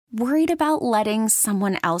Worried about letting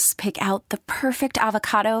someone else pick out the perfect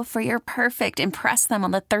avocado for your perfect impress them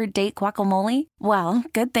on the third date guacamole? Well,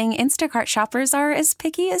 good thing Instacart shoppers are as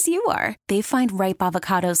picky as you are. They find ripe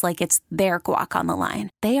avocados like it's their guac on the line.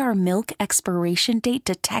 They are milk expiration date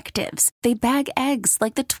detectives. They bag eggs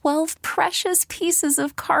like the 12 precious pieces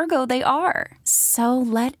of cargo they are. So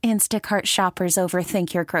let Instacart shoppers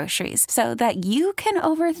overthink your groceries so that you can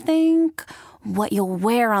overthink what you'll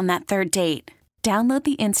wear on that third date. Download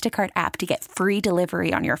the Instacart app to get free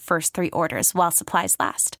delivery on your first 3 orders while supplies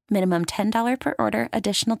last. Minimum $10 per order.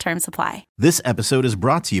 Additional terms apply. This episode is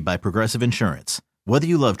brought to you by Progressive Insurance. Whether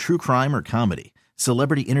you love true crime or comedy,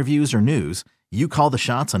 celebrity interviews or news, you call the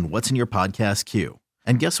shots on what's in your podcast queue.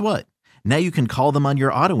 And guess what? Now you can call them on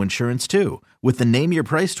your auto insurance too with the Name Your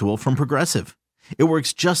Price tool from Progressive. It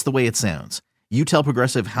works just the way it sounds. You tell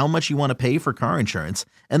Progressive how much you want to pay for car insurance,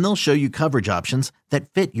 and they'll show you coverage options that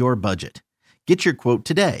fit your budget. Get your quote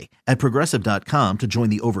today at Progressive.com to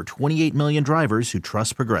join the over 28 million drivers who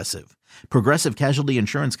trust Progressive. Progressive Casualty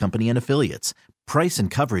Insurance Company and Affiliates. Price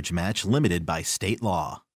and coverage match limited by state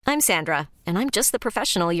law. I'm Sandra, and I'm just the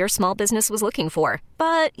professional your small business was looking for.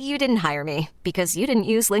 But you didn't hire me because you didn't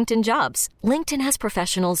use LinkedIn Jobs. LinkedIn has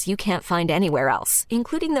professionals you can't find anywhere else,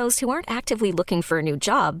 including those who aren't actively looking for a new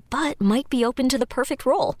job, but might be open to the perfect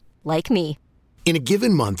role, like me. In a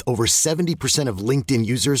given month, over 70% of LinkedIn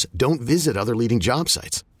users don't visit other leading job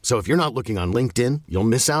sites. So if you're not looking on LinkedIn, you'll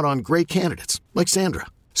miss out on great candidates like Sandra.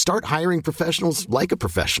 Start hiring professionals like a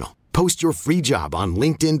professional. Post your free job on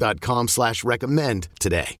linkedin.com/recommend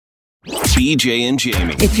today. BJ and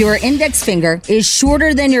Jamie. If your index finger is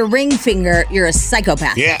shorter than your ring finger, you're a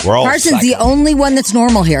psychopath. Yeah, we're all Carson's the only one that's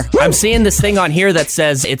normal here. I'm seeing this thing on here that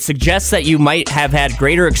says it suggests that you might have had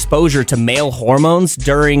greater exposure to male hormones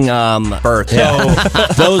during birth. So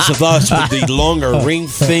those of us with the longer ring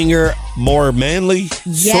finger, more manly?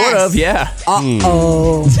 Yes. Sort of, yeah.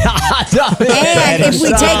 Uh-oh. And if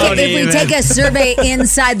we take a survey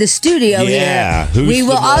inside the studio here, we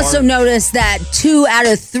will also notice that 2 out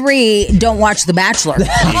of 3 don't watch The Bachelor.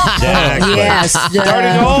 Exactly. Yes.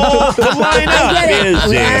 Starting all to line up.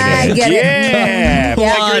 I get it. Yeah.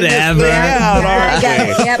 Whatever. I get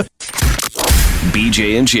it. Yep.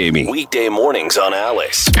 BJ and Jamie. Weekday mornings on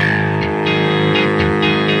Alice.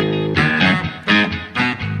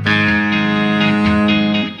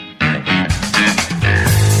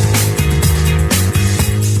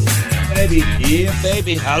 Baby, yeah,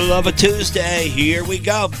 baby. I love a Tuesday. Here we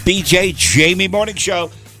go. BJ Jamie Morning Show.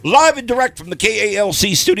 Live and direct from the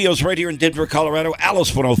KALC studios right here in Denver, Colorado. Alice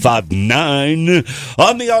 105.9.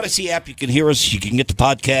 On the Odyssey app, you can hear us. You can get the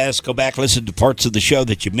podcast. Go back, listen to parts of the show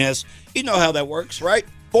that you missed. You know how that works, right?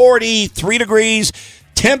 43 degrees.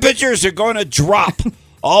 Temperatures are going to drop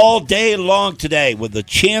all day long today with a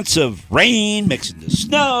chance of rain mixing the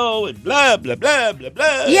snow and blah, blah, blah, blah,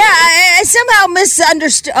 blah. Yeah, I somehow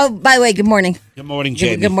misunderstood. Oh, by the way, good morning. Good morning,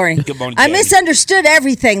 Jamie. Good morning. Good morning, I Jamie. misunderstood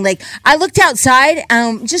everything. Like, I looked outside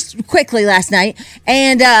just quickly last night,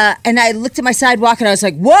 and I looked at my sidewalk, and I was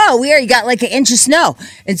like, whoa, we already got like an inch of snow.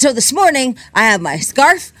 And so this morning, I have my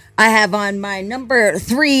scarf. I have on my number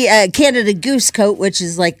 3 Canada Goose coat, which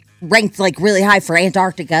is like ranked like really high for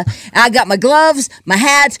Antarctica. I got my gloves, my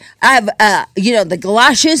hat. I have the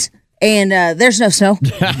galoshes, and there's no snow.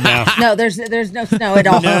 No, there's no snow at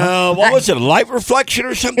all. No, what was it? A light reflection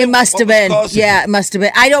or something? It must have been. Yeah, it must have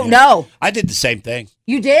been. I don't know. I did the same thing.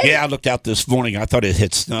 You did? Yeah, I looked out this morning. I thought it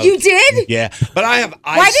hit snow. You did? Yeah, but I have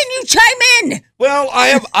ice. Why didn't you chime in? Well, I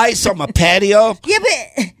have ice on my patio. Yeah,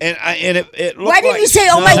 but and it looked why didn't like you say,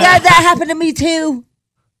 "Oh my God, that happened to me too"?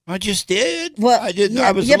 I just did. Well, I did. Yeah,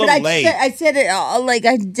 I was a little late. I said it like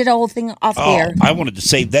I did a whole thing off the air. I wanted to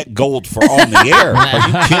save that gold for on the air. Are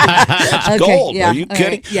you kidding? That's Okay, gold. yeah, Are you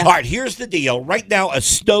kidding? right, yeah. All right, here's the deal. Right now, a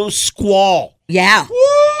snow squall. Yeah.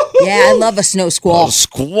 Woo-hoo! Yeah, I love a snow squall. A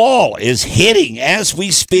squall is hitting as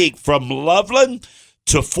we speak from Loveland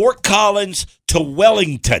to Fort Collins to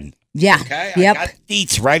Wellington. Yeah. Okay? Yep. I got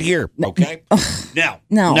deets right here. Okay? Now.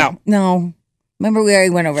 No. Remember, we already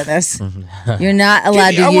went over this. You're not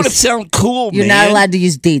allowed Jimmy, I want to use. sound cool, You're man. not allowed to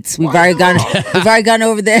use deets. We've already gone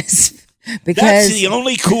over this because That's the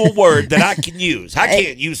only cool word that I can use. I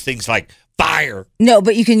can't use things like fire. No,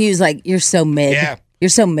 but you can use like you're so mid. Yeah. You're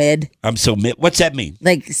so mid. I'm so mid. What's that mean?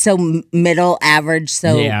 Like so middle, average.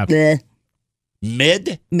 So bleh.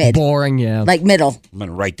 Mid? Boring, yeah. Like middle. I'm going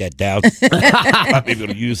to write that down. I might be able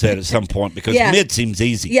to use that at some point because mid seems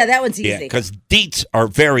easy. Yeah, that one's easy. Yeah, because deets are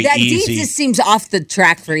very that easy. That just seems off the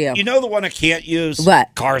track for you. You know the one I can't use? What?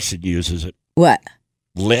 Carson uses it. What?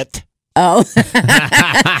 Lit. Oh.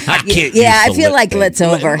 I can't. Yeah, I feel like lit's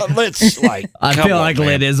over. Lit's like. I feel like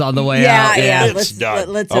lit is on the way out. Yeah. It's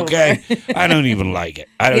done. Lit's okay. over. I don't even like it.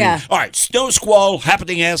 I don't. Yeah. All right. Snow squall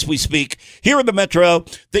happening as we speak here in the metro.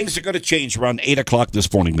 Things are going to change around 8:00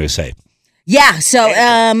 this morning. They say. Yeah, so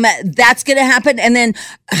that's going to happen. And then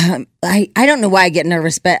I don't know why I get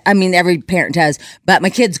nervous, but I mean, every parent does. But my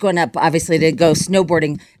kid's going up, obviously, to go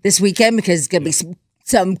snowboarding this weekend because it's going to be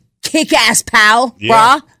some kick-ass pow,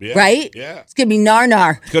 brah, right? Yeah. It's going to be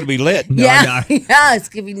nar. It's going to be lit. Yeah, it's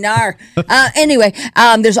going to be nar. Anyway,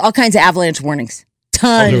 there's all kinds of avalanche warnings.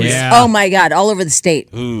 Tons. Oh my God, all over the state.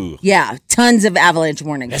 Ooh. Yeah, tons of avalanche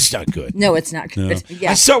warnings. That's not good. No, it's not good. No.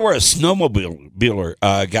 Yeah. I saw where a snowmobiler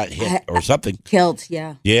got hit or something. Killed,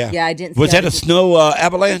 yeah. Yeah. Yeah, I didn't. Was that a snow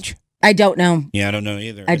avalanche? I don't know. Yeah, I don't know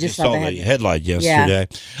either. I just saw the headline yesterday.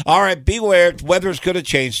 Yeah. All right, beware. Weather's going to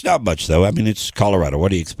change. Not much, though. I mean, it's Colorado. What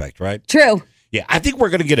do you expect, right? True. Yeah, I think we're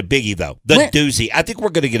going to get a biggie, though. Doozy. I think we're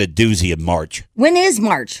going to get a doozy in March. When is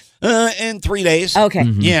March? In 3 days. Okay.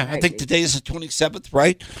 Mm-hmm. Yeah, I think today is the 27th,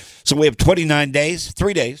 right? So we have 29 days,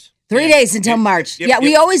 3 days. 3 days until March.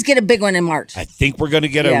 We always get a big one in March. I think we're going to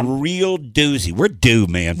get a real doozy. We're due,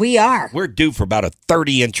 man. We are. We're due for about a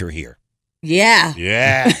 30-incher here. Yeah.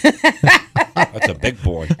 Yeah. That's a big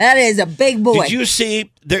boy. That is a big boy. Did you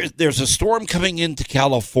see there's a storm coming into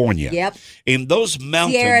California? Yep. In those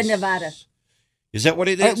mountains. Sierra Nevada. Is that what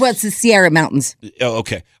it is? Well, it's the Sierra Mountains. Oh,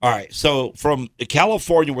 okay. All right. So from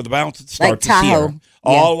California, where the mountains start, like to Tahoe. Sierra,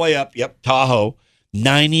 all the way up, Tahoe,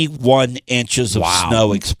 91 inches of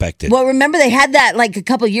snow expected. Well, remember they had that like a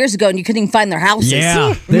couple of years ago, and you couldn't even find their houses.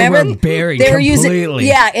 Yeah, remember? They were buried They were completely.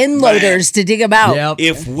 using inloaders to dig them out. Yep.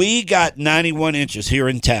 If we got 91 inches here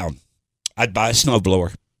in town, I'd buy a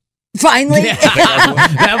snowblower. Finally,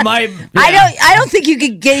 that might. Yeah. I don't think you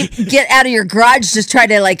could get out of your garage just try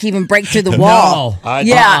to like even break through the wall. No.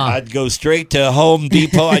 I'd go straight to Home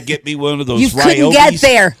Depot. I'd get me one of those. You couldn't get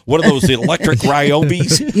there. One of those electric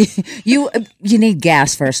Ryobis. You need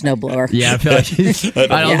gas for a snowblower. Yeah, I feel like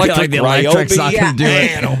I don't feel like the electric's not going to do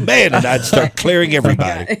it. Oh man, and I'd start clearing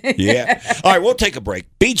everybody. Yeah. All right, we'll take a break.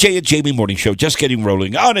 BJ and Jamie Morning Show just getting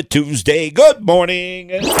rolling on a Tuesday. Good morning.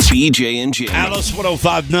 BJ and Jamie. Alice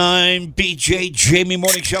 105.9. BJ Jamie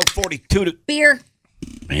Morning Show 42 to Beer.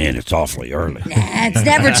 Man, it's awfully early. Nah, it's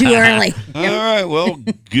never too early. All right, well,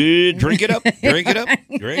 good. Drink it up. Drink it up.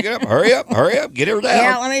 Drink it up. Hurry up. Hurry up. Get her down.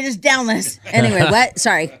 Yeah, let me just down this. Anyway, what?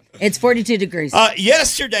 Sorry. It's 42 degrees.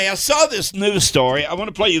 Yesterday, I saw this news story. I want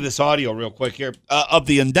to play you this audio real quick here of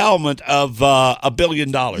the endowment of $1 billion.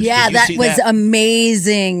 Yeah, that was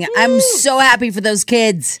amazing. I'm so happy for those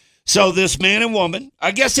kids. So this man and woman,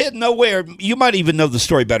 I guess they had nowhere. You might even know the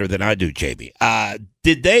story better than I do, JB.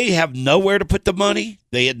 Did they have nowhere to put the money?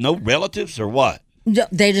 They had no relatives or what?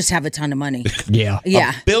 They just have a ton of money. Yeah.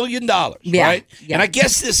 $1 billion, right? Yeah. And I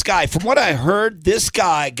guess this guy, from what I heard, this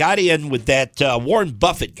guy got in with that Warren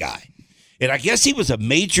Buffett guy. And I guess he was a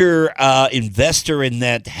major investor in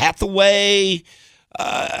that Hathaway.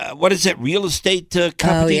 What is that real estate company?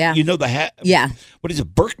 Oh, yeah. You know the what is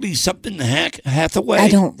it? Berkeley something Hathaway? I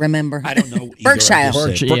don't remember. I don't know. Either. Berkshire.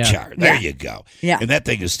 Berkshire. There you go. Yeah. And that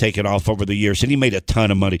thing has taken off over the years, and he made a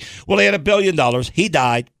ton of money. Well, he had $1 billion. He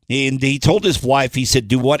died, and he told his wife, he said,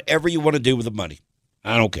 "Do whatever you want to do with the money.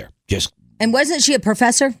 I don't care. Just." And wasn't she a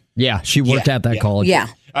professor? Yeah, she worked at that college. Yeah.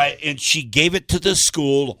 And she gave it to the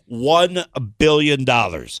school, $1 billion.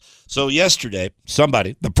 So yesterday,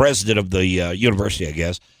 somebody, the president of the university, I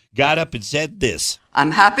guess, got up and said this.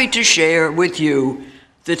 I'm happy to share with you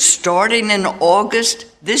that starting in August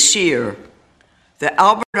this year, the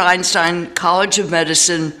Albert Einstein College of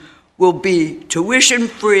Medicine will be tuition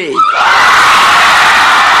free. They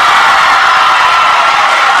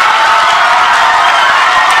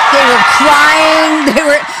were crying.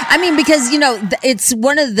 Because, it's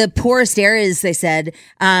one of the poorest areas, they said,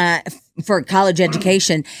 for college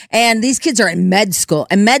education. And these kids are in med school.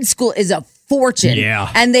 And med school is a fortune.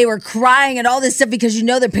 Yeah. And they were crying and all this stuff because,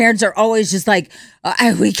 their parents are always just like,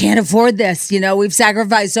 we can't afford this. We've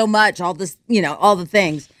sacrificed so much, all this, all the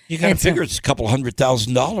things. You got to figure it's a couple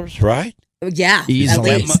 $100,000, right? Yeah.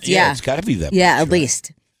 Easily. At least. Yeah. It's got to be that Yeah, much, at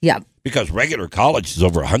least. Yeah. Because regular college is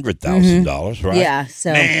over $100,000, right? Yeah,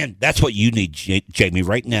 so. Man, that's what you need, Jamie,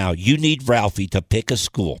 right now. You need Ralphie to pick a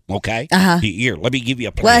school, okay? Uh-huh. Here, let me give you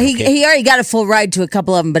a plan. Well, okay? he already got a full ride to a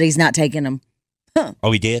couple of them, but he's not taking them.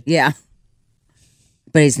 Oh, he did? Yeah.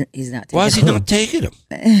 But he's not taking Why is he not taking him?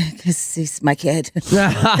 Because he's my kid.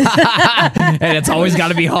 And it's always got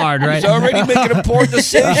to be hard, right? He's already making a poor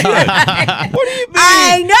decision. What do you mean?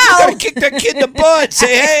 I know. You got to kick that kid in the butt.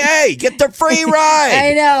 Say, hey, get the free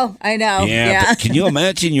ride. I know. Yeah. But can you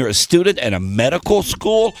imagine you're a student at a medical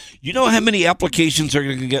school? You know how many applications are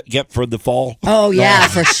going to get for the fall? Oh, yeah,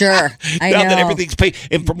 for sure. I know. Now that everything's paid.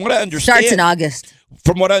 And from what I understand. Starts in August.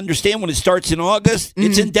 From what I understand, when it starts in August,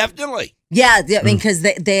 it's indefinitely. Yeah, I mean, because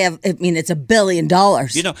they have, I mean, it's $1 billion.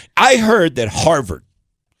 You know, I heard that Harvard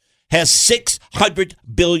has $600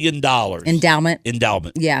 billion endowment.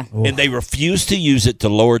 Yeah. And they refuse to use it to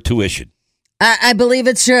lower tuition. I believe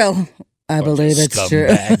it's true. I believe it's true.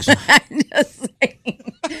 I'm just saying.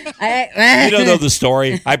 You don't know the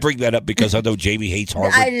story. I bring that up because I know Jamie hates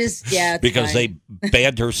Harvard. Because they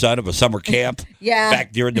banned her son of a summer camp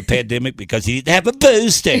back during the pandemic because he didn't have a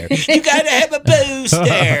booster. You got to have a booster.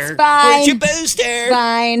 It's fine. Where's your booster?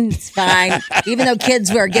 It's fine. Even though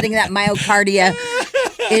kids were getting that myocardia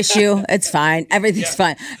issue, it's fine. Everything's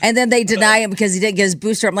fine. And then they deny him because he didn't get his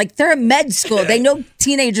booster. I'm like, they're in med school. They know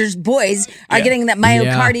teenagers, boys, are getting that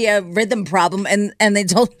myocardia rhythm problem. And they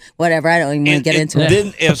told, whatever, I don't even want to get into it.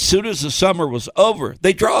 Then as soon as the summer was over,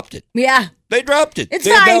 they dropped it. Yeah. They dropped it. It's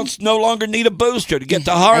they fine. announced no longer need a booster to get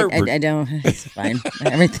to Harvard. I don't. It's fine.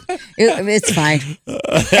 Everything. It's fine.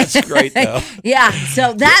 That's great, though. Yeah.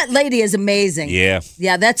 So that lady is amazing. Yeah.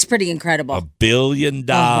 Yeah, that's pretty incredible. $1 billion.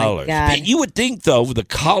 Oh, my God. You would think, though, with the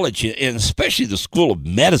college, and especially the School of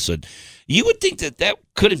Medicine, you would think that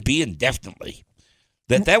couldn't be indefinitely.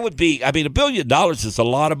 That would be, I mean, $1 billion is a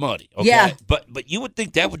lot of money. Okay? Yeah. But you would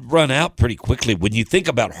think that would run out pretty quickly when you think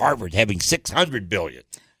about Harvard having $600 billion.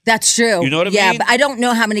 That's true. You know what I mean? Yeah, but I don't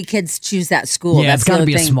know how many kids choose that school. Yeah, That's it's got to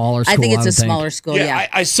be thing. a smaller school. I think it's a smaller school, yeah.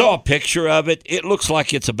 I saw a picture of it. It looks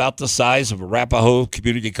like it's about the size of Arapahoe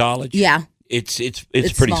Community College. Yeah. It's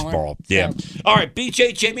pretty smaller, small. Yeah. so. All right,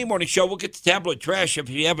 BJ Jamie Morning Show. We'll get to tabloid trash. If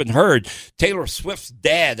you haven't heard, Taylor Swift's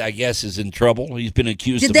dad, I guess, is in trouble. He's been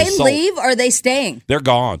accused of assault. Did they leave or are they staying? They're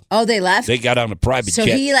gone. Oh, they left? They got on a private so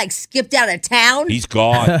jet. he skipped out of town? He's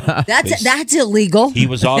gone. That's illegal. He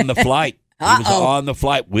was on the flight. He was on the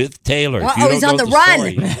flight with Taylor. He's on the run.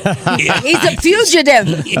 He's a fugitive.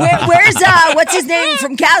 Where's what's his name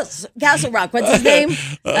from Castle Rock? What's his name?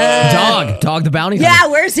 Dog the bounty hunter. Yeah,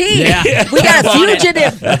 where's he? Yeah. We got a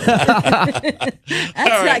fugitive. That's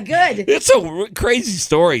not good. It's a crazy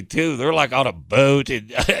story, too. They're like on a boat.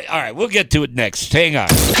 And, all right, we'll get to it next. Hang on.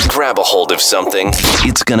 Grab a hold of something.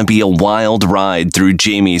 It's going to be a wild ride through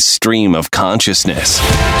Jamie's stream of consciousness.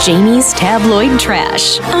 Jamie's Tabloid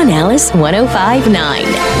Trash on Alice 105.9.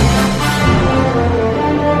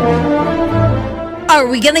 Are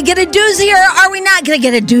we going to get a doozy or are we not going to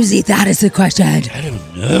get a doozy? That is the question. I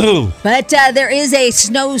don't know. But there is a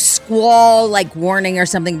snow squall warning or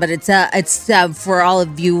something, but it's for all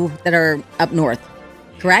of you that are up north.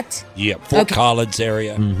 Correct? Yeah, Fort Collins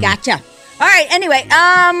area. Mm-hmm. Gotcha. All right. Anyway,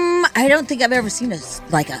 I don't think I've ever seen a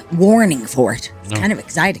warning for it. It's kind of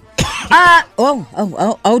exciting.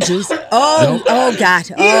 Oh, geez. Oh, God.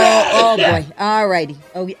 Oh, boy. All righty.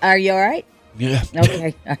 Oh, are you all right? Yeah.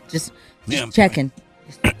 Okay. Just checking.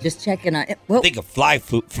 Just checking on it. I think a fly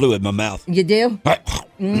flew in my mouth. You do?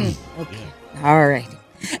 Okay. All right.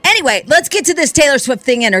 Anyway, let's get to this Taylor Swift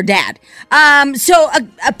thing and her dad. So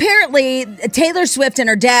apparently Taylor Swift and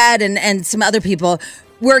her dad and some other people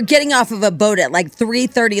were getting off of a boat at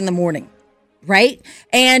 3:30 in the morning. Right?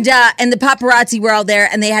 And the paparazzi were all there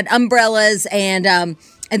and they had umbrellas and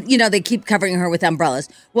they keep covering her with umbrellas.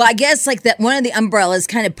 Well, I guess that one of the umbrellas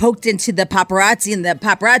kind of poked into the paparazzi and the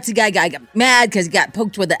paparazzi guy got mad because he got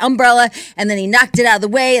poked with the umbrella and then he knocked it out of the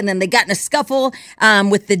way and then they got in a scuffle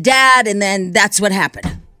with the dad and then that's what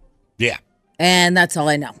happened. Yeah. And that's all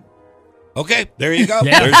I know. Okay, there you go.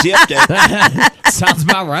 Yeah. There's the update. Sounds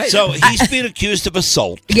about right. So he's being accused of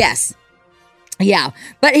assault. Yes. Yeah,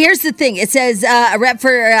 but here's the thing. It says a rep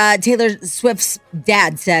for Taylor Swift's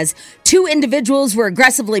dad says 2 individuals were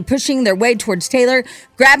aggressively pushing their way towards Taylor,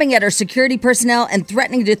 grabbing at her security personnel and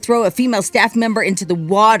threatening to throw a female staff member into the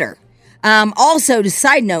water. Also, to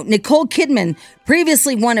side note, Nicole Kidman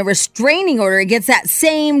previously won a restraining order against that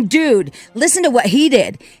same dude. Listen to what he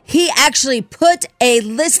did. He actually put a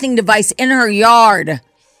listening device in her yard,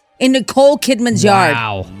 in Nicole Kidman's yard.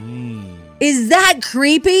 Wow. Is that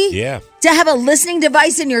creepy? Yeah. To have a listening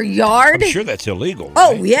device in your yard? I'm sure that's illegal. Right?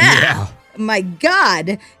 Oh, yeah. My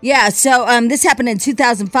God. Yeah, so this happened in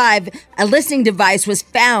 2005. A listening device was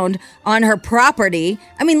found on her property.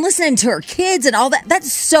 I mean, listening to her kids and all that.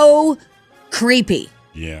 That's so creepy.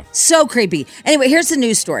 Yeah. So creepy. Anyway, here's the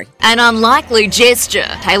news story. An unlikely gesture.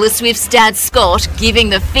 Taylor Swift's dad, Scott, giving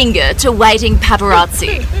the finger to waiting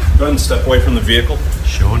paparazzi. Go ahead and step away from the vehicle.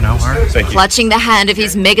 Sure, no worries. Thank you. Clutching the hand of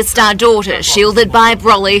his megastar daughter, shielded by a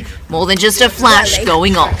brolly, more than just a flash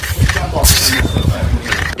going off.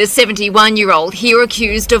 The 71-year-old here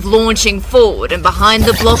accused of launching forward and behind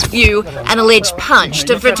the block view, an alleged punch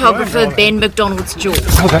to photographer Ben McDonald's jaw.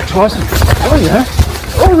 Oh, that Carson. Oh, yeah.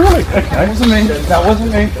 Oh, really? Okay. That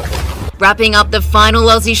wasn't me. Wrapping up the final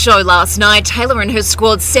Aussie show last night, Taylor and her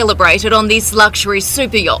squad celebrated on this luxury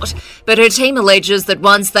super yacht. But her team alleges that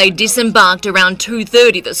once they disembarked around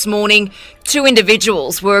 2:30 this morning, two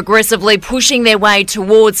individuals were aggressively pushing their way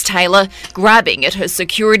towards Taylor, grabbing at her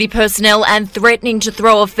security personnel and threatening to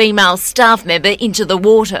throw a female staff member into the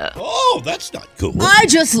water. Oh, that's not cool. I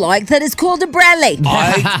just like that it's called a brelly.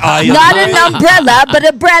 Not an umbrella, but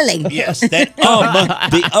a brelly. Yes, that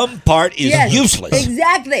the part is useless.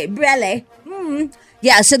 Exactly, brelly.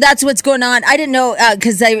 Yeah, so that's what's going on. I didn't know,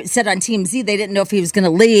 because they said on TMZ they didn't know if he was going to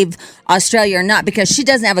leave Australia or not, because she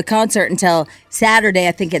doesn't have a concert until Saturday,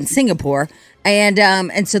 I think, in Singapore. And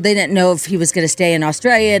so they didn't know if he was going to stay in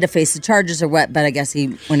Australia to face the charges or what, but I guess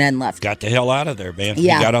he went and left. Got the hell out of there, man.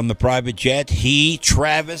 Yeah. He got on the private jet. He,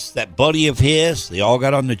 Travis, that buddy of his, they all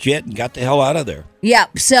got on the jet and got the hell out of there. Yeah,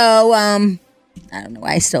 so I don't know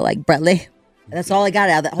why I still like Bradley. That's all I got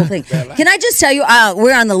out of that whole thing. Can I just tell you,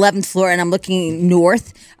 we're on the 11th floor, and I'm looking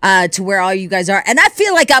north to where all you guys are, and I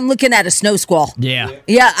feel like I'm looking at a snow squall. Yeah.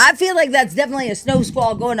 Yeah, I feel like that's definitely a snow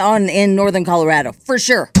squall going on in northern Colorado, for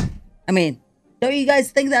sure. I mean, don't you guys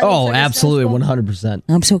think that? Oh, absolutely, 100%.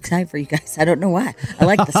 I'm so excited for you guys. I don't know why. I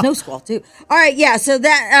like the snow squall, too. All right, yeah, so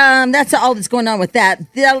that's all that's going on with that.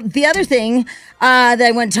 The other thing that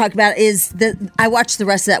I want to talk about is that I watched the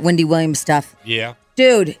rest of that Wendy Williams stuff. Yeah.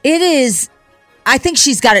 Dude, it is... I think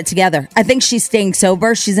she's got it together. I think she's staying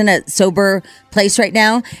sober. She's in a sober place right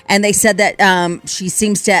now. And they said that she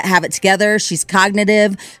seems to have it together. She's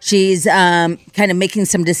cognitive. She's kind of making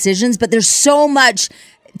some decisions. But there's so much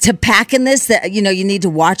to pack in this that, you need to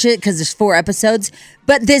watch it because there's 4 episodes.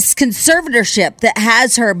 But this conservatorship that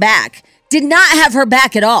has her back did not have her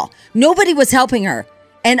back at all. Nobody was helping her.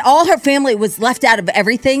 And all her family was left out of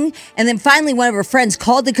everything. And then finally one of her friends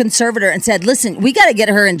called the conservator and said, listen, we got to get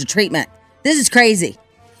her into treatment. This is crazy.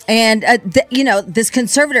 And, this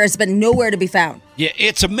conservator has been nowhere to be found. Yeah,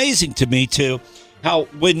 it's amazing to me, too, how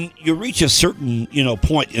when you reach a certain,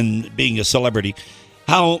 point in being a celebrity,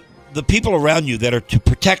 how the people around you that are to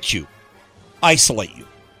protect you isolate you.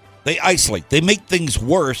 They isolate. They make things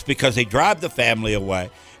worse because they drive the family away.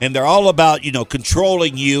 And they're all about,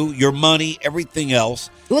 controlling you, your money, everything else.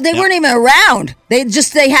 Well, they weren't even around. They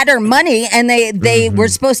had her money, and they were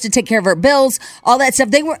supposed to take care of her bills, all that stuff.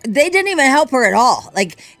 They didn't even help her at all.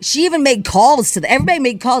 Like, she even made calls to everybody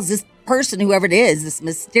made calls. This person, whoever it is, this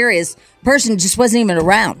mysterious person, just wasn't even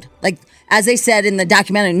around. Like, as they said in the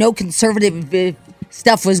documentary, no conservative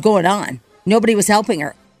stuff was going on. Nobody was helping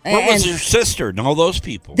her. What was her sister and all those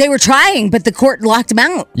people? They were trying, but the court locked them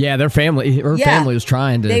out. Yeah, her family was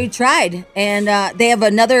trying to. They tried, and they have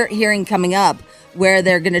another hearing coming up where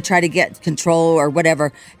they're going to try to get control or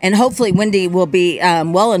whatever. And hopefully Wendy will be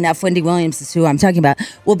well enough, Wendy Williams is who I'm talking about,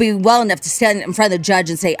 will be well enough to stand in front of the judge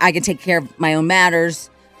and say, I can take care of my own matters.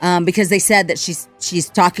 Because they said that she's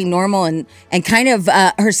talking normal and kind of,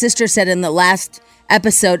 her sister said in the last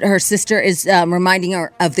episode, her sister is reminding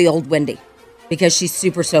her of the old Wendy. Because she's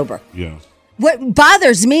super sober. Yeah. What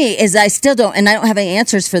bothers me is I don't have any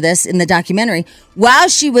answers for this in the documentary. While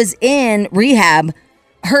she was in rehab,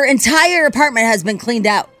 her entire apartment has been cleaned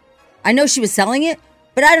out. I know she was selling it,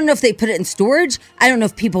 but I don't know if they put it in storage. I don't know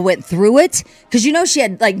if people went through it. Because she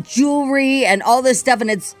had like jewelry and all this stuff, and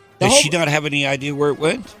it's... Does she not have any idea where it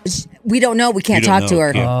went? We don't know. We can't talk to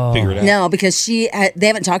her. Can't figure it out. No, because they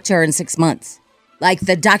haven't talked to her in 6 months. Like,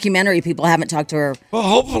 the documentary people haven't talked to her. Well,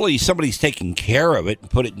 hopefully somebody's taking care of it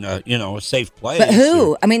and put it in a safe place. But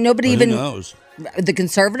who? I mean, nobody even knows. The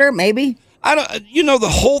conservator, maybe? I don't. The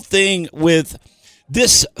whole thing with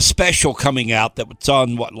this special coming out that was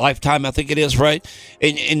on Lifetime, I think it is, right?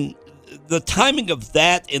 And the timing of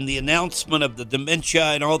that and the announcement of the dementia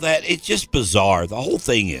and all that, it's just bizarre. The whole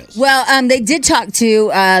thing is. Well, they did talk to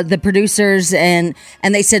the producers and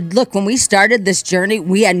they said, look, when we started this journey,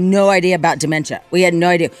 we had no idea about dementia. We had no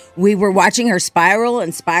idea. We were watching her spiral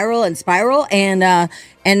and spiral and spiral, and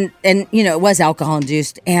it was alcohol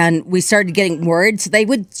induced, and we started getting worried. So they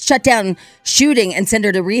would shut down shooting and send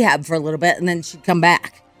her to rehab for a little bit, and then she'd come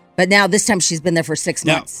back. But now this time she's been there for 6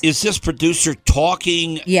 months. Is this producer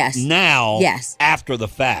talking now after the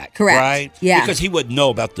fact? Correct. Right? Yeah. Because he wouldn't know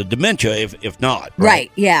about the dementia if not.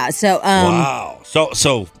 Right. Yeah. So wow.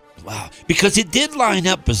 So wow. Because it did line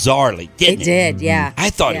up bizarrely, didn't it? It did, yeah. I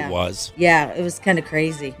thought it was. Yeah, it was kind of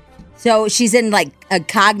crazy. So she's in like a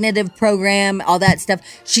cognitive program, all that stuff.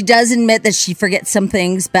 She does admit that she forgets some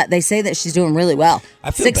things, but they say that she's doing really well. I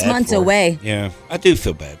feel 6 bad months for her. away. Yeah, I do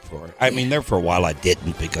feel bad for her. I mean, there for a while I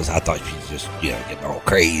didn't because I thought she's just, getting all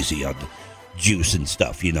crazy on the juice and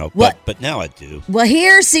stuff, But now I do. Well,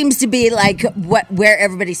 here seems to be like where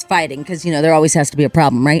everybody's fighting because, there always has to be a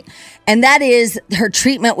problem, right? And that is her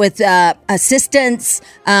treatment with assistants,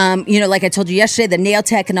 like I told you yesterday, the nail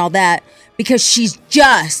tech and all that, because she's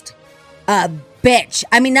just a bitch.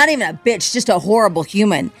 I mean, not even a bitch, just a horrible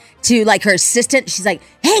human. To like her assistant, she's like,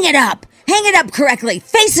 hang it up correctly,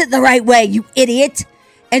 face it the right way, you idiot.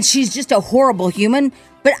 And she's just a horrible human.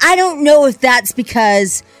 But I don't know if that's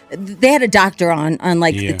because they had a doctor on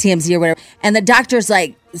like the TMZ or whatever, and the doctor's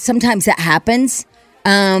like, sometimes that happens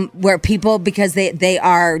where people, because they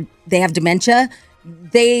have dementia,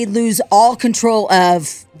 they lose all control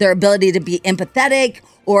of their ability to be empathetic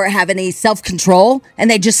or have any self-control, and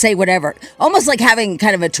they just say whatever. Almost like having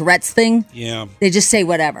kind of a Tourette's thing. Yeah. They just say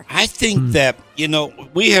whatever. I think that,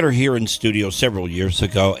 we had her here in studio several years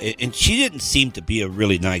ago, and she didn't seem to be a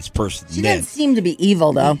really nice person She then. didn't seem to be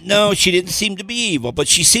evil, though. No, she didn't seem to be evil, but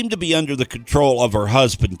she seemed to be under the control of her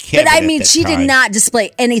husband, Kevin. But I mean, she time. did not display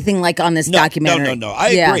anything like on this documentary. No. I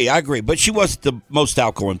agree. But she wasn't the most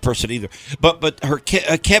outgoing person either. But her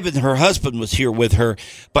Kevin, her husband, was here with her.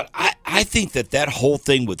 But I think that whole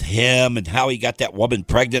thing with him and how he got that woman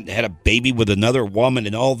pregnant and had a baby with another woman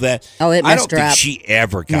and all that. Oh, it messed her up. I don't think she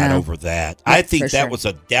ever got over that. I think that was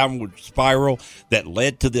a downward spiral that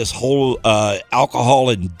led to this whole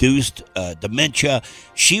alcohol-induced dementia.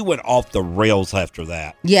 She went off the rails after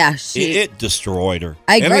that. Yeah. It destroyed her.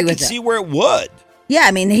 I agree with And I it. can see where it would. Yeah,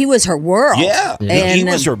 I mean, he was her world. Yeah. And he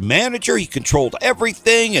was her manager. He controlled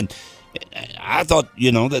everything. And I thought,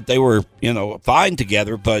 that they were, fine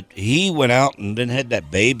together. But he went out and then had that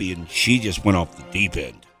baby, and she just went off the deep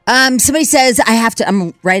end. Somebody says,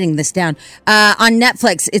 I'm writing this down. On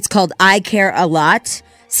Netflix, it's called I Care a Lot.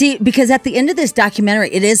 See, because at the end of this documentary,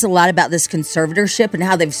 it is a lot about this conservatorship and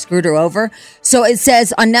how they've screwed her over. So it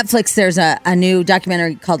says on Netflix, there's a new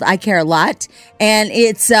documentary called I Care a Lot. And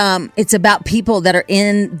it's about people that are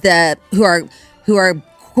who are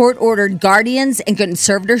court-ordered guardians and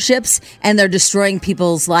conservatorships, and they're destroying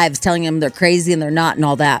people's lives, telling them they're crazy and they're not and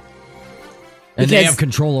all that. And they have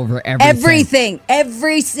control over everything. Everything.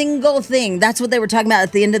 Every single thing. That's what they were talking about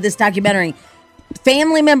at the end of this documentary.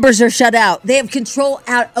 Family members are shut out. They have control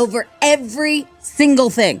out over every single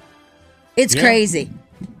thing. It's crazy.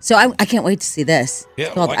 So I can't wait to see this. Yeah,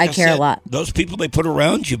 it's called like I Care said, a Lot. Those people they put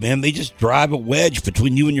around you, man, they just drive a wedge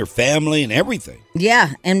between you and your family and everything.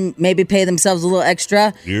 Yeah, and maybe pay themselves a little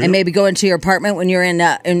extra, and maybe go into your apartment when you're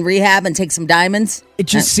in rehab and take some diamonds. It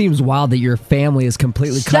just seems wild that your family is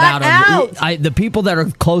completely cut out of the people that are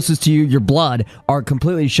closest to you, your blood, are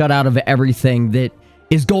completely shut out of everything that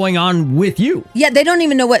is going on with you. Yeah, they don't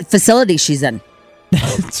even know what facility she's in.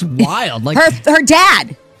 It's wild. Like her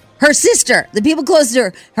dad. Her sister, the people close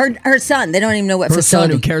to her son, they don't even know what her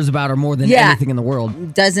facility. son who cares about her more than anything in the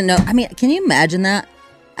world. Doesn't know. I mean, can you imagine that?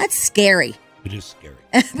 That's scary. It is scary.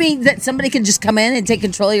 I mean, that somebody can just come in and take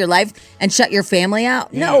control of your life and shut your family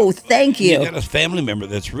out? Yeah. No, thank you. You got a family member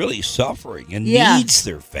that's really suffering and needs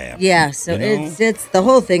their family. Yeah, so it's the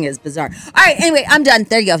whole thing is bizarre. All right, anyway, I'm done.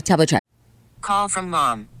 There you go, tablet track. Call from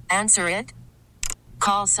mom. Answer it.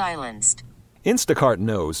 Call silenced. Instacart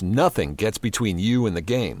knows nothing gets between you and the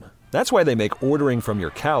game. That's why they make ordering from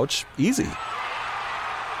your couch easy.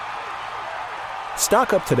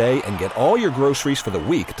 Stock up today and get all your groceries for the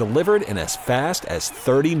week delivered in as fast as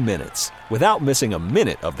 30 minutes without missing a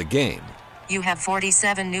minute of the game. You have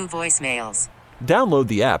 47 new voicemails. Download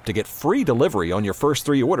the app to get free delivery on your first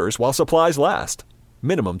 3 orders while supplies last.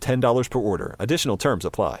 Minimum $10 per order. Additional terms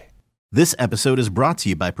apply. This episode is brought to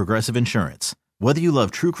you by Progressive Insurance. Whether you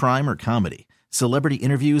love true crime or comedy, celebrity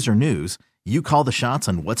interviews or news, you call the shots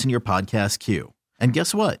on what's in your podcast queue. And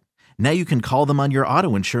guess what? Now you can call them on your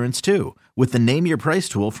auto insurance too with the Name Your Price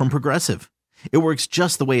tool from Progressive. It works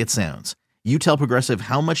just the way it sounds. You tell Progressive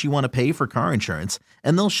how much you want to pay for car insurance,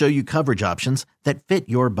 and they'll show you coverage options that fit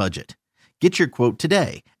your budget. Get your quote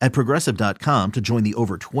today at Progressive.com to join the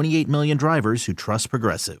over 28 million drivers who trust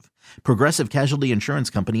Progressive. Progressive Casualty Insurance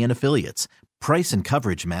Company and Affiliates. Price and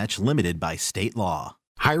coverage match limited by state law.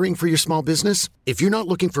 Hiring for your small business? If you're not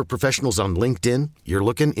looking for professionals on LinkedIn, you're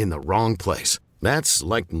looking in the wrong place. That's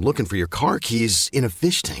like looking for your car keys in a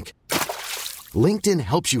fish tank. LinkedIn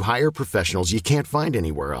helps you hire professionals you can't find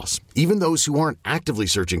anywhere else, even those who aren't actively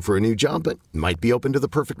searching for a new job but might be open to the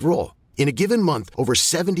perfect role. In a given month, over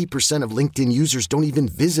 70% of LinkedIn users don't even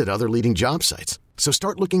visit other leading job sites. So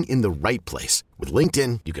start looking in the right place. With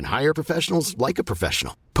LinkedIn, you can hire professionals like a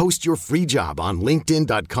professional. Post your free job on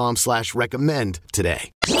linkedin.com/recommend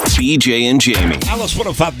today. BJ and Jamie. Alice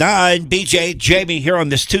 105.9, BJ, Jamie here on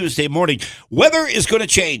this Tuesday morning. Weather is going to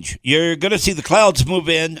change. You're going to see the clouds move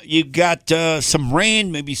in. You've got some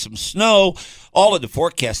rain, maybe some snow, all in the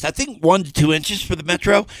forecast. I think 1 to 2 inches for the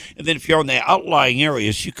metro. And then if you're on the outlying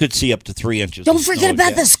areas, you could see up to 3 inches. Don't forget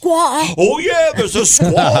about the squall. Oh, yeah, there's a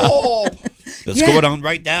squall that's going on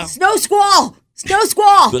right now. Snow squall. Snow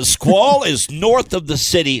squall. The squall is north of the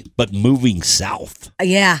city, but moving south.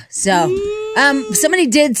 Yeah, so somebody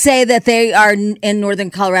did say that they are in northern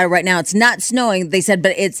Colorado right now. It's not snowing, they said,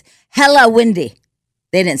 but it's hella windy.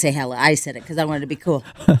 They didn't say hella. I said it because I wanted to be cool.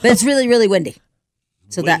 But it's really, really windy.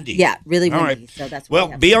 So windy. Really windy. All right. So that's what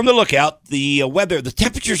well, be on the lookout. The weather, the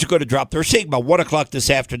temperatures are going to drop. They're saying by 1 o'clock this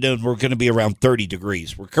afternoon, we're going to be around 30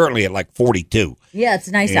 degrees. We're currently at like 42. Yeah, it's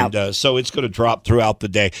nice out. So it's going to drop throughout the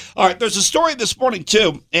day. All right, there's a story this morning,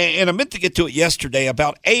 too, and I meant to get to it yesterday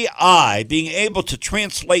about AI being able to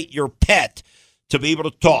translate your pet to be able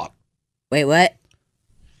to talk. Wait, what?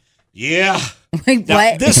 Yeah. Wait, now,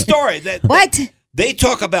 what? This story. What? They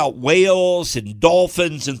talk about whales and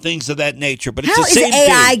dolphins and things of that nature, but it's How the same is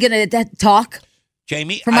AI thing. going to talk?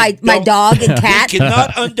 Jamie, for my dog and cat? You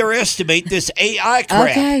cannot underestimate this AI crap.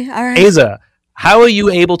 Okay, all right. Asa, how are you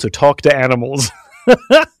able to talk to animals?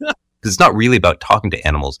 Because it's not really about talking to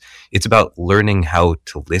animals. It's about learning how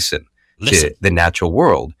to listen to the natural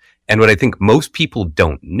world. And what I think most people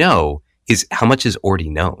don't know is how much is already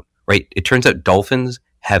known, right? It turns out dolphins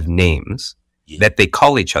have names that they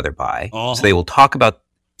call each other by. So they will talk about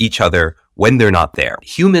each other when they're not there.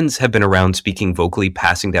 Humans have been around speaking vocally,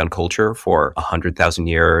 passing down culture for 100,000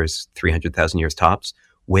 years, 300,000 years tops.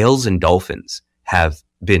 Whales and dolphins have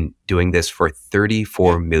been doing this for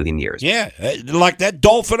 34 million years. Yeah, like that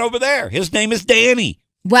dolphin over there. His name is Danny.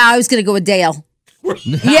 Wow, I was going to go with Dale.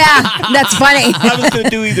 Yeah, that's funny. I was going to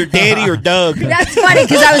do either Danny or Doug. That's funny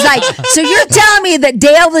because I was like, so you're telling me that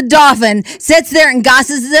Dale the dolphin sits there and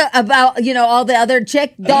gossips about, all the other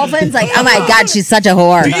chick dolphins? Like, oh my God, she's such a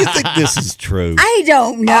whore. Do you think this is true? I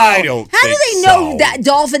don't know. I don't How do they know that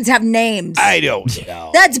dolphins have names? I don't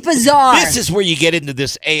know. That's bizarre. This is where you get into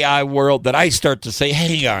this AI world that I start to say,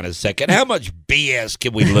 hang on a second, how much BS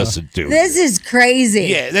can we listen to? This is crazy.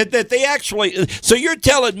 Yeah, that they actually, so you're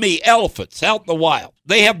telling me elephants out in the wild,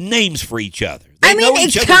 they have names for each other.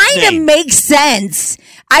 It kind of makes sense.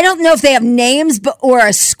 I don't know if they have names or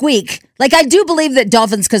a squeak. Like, I do believe that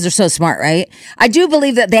dolphins, because they're so smart, right? I do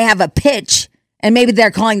believe that they have a pitch, and maybe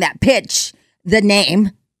they're calling that pitch the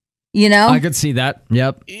name, I could see that.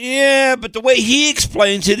 Yep. Yeah, but the way he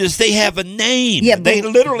explains it is they have a name. Yeah, they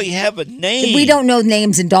literally have a name. We don't know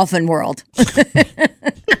names in dolphin world.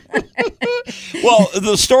 Well,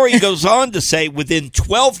 the story goes on to say within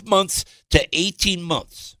 12 months to 18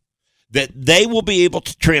 months that they will be able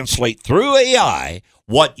to translate through AI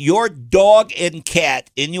what your dog and cat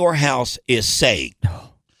in your house is saying.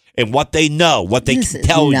 And what they know, what they can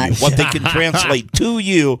tell you, what they can translate to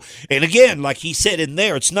you. And again, like he said in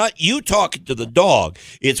there, it's not you talking to the dog.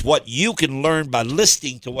 It's what you can learn by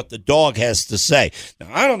listening to what the dog has to say. Now,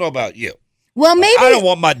 I don't know about you. Well, maybe I don't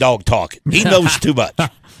want my dog talking. He knows too much.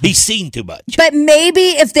 He's seen too much. But maybe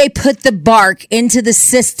if they put the bark into the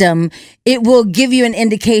system, it will give you an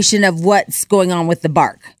indication of what's going on with the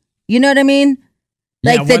bark. You know what I mean?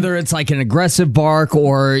 Like whether it's like an aggressive bark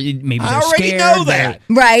or maybe they're scared. I already know that.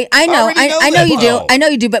 Right. I know. I know you do. I know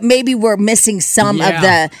you do. But maybe we're missing some of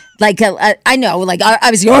the, I know, like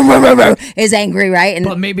obviously is angry, right?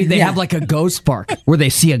 But maybe they have like a ghost bark where they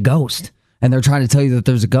see a ghost and they're trying to tell you that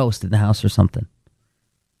there's a ghost in the house or something.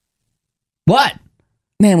 What?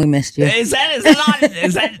 Man, we missed you.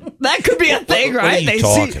 That could be a thing, right? What are you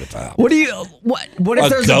talking about? What if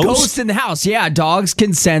there's a ghost in the house? Yeah, dogs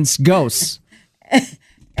can sense ghosts.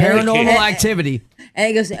 Paranormal activity. And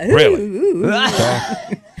he goes, really?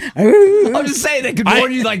 I'm just saying they could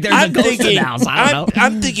warn you like there's a ghost in the house. I don't know.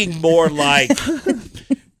 I'm thinking more like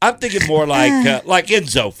like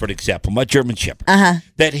Enzo, for example, my German Shepherd.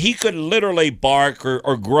 That he could literally bark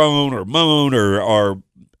or groan or moan or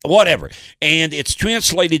whatever. And it's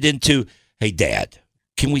translated into, hey, Dad,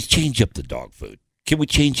 can we change up the dog food? Can we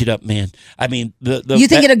change it up, man? I mean, the you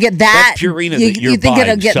think it'll get that Purina you, that you're you think buying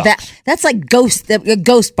it'll get sucks. that? That's like ghost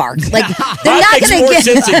bark. Like they're not makes going more to get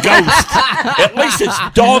sense than ghost. At least it's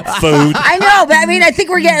dog food. I know, but I mean, I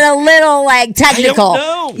think we're getting a little like technical. I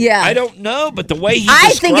don't know. Yeah, I don't know, but the way he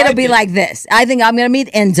I think it'll be described it- like this. I think I'm going to meet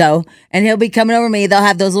Enzo, and he'll be coming over me. They'll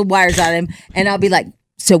have those little wires on him, and I'll be like,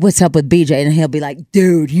 so what's up with BJ? And he'll be like,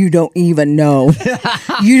 dude, you don't even know.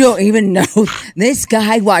 You don't even know. This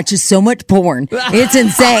guy watches so much porn. It's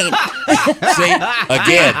insane. See,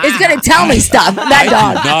 again. It's going to tell me stuff. That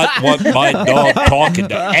dog. I do not want my dog talking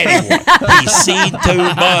to anyone. He's seen too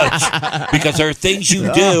much. Because there are things you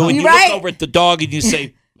do, and you look over at the dog and you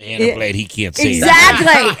say, man, I'm glad he can't see Exactly.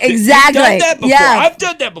 that. Exactly. You've done that before. Yeah. I've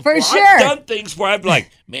done that before. For sure. I've done things where I'm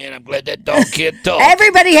like, man, I'm glad that dog can't talk.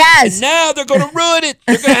 Everybody has. And now they're going to ruin it.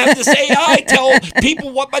 They're going to have this AI tell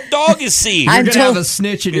people what my dog is seeing. You're going to have a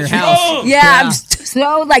snitch in your house. wrong. Yeah, I'm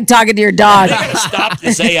so like talking to your dog. They got to stop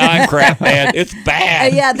this AI crap, man. It's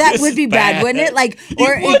bad. Yeah, that This would be is bad, wouldn't it? Like,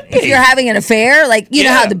 or would if be. you're having an affair, like you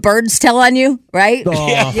know how the birds tell on you, right?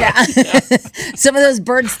 Yeah. Yeah. Some of those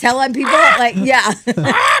birds tell on people. Like, yeah.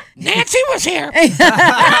 Nancy was here.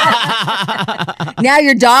 Now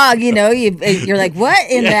your dog, you know, you're like, what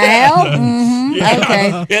in the hell? Mm-hmm. Yeah.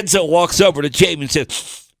 Okay. Enzo walks over to Jamie and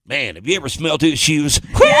says, man, have you ever smelled his shoes?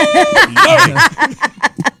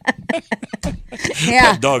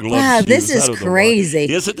 Yeah. My dog loves wow, shoes. this I is don't know crazy.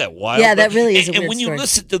 why. Isn't that wild? Yeah, that really is a And weird when story. you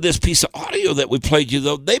listen to this piece of audio that we played you,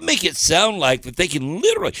 though, they make it sound like that they can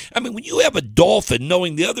literally. I mean, when you have a dolphin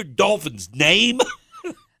knowing the other dolphin's name.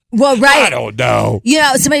 Well, right. I don't know. You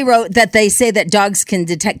know, somebody wrote that they say that dogs can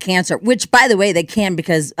detect cancer, which, by the way, they can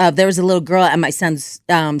because there was a little girl at my son's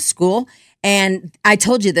school. And I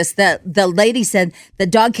told you this, that the lady said the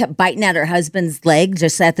dog kept biting at her husband's leg,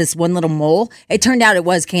 just at this one little mole. It turned out it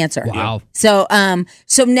was cancer. Wow. So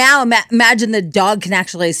now imagine the dog can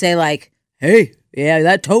actually say like, hey, yeah,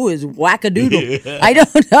 that toe is wackadoodle. I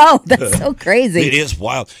don't know. That's so crazy. It is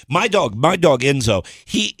wild. My dog Enzo,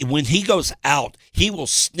 when he goes out, he will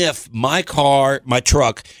sniff my car, my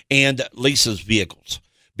truck, and Lisa's vehicles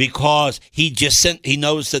because he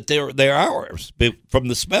knows that they're ours from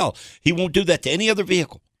the smell. He won't do that to any other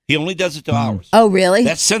vehicle. He only does it to ours. Oh, really?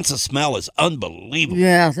 That sense of smell is unbelievable.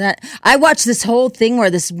 Yeah, I watched this whole thing where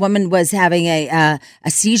this woman was having a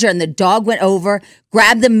seizure, and the dog went over,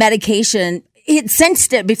 grabbed the medication. It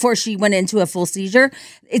sensed it before she went into a full seizure.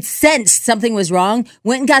 It sensed something was wrong,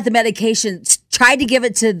 went and got the medication, tried to give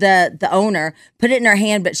it to the owner, put it in her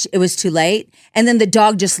hand, but it was too late. And then the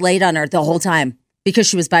dog just laid on her the whole time because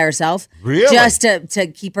she was by herself. Really? Just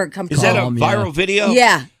to keep her comfortable. Is that a viral video?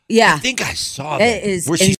 Yeah. I think I saw that. It is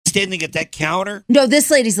Where she's standing at that counter? No,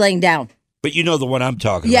 this lady's laying down. But you know the one I'm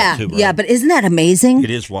talking Yeah, about too, right? yeah, but isn't that amazing? It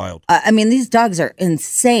is wild. I mean, these dogs are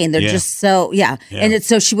insane. They're just so, and it's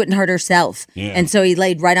so she wouldn't hurt herself. Yeah. And so he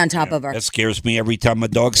laid right on top of her. That scares me every time my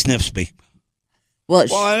dog sniffs me. Well,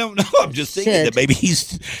 I don't know. I'm just thinking should. that maybe he's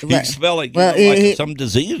smelling Well, like some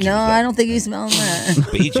disease. No, I don't think he's smelling that.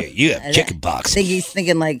 BJ, you have chicken pox. I think he's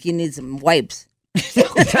thinking like you need some wipes.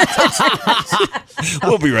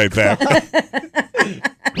 We'll be right back.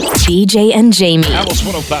 BJ and Jamie. Alice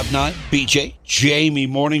 105.9, BJ, Jamie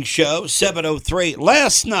Morning Show, 7:03.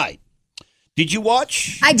 Last night, did you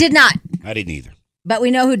watch? I did not, I didn't either. but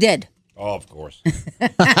we know who did. Oh, of course. Full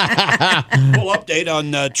update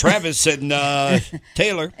on Travis and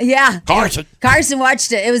Taylor. Yeah. Carson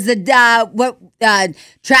watched it. It was the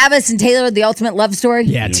Travis and Taylor, the ultimate love story.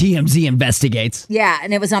 Yeah, TMZ investigates. Yeah,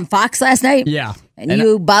 and it was on Fox last night. Yeah. And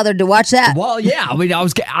you bothered to watch that? Well, yeah. I mean,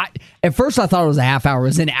 at first I thought it was a half hour. It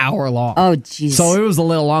was an hour long. Oh, jeez. So it was a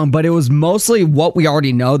little long, but it was mostly what we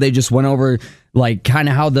already know. They just went over like kind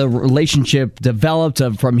of how the relationship developed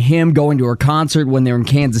from him going to her concert when they were in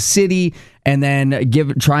Kansas City, and then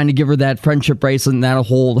trying to give her that friendship bracelet and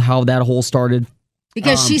how that whole started.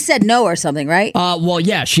 Because she said no or something, right? Well,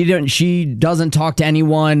 yeah, she didn't. She doesn't talk to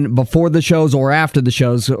anyone before the shows or after the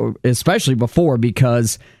shows, especially before,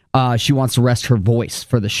 because she wants to rest her voice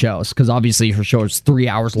for the shows, because obviously her show is 3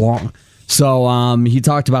 hours long. So he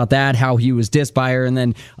talked about that, how he was dissed by her, and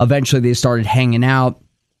then eventually they started hanging out.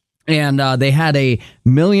 And they had $1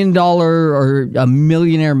 million or a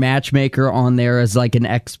millionaire matchmaker on there as like an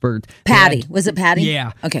expert. Patty. Was it Patty?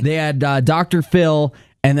 Yeah. Okay. They had Dr. Phil,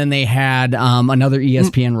 and then they had another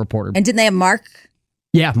ESPN reporter. And didn't they have Mark?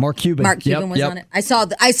 Yeah, Mark Cuban. Mark Cuban was Yep. on it. I saw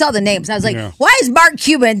the names. I was like, why is Mark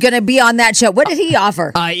Cuban going to be on that show? What did he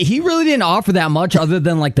offer? He really didn't offer that much other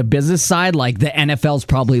than like the business side. Like the NFL's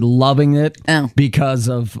probably loving it because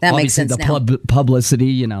of That makes obviously sense the now.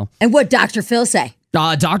 publicity, you know. And what Dr. Phil say?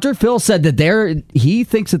 Dr. Phil said that he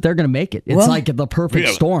thinks that they're going to make it. It's Whoa. like the perfect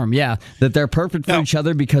storm. Yeah, that they're perfect for each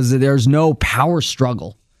other because there's no power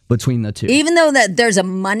struggle between the two. Even though that there's a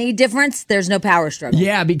money difference, there's no power struggle.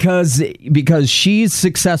 Yeah, because she's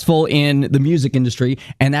successful in the music industry,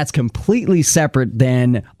 and that's completely separate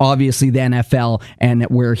than obviously the NFL and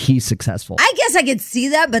where he's successful. I guess I could see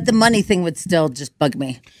that, but the money thing would still just bug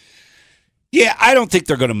me. Yeah, I don't think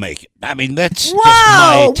they're going to make it. I mean, that's just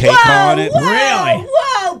my take on it. Really?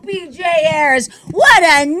 Whoa, BJ Harris. What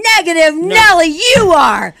a negative Nelly you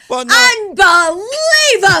are. Well, no.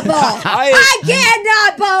 Unbelievable. I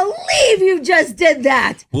cannot believe you just did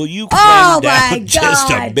that. Will you calm down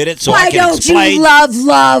just a minute so I can explain? Why don't you love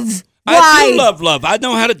love? Why? I do love love. I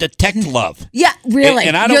know how to detect love. Yeah, really?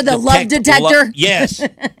 And I don't You're the love detector? Yes.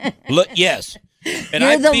 Yes. And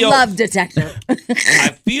You're the love detector.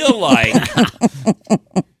 I feel like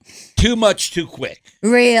too much too quick.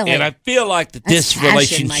 Really? And I feel like that this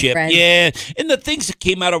relationship, and the things that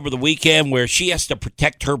came out over the weekend where she has to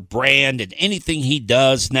protect her brand and anything he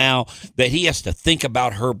does now that he has to think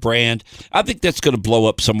about her brand, I think that's going to blow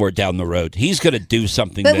up somewhere down the road. He's going to do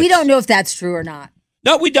something. But we don't know if that's true or not.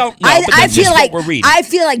 No, we don't know. I feel like what we're reading. I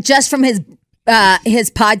feel like just from his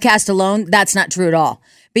podcast alone, that's not true at all.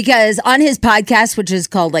 Because on his podcast, which is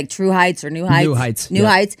called like True Heights or New Heights,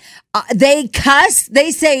 they cuss.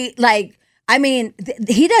 They say like, I mean,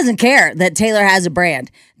 he doesn't care that Taylor has a brand.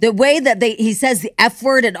 The way that he says the F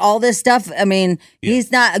word and all this stuff. I mean, he's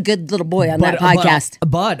not a good little boy on that podcast.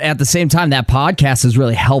 But at the same time, that podcast has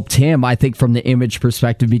really helped him, I think, from the image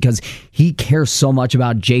perspective, because he cares so much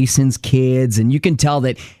about Jason's kids, and you can tell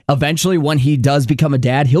that eventually, when he does become a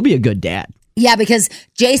dad, he'll be a good dad. Yeah, because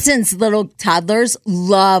Jason's little toddlers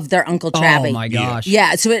love their Uncle Travie. Oh my gosh!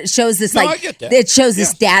 Yeah, so it shows this I get that. it shows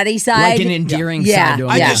this daddy side, like an endearing side to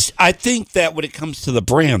him. I think that when it comes to the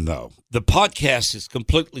brand, though, the podcast is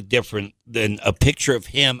completely different than a picture of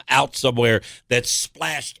him out somewhere that's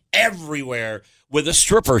splashed everywhere with a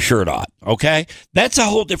stripper shirt on. Okay, that's a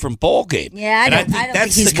whole different ballgame. Yeah, I don't that's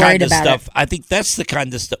think he's the kind worried of about stuff. it. I think that's the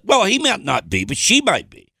kind of stuff. Well, he might not be, but she might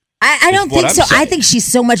be. I don't think so. I think she's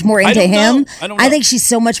so much more into him. I think she's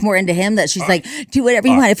so much more into him that she's like, do whatever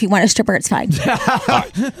you want. If you want a stripper, it's fine.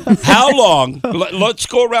 How long? Let's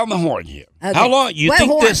go around the horn here. Okay. How long? You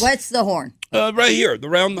think horn? this? What's the horn? Right here,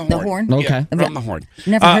 around the horn. The horn? Okay. Yeah, around the horn.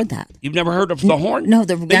 Never heard that. You've never heard of the horn? No,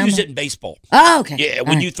 they use it in baseball. Oh, okay. Yeah, All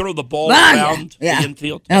when right. you throw the ball around the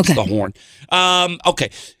infield, that's the horn. Okay.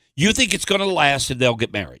 You think it's going to last and they'll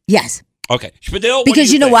get married? Yes. Okay. Spadil,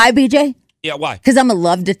 Because you know why, BJ? Yeah, why? Because I'm a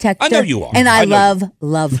love detector. I know you are. And I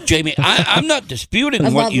love. Jamie, I'm not disputing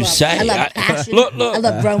what love you love. say. I love passion. Look, I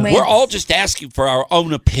love romance. we're all just asking for our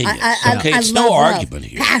own opinions. Okay, it's no argument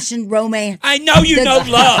here. Passion, romance. I know you know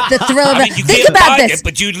love. The thrill of I mean, you Think can't about buy this. it,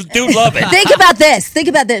 but you do love it. Think about this.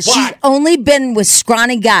 What? She's only been with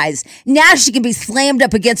scrawny guys. Now she can be slammed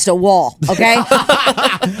up against a wall, okay?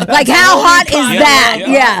 Like, how hot is that?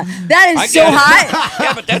 Yeah. That is so hot.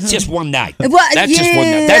 Yeah, but that's just one night. Well, That's just one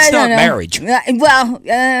night. That's not marriage. Well,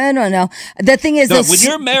 I don't know. The thing is, No, when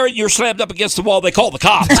you're married, you're slammed up against the wall. They call the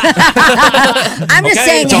cops. I'm just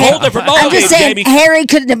saying. It's a whole different ballgame, I'm just saying. Jamie. Harry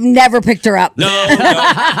could have never picked her up. No,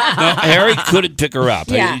 Harry couldn't pick her up.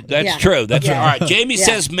 Yeah, That's true. That's true. All right, Jamie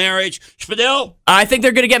says marriage. Spadil? I think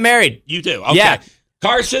they're going to get married. You do? Okay. Yeah.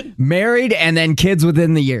 Carson? Married and then kids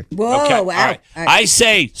within the year. Whoa, Okay. wow. All right. All right. I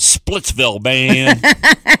say Splitsville, man.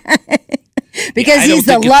 Because he's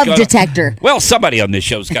the love detector. Well, somebody on this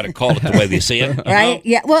show's got to call it the way they see it. You Right? know?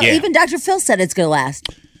 Yeah. Well, even Dr. Phil said it's going to last.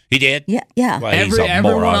 He did? Yeah. Well, he's a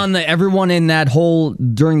moron. Everyone in that whole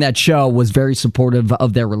during that show was very supportive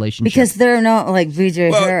of their relationship. Because they're not like VJ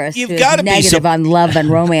Harris. you've who's gotta be negative on love and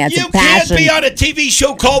romance You and passion. can't be on a TV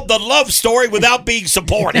show called The Love Story without being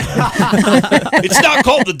supportive. It's not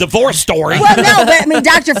called The Divorce Story. Well, no, but I mean,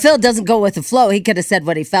 Dr. Phil doesn't go with the flow. He could have said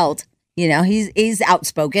what he felt. You know, he's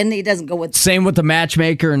outspoken. He doesn't go with. Same with the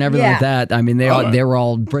matchmaker and everything like that. I mean, they were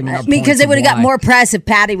all bringing up. Because they would have got more press if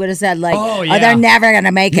Patty would have said like, "Oh, they're never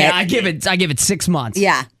gonna make it." Yeah, I give it 6 months.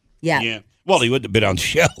 Yeah. Well, he wouldn't have been on the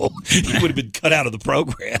show. He would have been cut out of the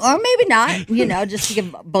program. Or maybe not. You know, just to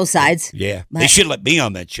give both sides. Yeah, But- they should let me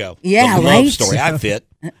on that show. Yeah, The right? Love Story. I fit.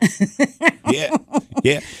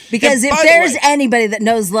 Yeah. Because And if by the there's way- anybody that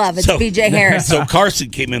knows love, it's BJ Harris. So Carson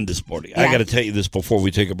came in this morning. I Yeah. got to tell you this before we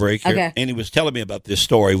take a break here. Okay. And he was telling me about this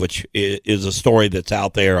story, which is a story that's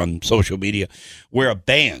out there on social media, where a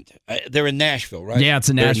band, they're in Nashville, right? Yeah, it's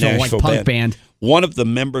a They're Nashville, like punk band. One of the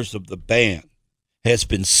members of the band has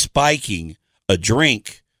been spiking a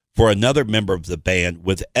drink for another member of the band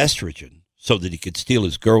with estrogen so that he could steal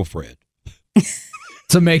his girlfriend.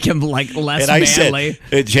 To make him like less and I manly.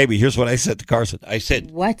 said, Jamie, here's what I said to Carson. I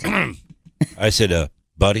said, "What?" I said,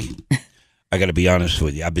 buddy, I got to be honest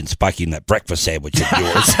with you. I've been spiking that breakfast sandwich of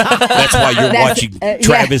yours. That's why you're watching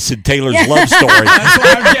Travis and Taylor's love story. That's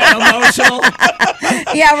why I'm getting emotional.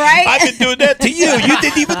 Yeah, right? I've been doing that to you. You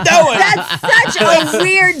didn't even know it. That's such a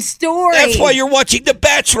weird story. That's why you're watching The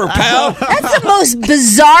Bachelor, pal. That's the most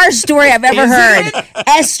bizarre story I've ever heard.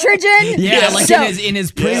 Estrogen? Yeah, like in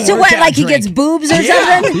his pre-workout So what, like he drink. gets boobs or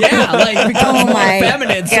something? Yeah, like becomes more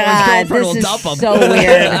feminine, so his God, girlfriend will this dump him. is so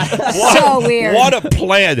weird. So weird. What a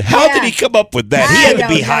plan. How did he come up with that? He had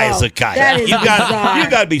to be high as a kite. That is bizarre. You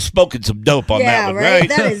got to be smoking some dope on that one, right?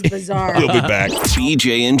 That is bizarre. We'll be back.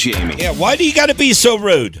 BJ and Jamie. Yeah, why do you got to be so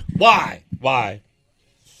rude? Why?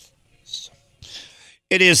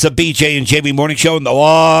 It is the BJ and Jamie Morning Show on the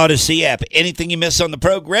Odyssey app. Anything you miss on the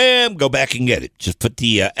program, go back and get it. Just put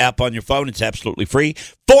the app on your phone. It's absolutely free.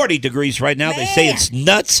 40 degrees right now. Man. They say it's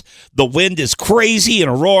nuts. The wind is crazy in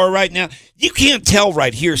Aurora right now. You can't tell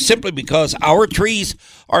right here simply because our trees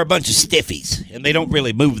are a bunch of stiffies, and they don't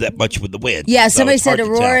really move that much with the wind. Yeah, so somebody it's said hard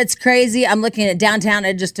to Aurora, tell. it's crazy. I'm looking at downtown.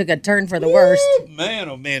 It just took a turn for the worst. Oh,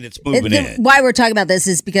 man, it's moving in. Why we're talking about this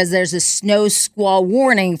is because there's a snow squall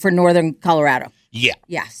warning for northern Colorado. Yeah.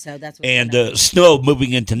 Yeah, so that's what And snow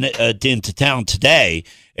moving into town today,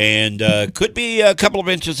 and could be a couple of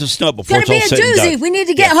inches of snow before it's going to be a doozy. We need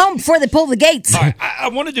to get home before they pull the gates. All right, I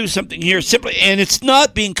want to do something here simply, and it's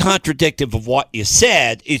not being contradictive of what you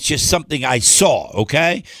said. It's just something I saw,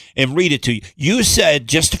 okay? And read it to you. You said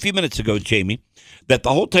just a few minutes ago, Jamie, that the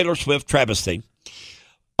whole Taylor Swift Travis thing,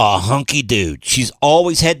 a hunky dude. She's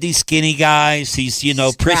always had these skinny guys, these,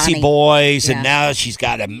 prissy boys, and now she's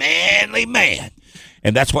got a manly man.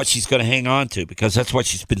 And that's what she's going to hang on to because that's what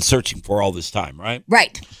she's been searching for all this time, right?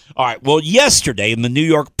 Right. All right. Well, yesterday in the New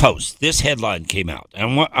York Post, this headline came out.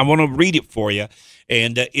 And I want to read it for you.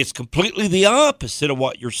 And it's completely the opposite of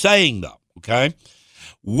what you're saying, though, okay?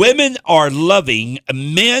 Women are loving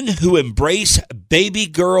men who embrace baby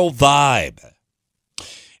girl vibe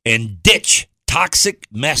and ditch toxic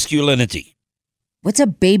masculinity. What's a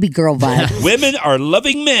baby girl vibe? Women are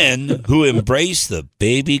loving men who embrace the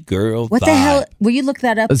baby girl What vibe. the hell? Will you look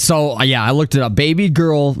that up? So, yeah, I looked it up. Baby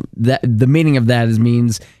girl, the meaning of that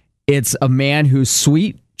means it's a man who's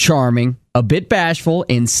sweet, charming, a bit bashful,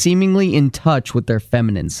 and seemingly in touch with their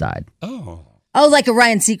feminine side. Oh, like a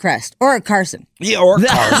Ryan Seacrest or a Carson. Yeah, or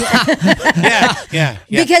Carson. yeah.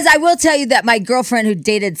 Because I will tell you that my girlfriend who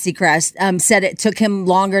dated Seacrest said it took him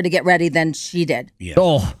longer to get ready than she did. Yeah.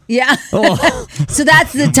 Oh. Yeah. Oh. So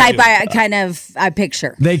that's the type I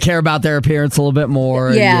picture. They care about their appearance a little bit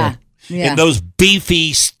more. Yeah. And those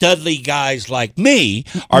beefy, studly guys like me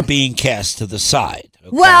are being cast to the side. Okay?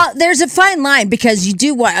 Well, there's a fine line because you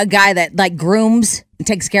do want a guy that like grooms and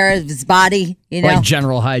takes care of his body, like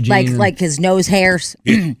general hygiene, like his nose hairs,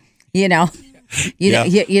 you know.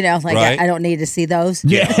 Like right. I don't need to see those.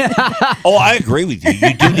 Yeah. Oh, I agree with you.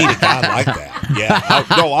 You do need a guy like that. Yeah.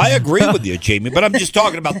 I agree with you, Jamie. But I'm just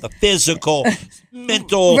talking about the physical,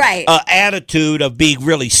 mental attitude of being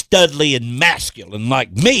really studly and masculine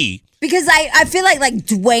like me. Because I feel like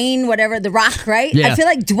Dwayne, whatever, The Rock, right? Yeah. I feel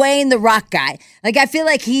like Dwayne, the Rock guy. Like, I feel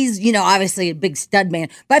like he's, obviously a big stud man,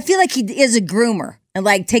 but I feel like he is a groomer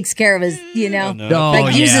and, takes care of his,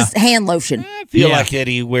 uses hand lotion. I feel like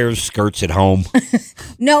Eddie wears skirts at home.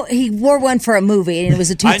 No, he wore one for a movie, and it was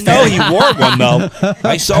a tooth I know he wore one, though.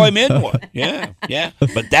 I saw him in one. Yeah.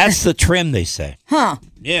 But that's the trim, they say. Huh.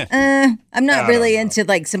 Yeah. I'm not really into,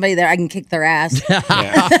 somebody that I can kick their ass.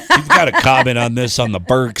 Yeah. You've got a comment on this on the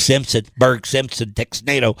Berg Simpson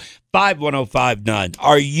Texnado 51059.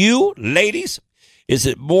 Are you, ladies, is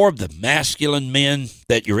it more of the masculine men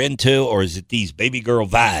that you're into, or is it these baby girl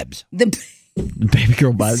vibes? Baby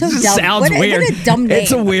girl vibes. So dumb. Sounds weird. What a dumb name.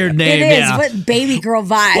 It's a weird name. It is. Yeah. What baby girl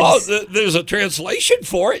vibes? Well, there's a translation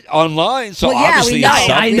for it online, so we obviously know. it's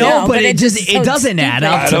something. I know, but it so doesn't add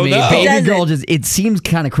up to I me. don't know. Baby girl it seems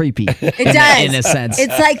kind of creepy. It does. In a sense.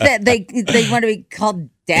 It's like that they want to be called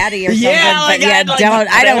daddy or something. Yeah, I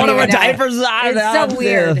don't want to wear even know. diapers. It's so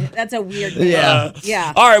weird. That's a weird thing.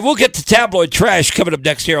 Yeah. All right, we'll get to tabloid trash coming up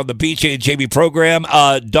next here on the BJ and Jamie program.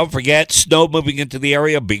 Don't forget, snow moving into the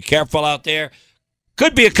area. Be careful out there.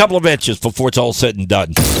 Could be a couple of inches before it's all said and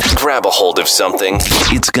done. Grab a hold of something.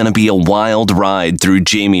 It's going to be a wild ride through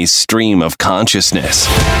Jamie's stream of consciousness.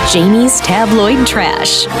 Jamie's Tabloid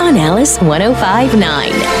Trash on Alice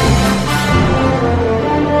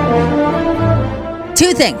 105.9.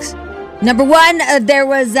 Two things. Number one, there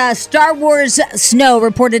was Star Wars snow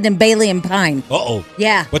reported in Bailey and Pine. Uh-oh.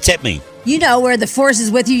 Yeah. What's that mean? You know, where the force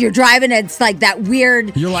is with you, you're driving, and it's like that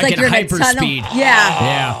weird... You're like in hyperspeed.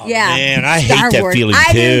 Yeah. Man, I hate Star that Wars. feeling,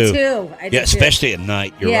 I too. do, too. I do, Yeah, especially at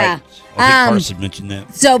night. You're Yeah. right. I think Carson mentioned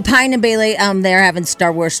that. So Pine and Bailey, they're having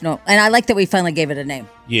Star Wars snow. And I like that we finally gave it a name.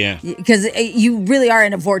 Yeah. Because you really are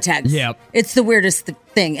in a vortex. Yep. It's the weirdest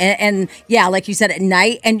thing. And yeah, like you said, at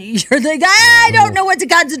night, and you're like, I don't know what to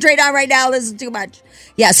concentrate on right now. This is too much.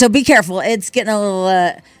 Yeah, so be careful. It's getting a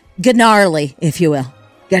little gnarly, if you will.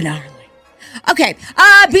 Gnarly. Okay,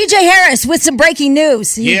 BJ Harris with some breaking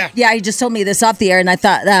news. He just told me this off the air, and I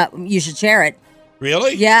thought that you should share it.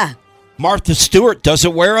 Really? Yeah. Martha Stewart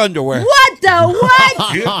doesn't wear underwear. What the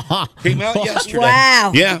what? Yeah. Came out yesterday.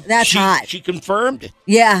 Wow. Yeah. That's hot. She confirmed it.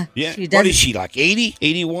 Yeah. Yeah. She What is she, like 80,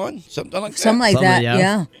 81? Something like that? Something like that,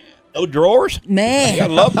 yeah. No drawers? Man. I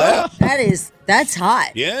love that. That's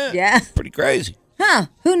hot. Yeah. Yeah. Pretty crazy. Huh.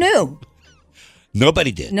 Who knew?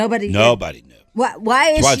 Nobody did. Nobody knew. Why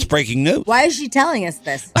That's why it's breaking news. Why is she telling us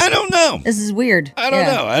this? I don't know. This is weird. I don't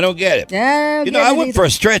know. I don't get it. Yeah, I went for a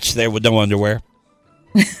stretch there with no underwear.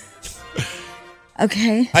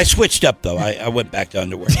 Okay. I switched up, though. I went back to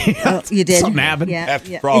underwear. Oh, you did? Something happened. Yeah.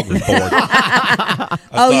 After Frog was born.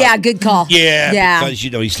 Yeah, good call. Yeah. Because,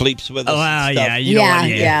 he sleeps with us. Oh, wow, and stuff. yeah. You don't want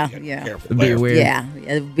to Yeah. Careful It'd be there. weird. Yeah,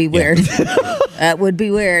 it'd be weird. That would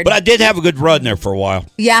be weird. But I did have a good run there for a while.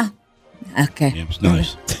 Yeah. Okay. Yeah, it was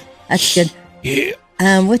nice. That's good. Yeah.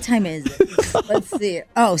 What time is it? Let's see.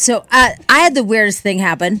 Oh, so I had the weirdest thing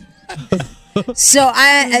happen. So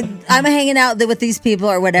I'm hanging out with these people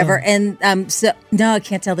or whatever, and so no, I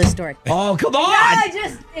can't tell this story. Oh, come on!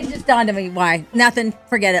 Yeah, it just dawned on me. Why? Nothing.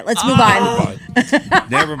 Forget it. Let's move on.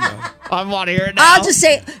 Never mind. I want to hear it now. I'll just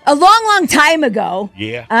say, a long time ago,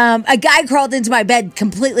 Yeah. a guy crawled into my bed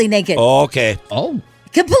completely naked. Oh, okay. Oh.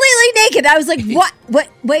 Completely naked. I was like, what?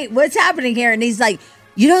 Wait, what's happening here? And he's like,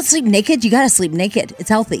 you don't sleep naked? You got to sleep naked. It's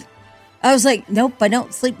healthy. I was like, nope, I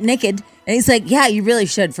don't sleep naked. And he's like, yeah, you really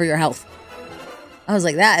should for your health. I was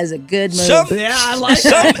like, that is a good move. I like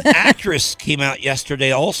Some actress came out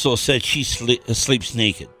yesterday also said she sleeps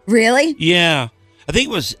naked. Really? Yeah. I think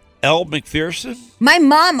it was Elle McPherson. My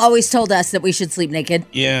mom always told us that we should sleep naked.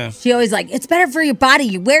 Yeah. She always like, it's better for your body.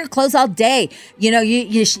 You wear clothes all day. You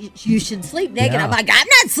should sleep naked. Yeah. I'm like, I'm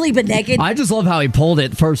not sleeping naked. I just love how he pulled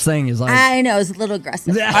it. First thing is like, I know, it's a little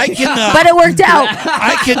aggressive. I cannot. But it worked out.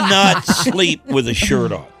 I cannot sleep with a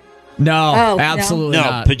shirt on. no, absolutely No,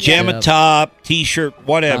 not. pajama Yeah. top, T-shirt,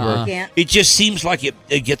 whatever. Can't. It just seems like it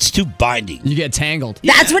gets too binding. You get tangled.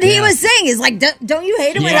 That's what he was saying. He's like, don't you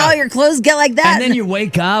hate it when Yeah. all your clothes get like that? And then you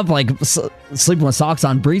wake up like sleeping with socks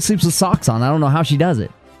on. Bree sleeps with socks on. I don't know how she does it.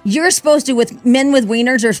 You're supposed to, with men with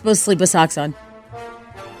wieners, are supposed to sleep with socks on.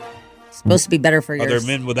 It's supposed to be better for Are yours.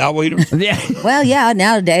 there men without wieners? Yeah. Well, yeah,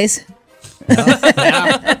 nowadays.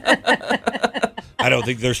 I don't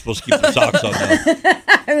think they're supposed to keep their socks on. Though.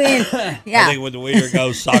 I mean, yeah. I think when the wiener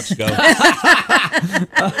goes, socks go.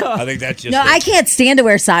 I think that's just No, it. I can't stand to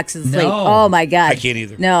wear socks and sleep. No. Oh, my God. I can't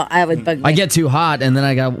either. No, I would bug me. I get too hot and then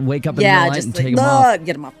I got to wake up in the middle of the night just and like, take them off.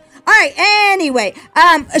 get them off. All right, anyway.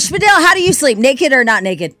 Spadil, how do you sleep? Naked or not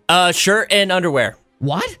naked? Shirt and underwear.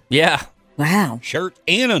 What? Yeah. Wow. Shirt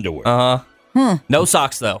and underwear. No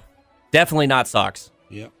socks though. Definitely not socks.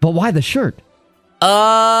 Yeah. But why the shirt?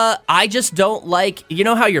 I just don't like. You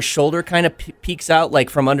know how your shoulder kind of peeks out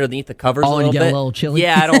like from underneath the covers. Oh, a and little you bit? get a little chilly?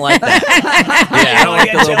 Yeah, I don't like that. I don't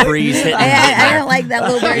like the little breeze hitting. I don't like that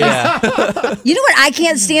little breeze. Yeah. You know what I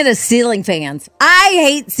can't stand is ceiling fans. I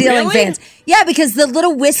hate ceiling Really? fans. Yeah, because the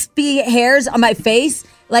little wispy hairs on my face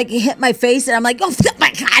like hit my face, and I'm like, oh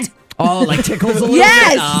my God. Oh, like tickles a little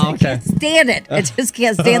Yes. bit? Oh, I okay. can't stand it. I just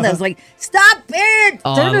can't stand that. I was like, stop it.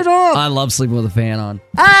 Turn it off. I love sleeping with a fan on.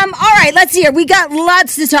 All right, let's see here. We got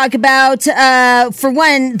lots to talk about. For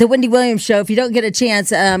one, the Wendy Williams show. If you don't get a chance,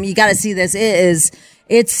 you got to see this.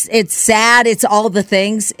 It's sad. It's all the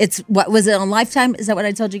things. It's what was it on Lifetime? Is that what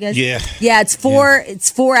I told you guys? Yeah. Yeah. It's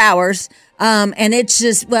 4 hours. And it's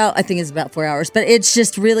just, well, I think it's about 4 hours, but it's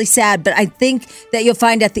just really sad. But I think that you'll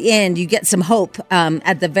find at the end, you get some hope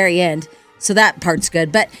at the very end. So that part's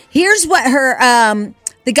good. But here's what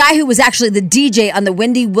the guy who was actually the DJ on the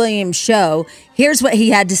Wendy Williams show, here's what he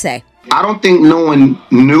had to say. I don't think no one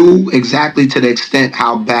knew exactly to the extent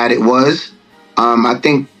how bad it was.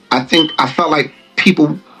 I felt like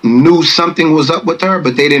people knew something was up with her,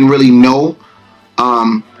 but they didn't really know.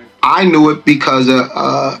 I knew it because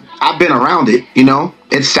I've been around it, you know.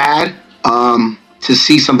 It's sad to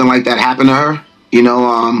see something like that happen to her. You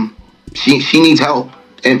know, she needs help.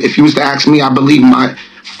 And if you was to ask me, I believe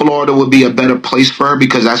Florida would be a better place for her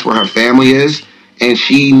because that's where her family is. And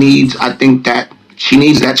I think that she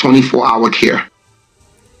needs that 24-hour care.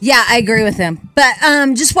 Yeah, I agree with him. But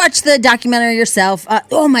just watch the documentary yourself.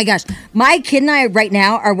 Oh my gosh. My kid and I right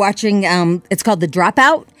now are watching, it's called The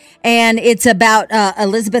Dropout, and it's about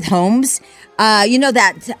Elizabeth Holmes. You know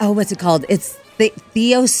that, what's it called? It's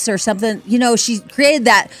Theos or something. You know, she created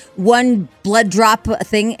that one blood drop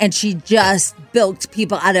thing, and she just bilked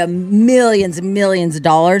people out of millions and millions of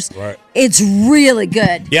dollars. Right. It's really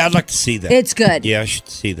good. Yeah, I'd like to see that. It's good. Yeah, I should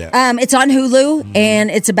see that. It's on Hulu, and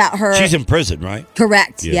it's about her. She's in prison, right?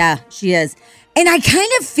 Correct. Yeah, she is. And I kind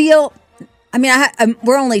of feel, I mean,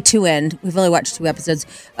 we're only 2 in. We've only watched 2 episodes.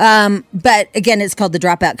 But again, it's called The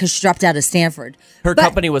Dropout because she dropped out of Stanford. Her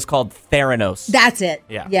company was called Theranos. That's it.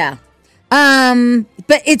 Yeah.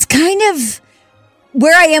 But it's kind of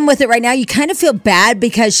where I am with it right now. You kind of feel bad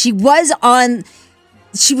because she was on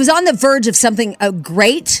the verge of something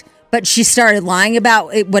great, but she started lying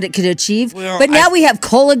about what it could achieve. Well, but now we have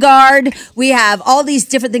Cologuard. We have all these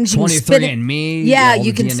different things you can spit 23andMe. Yeah, all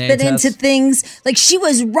you the can DNA spit tests. into things. Like she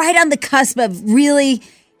was right on the cusp of really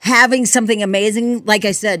having something amazing, like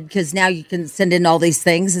I said, because now you can send in all these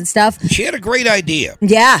things and stuff. She had a great idea.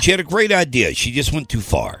 Yeah. She had a great idea. She just went too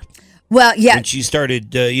far. Well, yeah. When she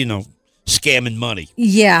started, scamming money.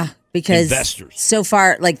 Yeah, because investors. So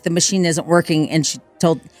far, like the machine isn't working, and she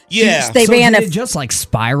told. Yeah, they ran did it just like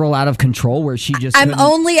spiral out of control where she just. I'm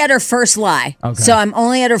only at her first lie, so I'm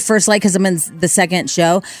only at her first lie because I'm in the second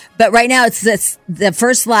show. But right now, it's the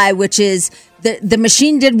first lie, which is the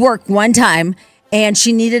machine did work one time, and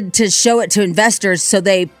she needed to show it to investors, so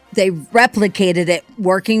they replicated it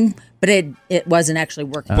working. But it wasn't actually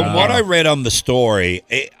working. From what I read on the story,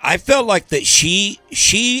 I felt like that she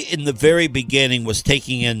in the very beginning was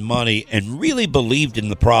taking in money and really believed in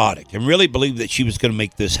the product and really believed that she was going to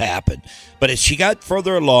make this happen. But as she got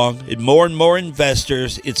further along and more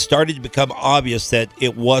investors, it started to become obvious that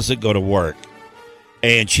it wasn't going to work,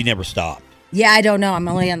 and she never stopped. Yeah, I don't know. I'm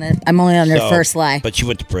only on her first lie. But she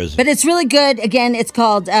went to prison. But it's really good. Again, it's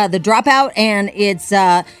called The Dropout, and it's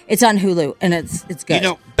on Hulu, and it's good. You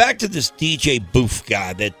know, back to this DJ Boof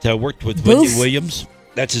guy that worked with Wendy Williams.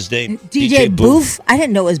 That's his name. DJ Boof? I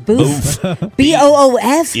didn't know it was Boof.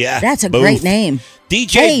 Boof? Yeah. That's a Boof. great name.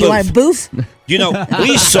 DJ Hey, Boof. you want a Boof? You know,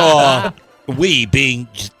 we saw, we being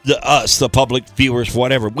us, the public viewers,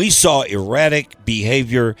 whatever, we saw erratic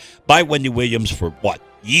behavior by Wendy Williams for what?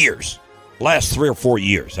 Years. Last 3 or 4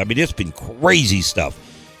 years. I mean, it's been crazy stuff.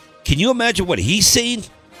 Can you imagine what he's seen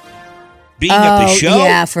being at the show?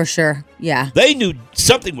 Yeah, for sure. Yeah. They knew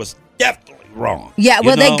something was definitely wrong. Yeah,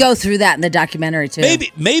 well, they go through that in the documentary, too.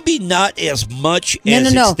 Maybe not as much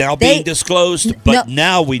as No. it's now being disclosed, but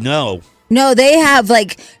now we know. No, they have,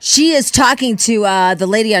 she is talking to the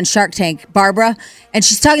lady on Shark Tank, Barbara, and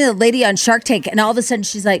she's talking to the lady on Shark Tank, and all of a sudden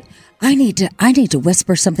she's like, I need to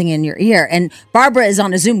whisper something in your ear. And Barbara is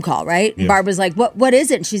on a Zoom call, right? Yeah. Barbara's like, what is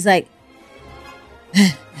it? And she's like,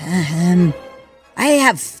 I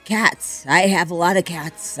have cats. I have a lot of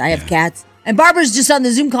cats. I have cats. And Barbara's just on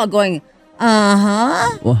the Zoom call going,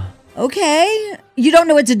 okay. You don't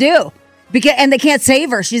know what to do. And they can't save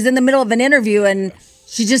her. She's in the middle of an interview, and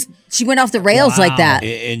she went off the rails like that.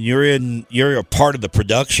 And you're a part of the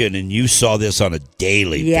production, and you saw this on a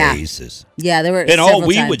daily basis. Yeah, there were. And all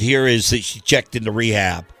we would hear is that she checked into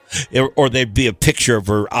rehab, or there'd be a picture of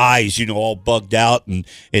her eyes, all bugged out, and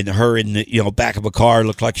her in the back of a car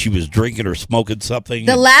looked like she was drinking or smoking something.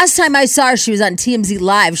 The last time I saw her, she was on TMZ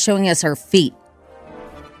Live showing us her feet.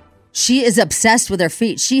 She is obsessed with her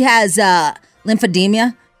feet. She has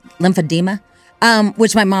lymphedema.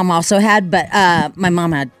 Which my mom also had, but my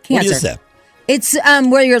mom had cancer. What is that? It's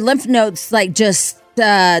where your lymph nodes they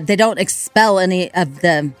don't expel any of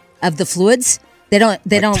the fluids. They don't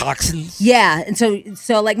toxins. Yeah, and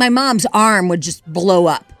so like my mom's arm would just blow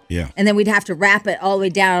up. Yeah, and then we'd have to wrap it all the way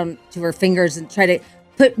down to her fingers and try to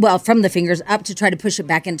from the fingers up to try to push it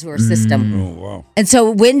back into her system. Oh wow! And so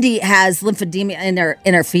Wendy has lymphedema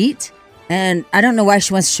in her feet, and I don't know why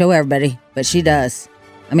she wants to show everybody, but she does.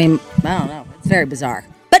 I mean, I don't know. It's very bizarre.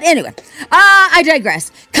 But anyway, I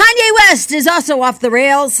digress. Kanye West is also off the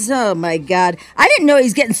rails. Oh, my God. I didn't know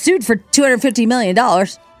he's getting sued for $250 million.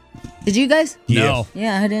 Did you guys? No.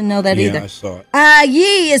 Yeah, I didn't know that either. Yeah, I saw it.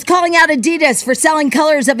 Yee is calling out Adidas for selling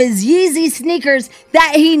colors of his Yeezy sneakers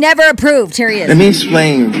that he never approved. Here he is. Let me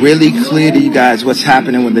explain really clear to you guys what's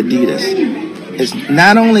happening with Adidas. It's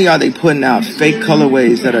not only are they putting out fake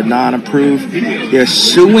colorways that are non-approved, they're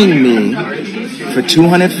suing me for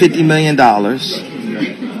 $250 million,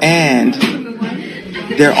 and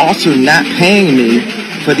they're also not paying me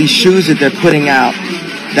for these shoes that they're putting out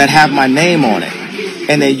that have my name on it.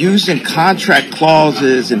 And they're using contract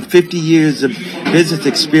clauses and 50 years of business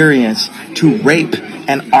experience to rape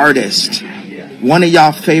an artist one of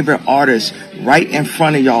y'all favorite artists right in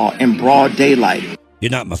front of y'all in broad daylight.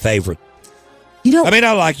 You're not my favorite. You know, I mean,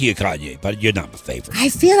 I like you, Kanye, but you're not my favorite. I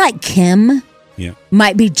feel like Kim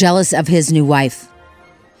might be jealous of his new wife.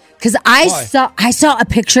 Because I saw a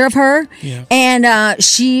picture of her, and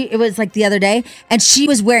it was like the other day, and she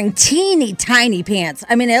was wearing teeny tiny pants.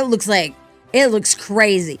 I mean, it looks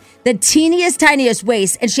crazy. The teeniest, tiniest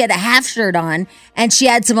waist, and she had a half shirt on, and she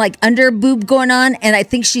had some like under boob going on, and I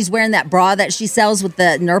think she's wearing that bra that she sells with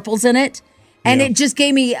the nurples in it, and it just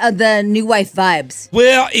gave me the new wife vibes.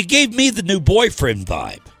 Well, it gave me the new boyfriend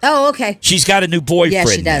vibe. Oh, okay. She's got a new boyfriend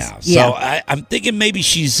she does. now, Yeah. so I'm thinking maybe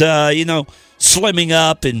she's slimming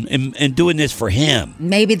up and doing this for him.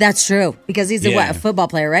 Maybe that's true because he's a football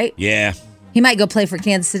player, right? Yeah. He might go play for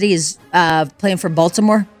Kansas City. He's playing for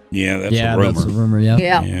Baltimore. Yeah, that's a rumor. That's a rumor.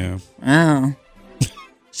 Yeah. Yeah. Oh.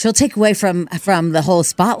 She'll take away from the whole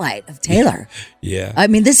spotlight of Taylor. Yeah. I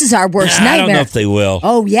mean, this is our worst nightmare. I don't know if they will.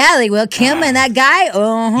 Oh, yeah, they will. Kim and that guy.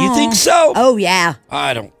 You think so? Oh, yeah.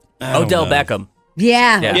 I don't Odell know. Beckham.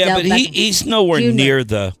 Yeah. Yeah, but he's nowhere near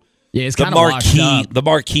the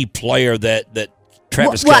marquee player that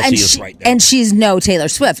Travis Kelce is right now. And she's no Taylor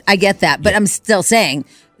Swift. I get that. But I'm still saying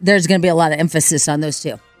there's going to be a lot of emphasis on those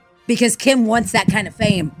two. Because Kim wants that kind of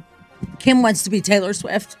fame. Kim wants to be Taylor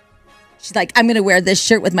Swift. She's like, I'm going to wear this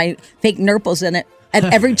shirt with my fake nurples in it at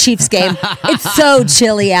every Chiefs game. It's so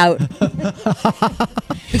chilly out.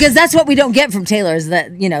 Because that's what we don't get from Taylor is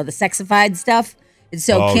the sexified stuff. And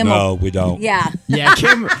so Kim we don't. Yeah. Yeah,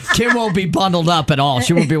 Kim won't be bundled up at all.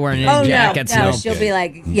 She won't be wearing any jackets. No, she'll be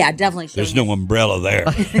like, definitely. There's no umbrella there.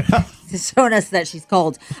 Just showing us that she's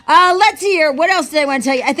cold. Let's hear. What else did I want to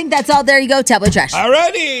tell you? I think that's all. There you go. Tablet trash.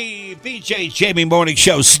 Alrighty. BJ Jamie Morning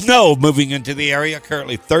Show. Snow moving into the area.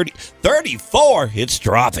 Currently 34. It's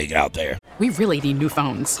dropping out there. We really need new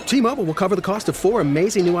phones. T-Mobile will cover the cost of 4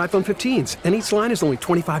 amazing new iPhone 15s, and each line is only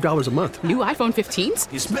 $25 a month. New iPhone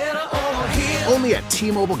 15s? It's better over here. Only at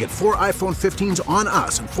T-Mobile, get 4 iPhone 15s on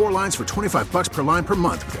us and 4 lines for $25 per line per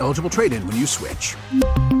month with eligible trade-in when you switch.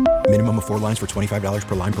 Minimum of 4 lines for $25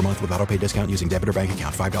 per line per month with autopay discount using debit or bank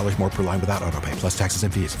account. $5 more per line without autopay, plus taxes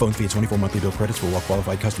and fees. Phone fee at 24 monthly bill credits for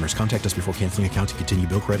well-qualified customers. Contact us before canceling account to continue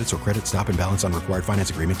bill credits or credit stop and balance on required finance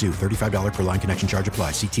agreement due. $35 per line connection charge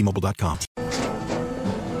applies. See T-Mobile.com.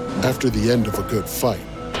 After the end of a good fight,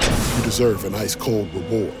 you deserve an ice-cold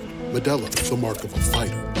reward. Modelo is the mark of a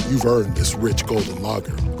fighter. You've earned this rich golden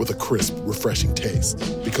lager with a crisp, refreshing taste.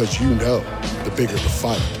 Because you know, the bigger the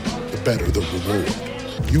fight, the better the reward.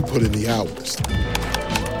 You put in the hours,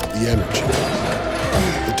 the energy,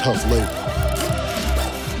 the tough labor.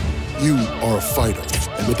 You are a fighter,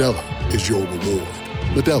 and Modelo is your reward.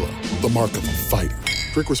 Modelo, the mark of a fighter.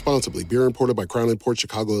 Drink responsibly. Beer imported by Crown Imports,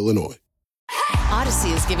 Chicago, Illinois. Odyssey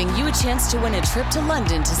is giving you a chance to win a trip to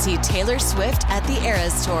London to see Taylor Swift at the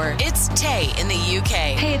Eras Tour. It's Tay in the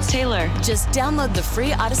UK. Hey, it's Taylor. Just download the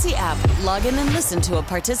free Odyssey app, log in and listen to a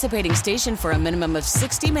participating station for a minimum of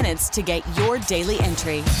 60 minutes to get your daily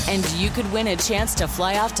entry. And you could win a chance to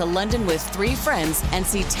fly off to London with 3 friends and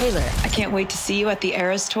see Taylor. I can't wait to see you at the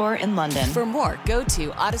Eras Tour in London. For more, go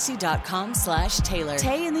to odyssey.com/Taylor.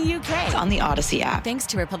 Tay in the UK. It's on the Odyssey app. Thanks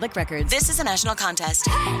to Republic Records. This is a national contest.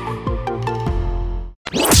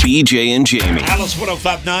 BJ and Jamie. Alice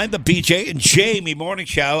 105.9, the BJ and Jamie Morning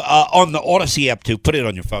Show on the Odyssey app, too. Put it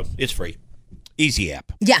on your phone. It's free. Easy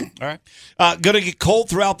app. Yeah. All right. Going to get cold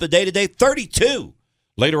throughout the day today. 32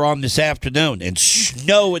 later on this afternoon. And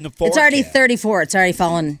snow in the forecast. It's already 34. It's already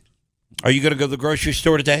fallen. Are you going to go to the grocery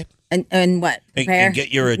store today? And what? And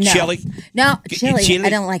get your chili? No, chili. I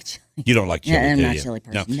don't like chili. You don't like chili, I'm do not a you? chili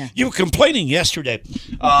person. No. You were complaining yesterday.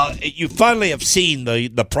 You finally have seen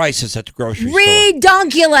the prices at the grocery store.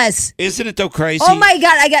 Redonkulous. Isn't it though crazy? Oh my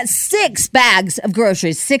God! I got 6 bags of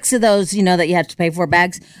groceries. 6 of those, that you have to pay for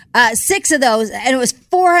bags. 6 of those, and it was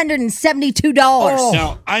 $472.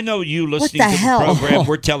 Now I know you listening to the program.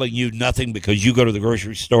 We're telling you nothing because you go to the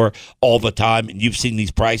grocery store all the time and you've seen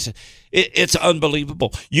these prices. It's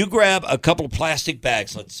unbelievable. You grab a couple of plastic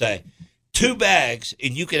bags, let's say. 2 bags,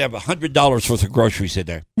 and you can have $100 worth of groceries in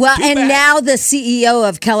there. Well, and now the CEO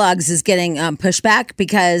of Kellogg's is getting pushback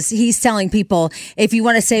because he's telling people if you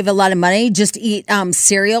want to save a lot of money, just eat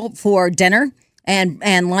cereal for dinner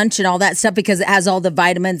and lunch and all that stuff because it has all the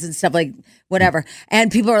vitamins and stuff like whatever.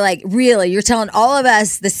 And people are like, really? You're telling all of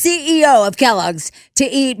us, the CEO of Kellogg's, to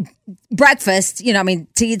eat breakfast, to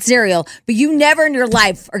eat cereal, but you never in your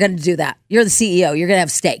life are going to do that. You're the CEO. You're going to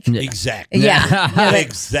have steak. Exactly. Yeah.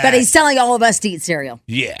 Exactly. But he's telling all of us to eat cereal.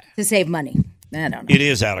 Yeah. To save money. I don't know. It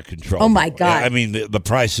is out of control. Oh, my God. I mean, the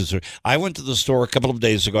prices are... I went to the store a couple of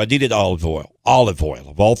days ago. I needed olive oil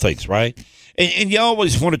of all things, right? And you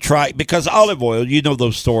always want to try, because olive oil, you know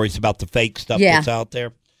those stories about the fake stuff that's out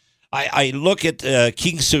there. I look at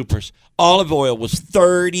King Soopers. Olive oil was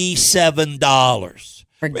 $37.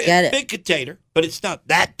 Forget it. Big container, but it's not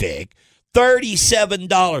that big.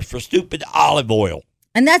 $37 for stupid olive oil.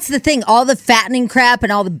 And that's the thing. All the fattening crap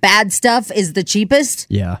and all the bad stuff is the cheapest.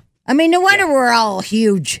 Yeah. I mean, no wonder we're all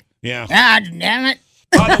huge. Yeah. God damn it.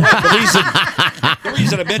 By the way, the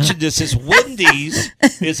reason I mentioned this is Wendy's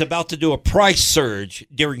is about to do a price surge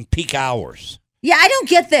during peak hours. Yeah, I don't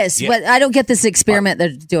get this. Yeah. But I don't get this experiment they're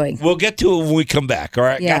doing. We'll get to it when we come back, all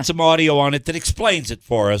right? Yeah. Got some audio on it that explains it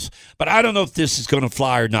for us, but I don't know if this is going to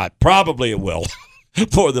fly or not. Probably it will.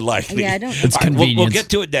 More than likely. Yeah, I don't. It's convenient. We'll get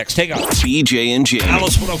to it next. Hang on. BJ and Jamie.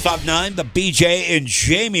 Alice 105.9, the BJ and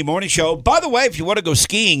Jamie Morning Show. By the way, if you want to go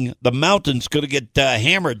skiing, the mountain's going to get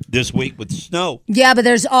hammered this week with snow. Yeah, but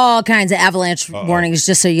there's all kinds of avalanche warnings,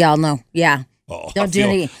 just so y'all know. Yeah. Oh, Don't do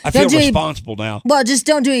any. I feel responsible now. Well, just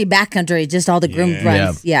don't do any backcountry, just all the groomed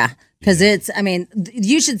runs. Yeah. Because it's, I mean,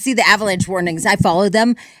 you should see the avalanche warnings. I follow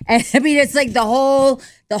them. And I mean, it's like the whole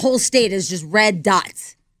state is just red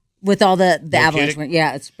dots. With all the avalanche.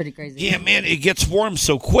 Yeah, it's pretty crazy. Yeah, man, it gets warm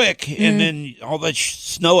so quick, and then all that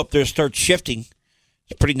snow up there starts shifting.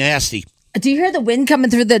 It's pretty nasty. Do you hear the wind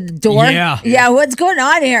coming through the door? Yeah. Yeah, what's going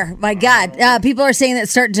on here? My God. People are saying that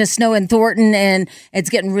it's starting to snow in Thornton, and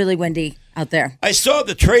it's getting really windy out there. I saw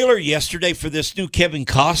the trailer yesterday for this new Kevin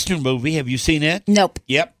Costner movie. Have you seen it? Nope.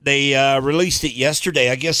 Yep, they released it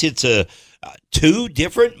yesterday. I guess it's two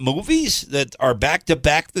different movies that are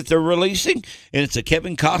back-to-back that they're releasing, and it's a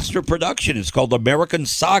Kevin Costner production. It's called American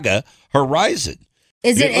Saga Horizon.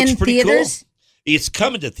 Is it in theaters? Cool. It's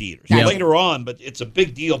coming to theaters later on, but it's a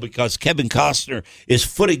big deal because Kevin Costner is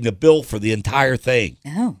footing the bill for the entire thing.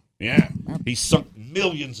 Oh. Yeah. He sunk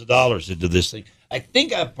millions of dollars into this thing. I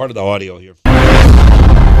think I have part of the audio here.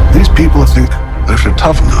 These people think that if they're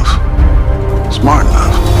tough enough, smart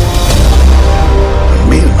enough, and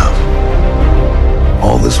mean enough,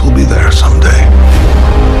 all this will be there someday.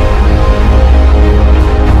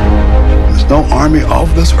 There's no army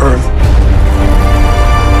of this earth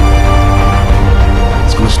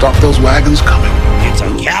that's going to stop those wagons coming. It's a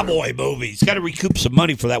cowboy movie. He's got to recoup some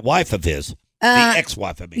money for that wife of his. The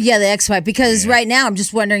ex-wife, I mean. Yeah, the ex-wife. Because right now I'm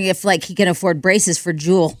just wondering if he can afford braces for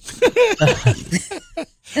Jewel.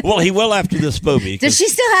 Well, he will after this movie. Does she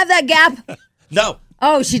still have that gap? No.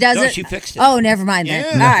 Oh, she doesn't? No, she fixed it. Oh, never mind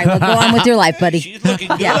then. All right, well, go on with your life, buddy. She's looking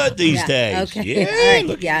good these days. Okay. Yeah, All right.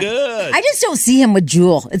 looking good. I just don't see him with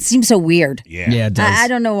Jewel. It seems so weird. Yeah, it does. I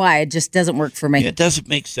don't know why. It just doesn't work for me. It doesn't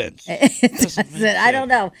make sense. It doesn't. I don't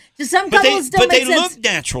know. Just some couples don't make sense. But they look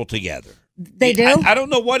natural together. They do? I don't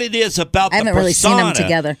know what it is about the persona. I haven't really seen them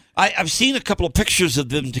together. I've seen a couple of pictures of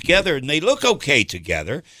them together, and they look okay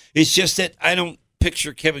together. It's just that I don't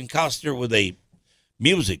picture Kevin Costner with a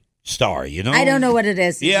music star, you know? I don't know what it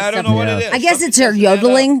is. Yeah, I don't know what it is. I guess it's her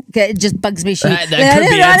yodeling. It just bugs me. That could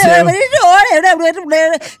be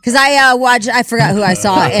it, Because I forgot who I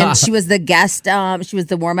saw, and she was the guest. She was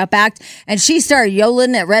the warm-up act, and she started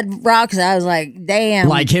yodeling at Red Rocks. I was like, damn.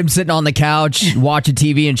 Like him sitting on the couch watching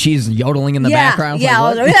TV and she's yodeling in the background. Yeah,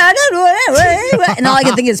 Like, and all I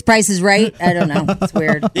can think is Price is Right. I don't know. It's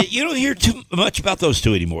weird. You don't hear too much about those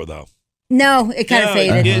two anymore, though. No, it kind of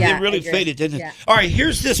faded. It really faded, didn't it? Yeah. All right,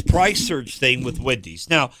 here's this price surge thing with Wendy's.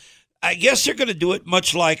 Now, I guess they're going to do it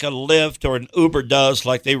much like a Lyft or an Uber does,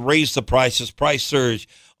 like they raise the prices, price surge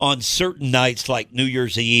on certain nights like New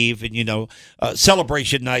Year's Eve and,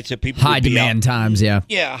 celebration nights that people high demand times, yeah.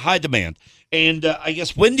 Yeah, high demand. And I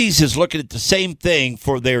guess Wendy's is looking at the same thing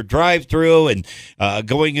for their drive-thru and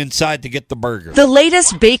going inside to get the burger. The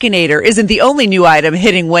latest Baconator isn't the only new item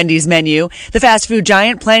hitting Wendy's menu. The fast food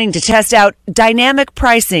giant planning to test out dynamic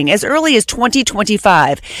pricing as early as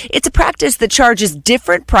 2025. It's a practice that charges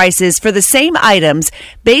different prices for the same items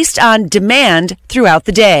based on demand throughout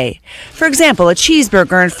the day. For example, a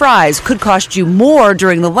cheeseburger and fries could cost you more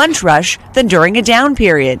during the lunch rush than during a down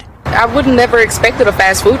period. I would never expected a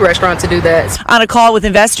fast food restaurant to do that. On a call with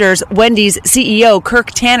investors, Wendy's CEO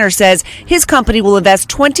Kirk Tanner says his company will invest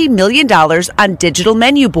 $20 million on digital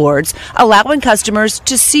menu boards, allowing customers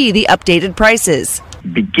to see the updated prices.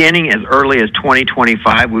 Beginning as early as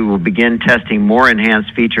 2025, we will begin testing more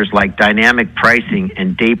enhanced features like dynamic pricing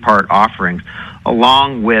and day-part offerings,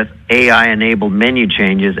 along with AI-enabled menu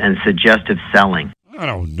changes and suggestive selling. I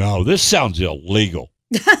don't know. This sounds illegal.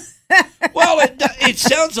 Well, it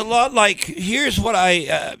sounds a lot like, here's what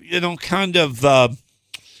I, it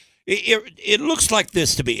looks like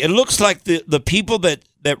this to me. It looks like the people that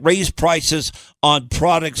raise prices on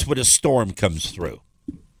products when a storm comes through.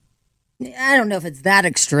 I don't know if it's that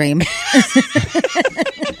extreme.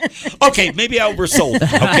 Okay, maybe I oversold it.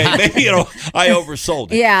 Okay, maybe I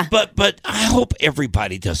oversold it. Yeah. But I hope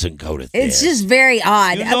everybody doesn't go to this. It's just very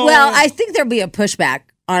odd. Well, I think there'll be a pushback.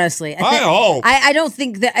 Honestly, I hope. I don't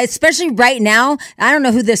think that, especially right now. I don't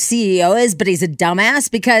know who the CEO is, but he's a dumbass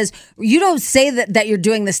because you don't say that you're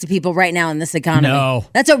doing this to people right now in this economy. No,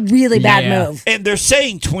 that's a really bad move. And they're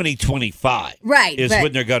saying 2025, right? Is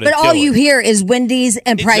when they're going to. But all you hear is Wendy's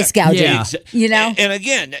and price gouging. Yeah. You know. And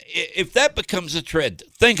again, if that becomes a trend,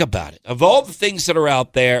 think about it. Of all the things that are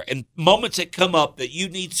out there, and moments that come up that you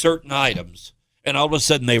need certain items. And all of a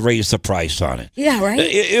sudden, they raise the price on it. Yeah, right.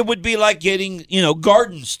 It would be like getting,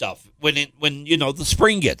 garden stuff when the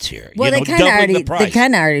spring gets here. Well, they kind of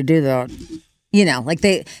already do though. Like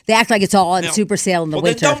they act like it's all on super sale in the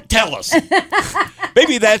winter. Then don't tell us.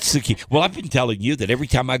 Maybe that's the key. Well, I've been telling you that every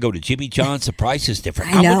time I go to Jimmy John's, the price is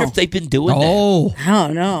different. I wonder if they've been doing that. I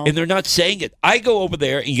don't know. And they're not saying it. I go over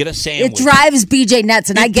there and get a sandwich. It drives BJ nuts,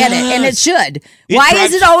 and I get it, and it should. Why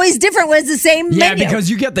is it always different when it's the same menu? Yeah, because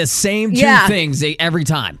you get the same two things every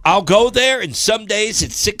time. I'll go there, and some days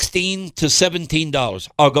it's $16 to $17.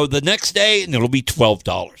 I'll go the next day, and it'll be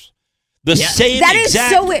 $12. The same that is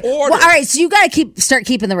exact so weird. order. Well, all right, so you got to start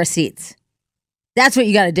keeping the receipts. That's what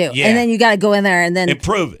you got to do. Yeah. And then you got to go in there and then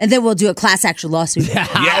improve it. And then we'll do a class action lawsuit. Yeah.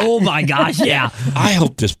 Oh my gosh, yeah. I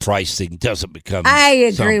hope this price thing doesn't become I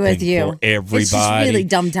agree with you. For everybody. It's just really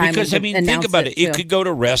dumb timing. Because think about it. It could go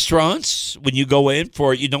to restaurants when you go in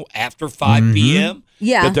for, after 5 p.m.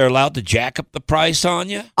 Yeah. That they're allowed to jack up the price on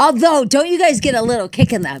you. Although, don't you guys get a little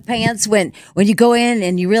kick in the pants when you go in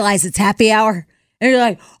and you realize it's happy hour? And you're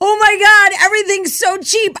like, oh my God, everything's so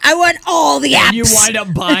cheap. I want all the apps. And you wind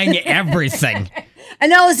up buying everything.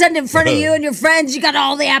 And all of a sudden, in front of you and your friends, you got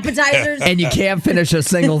all the appetizers. And you can't finish a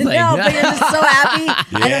single thing. No, but you're just so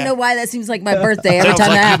happy. I don't know why that seems like my birthday every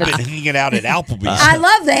time that happens. You've been hanging out at Applebee's. I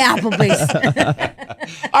love the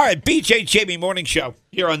Applebee's. All right, BJ Jamie Morning Show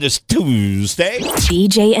here on this Tuesday.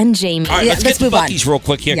 BJ and Jamie. All right, let's get to move on. Bucky's real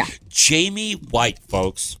quick here. Yeah. Jamie White,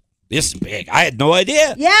 folks. This is big. I had no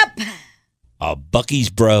idea. Yep.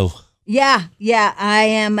 Bucky's bro. Yeah. I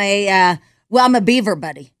am I'm a Beaver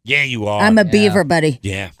Buddy. Yeah, you are. I'm a Beaver Buddy.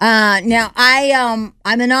 Yeah. Now I'm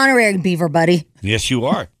an honorary Beaver Buddy. Yes, you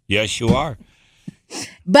are. Yes, you are.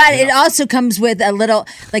 But it also comes with a little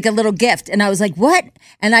gift. And I was like, what?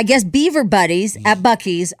 And I guess Beaver Buddies at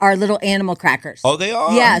Bucky's are little animal crackers. Oh, they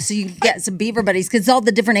are? Yeah, so you can get some Beaver Buddies because it's all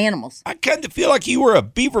the different animals. I kind of feel like you were a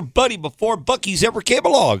Beaver Buddy before Bucky's ever came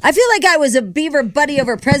along. I feel like I was a Beaver Buddy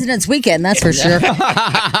over President's Weekend, that's for sure.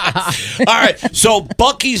 All right, so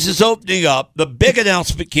Bucky's is opening up. The big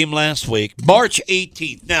announcement came last week, March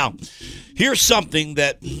 18th. Now, here's something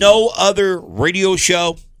that no other radio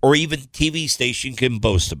show or even TV station can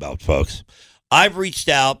boast about, folks. I've reached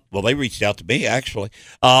out, they reached out to me, actually,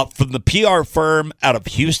 from the PR firm out of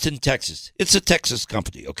Houston, Texas. It's a Texas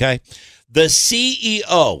company, okay? The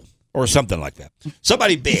CEO, or something like that.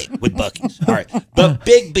 Somebody big with Bucky's. All right. The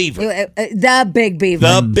Big Beaver. The Big Beaver.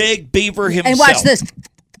 The Big Beaver himself. And watch this.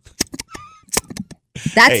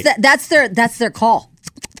 That's their call.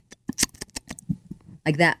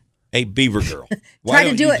 Like that. Hey, Beaver girl. Try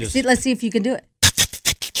to do it. See, let's see if you can do it.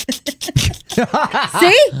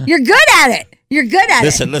 See? You're good at it. You're good at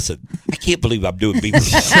it. Listen. I can't believe I'm doing Beaver.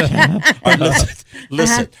 All right,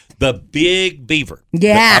 listen. The Big Beaver.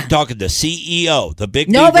 Yeah. I'm talking the CEO, the Big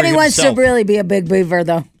Nobody Beaver wants himself. to really be a Big Beaver,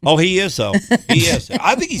 though. Oh, he is, though. He is.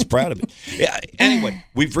 I think he's proud of it. Yeah, anyway,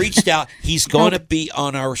 we've reached out. He's going to be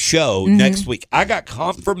on our show next week. I got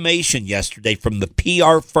confirmation yesterday from the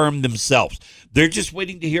PR firm themselves. They're just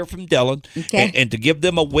waiting to hear from Dylan and to give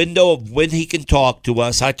them a window of when he can talk to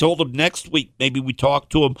us. I told him next week maybe we talk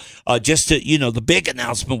to him just to, the big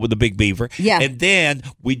announcement with the Big Beaver. Yeah. And then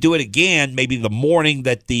we do it again maybe the morning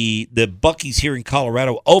that the Bucky's here in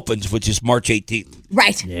Colorado opens, which is March 18th.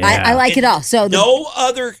 Right. Yeah. I like it all. So no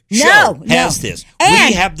other show has this.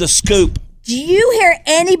 And we have the scoop. Do you hear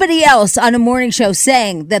anybody else on a morning show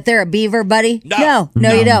saying that they're a Beaver Buddy? No,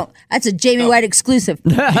 you don't. That's a Jamie White exclusive.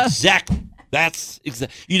 Exactly. That's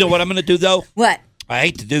exactly. You know what I'm going to do though? What? I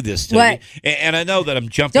hate to do this to what? you, and I know that I'm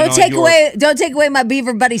jumping. Don't take away my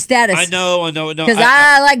Beaver Buddy status. I know. Because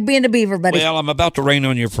I like being a Beaver Buddy. Well, I'm about to rain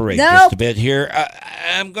on your parade just a bit here.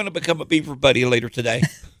 I'm going to become a Beaver Buddy later today.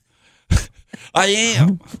 I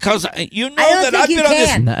am, because you know that I've been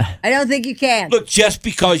on this. I don't think you can. Look, just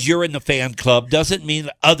because you're in the fan club doesn't mean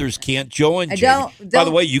that others can't join. By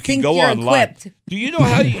the way, you can go online. Equipped. Do you know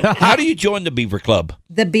how do you join the Beaver Club?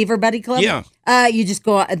 The Beaver Buddy Club? Yeah. You just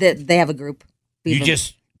go. They have a group. You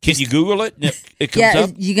just Can you Google it? It comes up?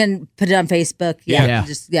 You can put it on Facebook. Yeah.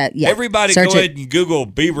 Everybody Search go ahead and Google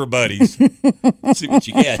Beaver Buddies. See what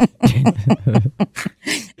you get.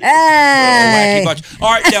 Wacky bunch.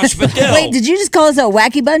 All right, now, Spadil. Wait, did you just call us a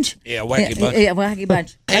wacky bunch? Yeah, wacky bunch. Yeah, wacky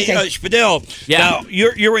bunch. Hey, Okay. Spadil, now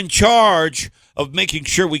you're in charge of making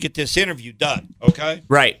sure we get this interview done, okay?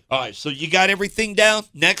 Right. All right, so you got everything down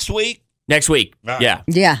next week? Next week. All right. Yeah.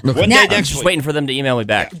 Yeah. One day Now- next Just week. waiting for them to email me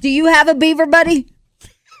back. Do you have a Beaver Buddy?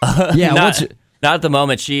 not at the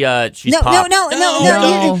moment. She's No. popped. What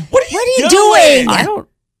What are you doing? I don't.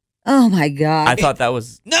 Oh my God. I thought that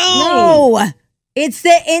was No. It's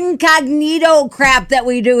the incognito crap that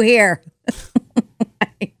we do here.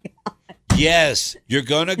 Yes, you're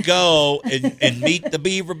going to go and meet the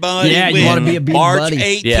Beaver Buddy. Yeah, you wanna be a Beaver March Buddy.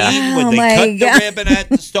 18th Yeah. when Oh they my cut God. the ribbon at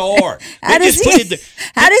the store. How They does just put in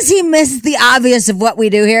how does he miss the obvious of what we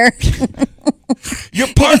do here? you're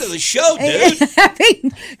part of the show, dude. I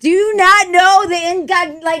mean, do you not know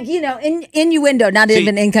the innuendo? Not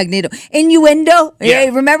even incognito. Innuendo. Yeah. Hey,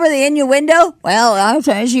 remember the innuendo? Well, I'm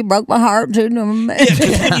saying she broke my heart too. Yeah,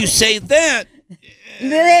 because when you say that,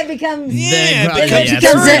 Then it becomes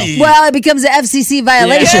it becomes an FCC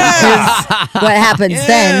violation. Yeah. Is what happens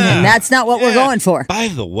then, and that's not what we're going for. By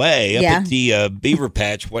the way, up at the Beaver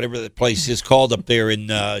Patch, whatever the place is called up there in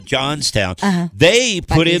Johnstown, they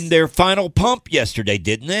put in their final pump yesterday,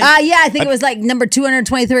 didn't they? Yeah, I think it was like number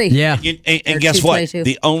 223. Yeah. And guess what?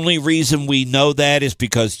 The only reason we know that is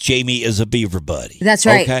because Jamie is a Beaver Buddy. That's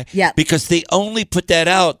right. Okay? Yeah. Because they only put that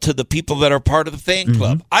out to the people that are part of the fan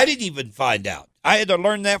club. I didn't even find out. I had to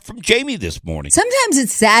learn that from Jamie this morning. Sometimes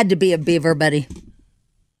it's sad to be a Beaver Buddy.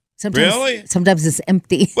 Really? Sometimes it's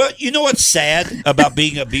empty. Well, you know what's sad about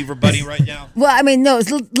being a Beaver Buddy right now? Well, I mean, no, it's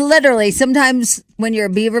literally sometimes when you're a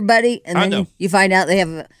Beaver Buddy and then you find out they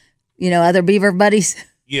have, other Beaver Buddies.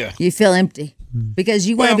 Yeah. You feel empty because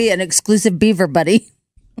you want to be an exclusive Beaver Buddy.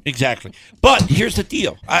 Exactly. But here's the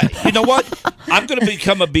deal. You know what? I'm going to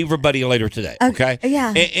become a Beaver Buddy later today. Okay.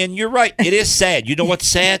 Yeah. And you're right. It is sad. You know what's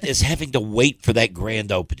sad is having to wait for that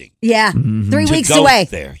grand opening. Yeah. 3 to weeks go away.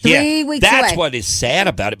 There. 3 weeks away. That's what is sad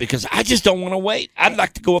about it because I just don't want to wait. I'd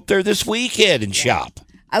like to go up there this weekend and shop.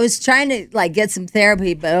 I was trying to get some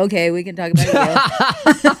therapy, but okay, we can talk about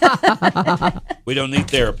it. We don't need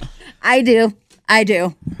therapy. I do.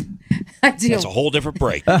 That's a whole different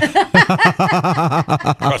break. Trust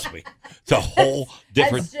me. It's a whole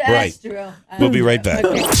different break. True. We'll be right back.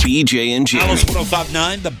 BJ and Jamie. Alice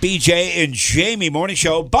 105.9, the BJ and Jamie Morning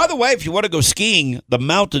Show. By the way, if you want to go skiing, the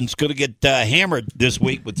mountain's going to get hammered this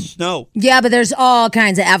week with snow. Yeah, but there's all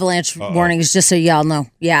kinds of avalanche warnings, just so y'all know.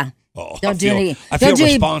 Yeah. Oh, I feel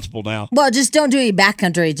responsible now. Well, just don't do any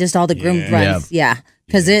backcountry, just all the groomed runs. Yeah.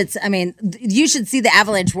 Because you should see the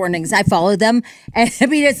avalanche warnings. I follow them. And I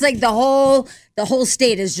mean, it's like the whole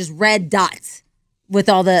state is just red dots with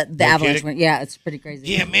all the avalanche warnings. Yeah, it's pretty crazy.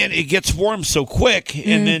 Yeah, man, it gets warm so quick,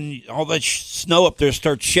 and then all that snow up there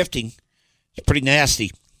starts shifting. It's pretty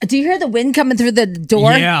nasty. Do you hear the wind coming through the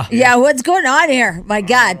door? Yeah, what's going on here? My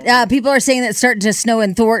God. People are saying that it's starting to snow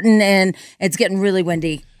in Thornton, and it's getting really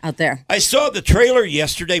windy out there. I saw the trailer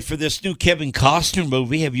yesterday for this new Kevin Costner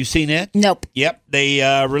movie. Have you seen it? Nope. Yep, they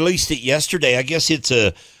released it yesterday. I guess it's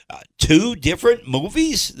two different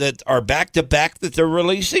movies that are back-to-back that they're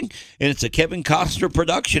releasing, and it's a Kevin Costner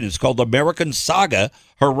production. It's called American Saga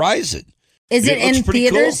Horizon. Is it in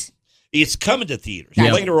theaters? Cool. It's coming to theaters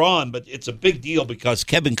later on, but it's a big deal because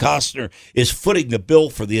Kevin Costner is footing the bill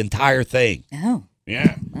for the entire thing. Oh.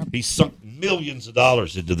 Yeah. He sunk millions of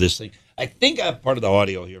dollars into this thing. I think I have part of the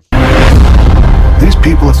audio here. These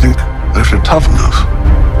people think that if they're tough enough,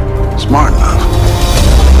 smart enough,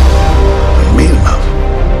 and mean enough,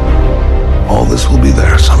 all this will be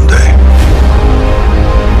there someday.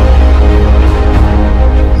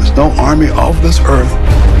 There's no army of this earth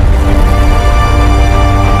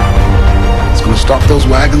that's going to stop those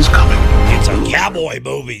wagons coming. It's a cowboy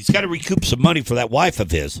movie. He's got to recoup some money for that wife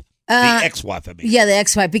of his. The ex-wife, I mean. Yeah, the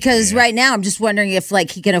ex-wife. Because right now I'm just wondering if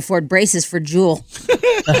he can afford braces for Jewel.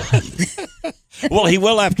 Well, he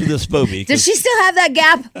will after this movie. Does she still have that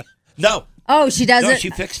gap? No. Oh, she doesn't? No, she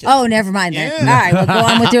fixed it. Oh, never mind then. Yeah. All right, well, go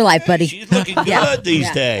on with your life, buddy. She's looking good these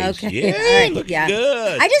days. Okay. Yeah, All right. looking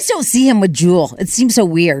good. I just don't see him with Jewel. It seems so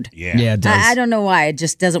weird. Yeah, it does. I don't know why. It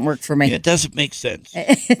just doesn't work for me. Yeah, it doesn't make sense.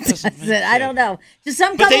 I don't know. Just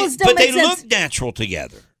some couples don't make sense. But they look natural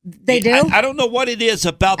together. They do? I don't know what it is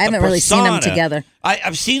about the persona. I haven't really seen them together.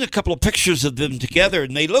 I've seen a couple of pictures of them together,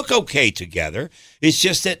 and they look okay together. It's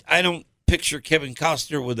just that I don't picture Kevin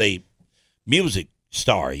Costner with a music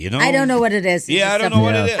star, you know? I don't know what it is. Yeah, I don't know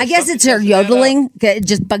what it is. I guess it's her yodeling. It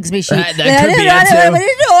just bugs me. That could be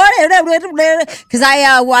it, too. Because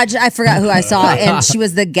I forgot who I saw, and she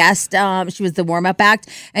was the guest. She was the warm-up act,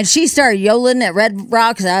 and she started yodeling at Red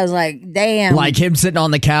Rocks. I was like, damn. Like him sitting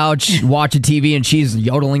on the couch watching TV, and she's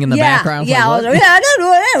yodeling in the background. Yeah, Like,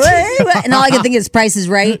 and all I can think is Price is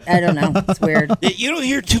Right. I don't know. It's weird. You don't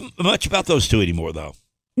hear too much about those two anymore, though.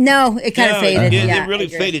 No, it kind of faded. It really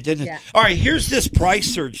faded, didn't it? Yeah. All right, here's this price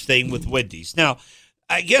surge thing with Wendy's. Now,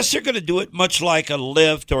 I guess they're going to do it much like a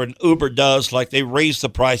Lyft or an Uber does, like they raise the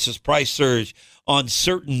prices, price surge on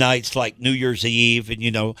certain nights like New Year's Eve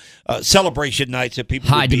and, celebration nights that people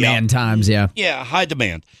high demand times, yeah. Yeah, high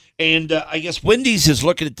demand. And I guess Wendy's is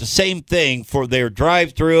looking at the same thing for their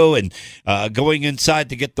drive-thru and going inside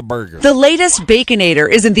to get the burger. The latest Baconator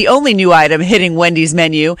isn't the only new item hitting Wendy's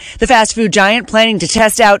menu. The fast food giant planning to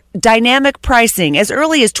test out dynamic pricing as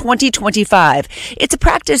early as 2025. It's a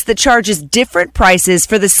practice that charges different prices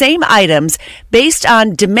for the same items based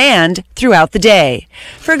on demand throughout the day.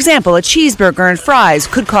 For example, a cheeseburger and fries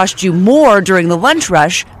could cost you more during the lunch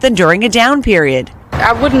rush than during a down period.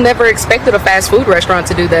 I would never expected a fast food restaurant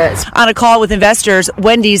to do that. On a call with investors,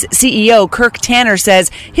 Wendy's CEO Kirk Tanner says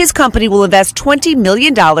his company will invest $20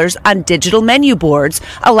 million on digital menu boards,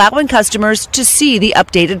 allowing customers to see the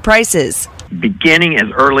updated prices. Beginning as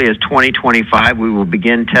early as 2025, we will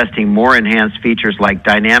begin testing more enhanced features like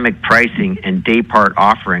dynamic pricing and day-part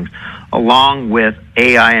offerings, along with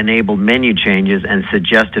AI-enabled menu changes and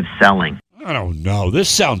suggestive selling. I don't know. This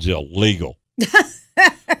sounds illegal.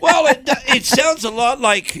 Well, it sounds a lot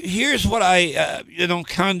like, here's what I,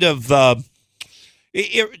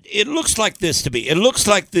 it looks like this to me. It looks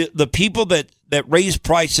like the people that raise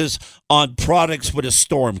prices on products when a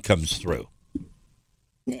storm comes through.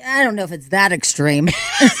 I don't know if it's that extreme.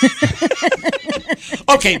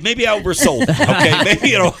 Okay, maybe I oversold it. Okay,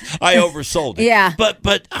 maybe I oversold it. Yeah.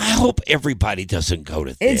 But I hope everybody doesn't go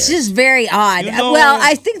to It's just very odd. Well,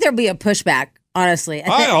 I think there'll be a pushback. Honestly,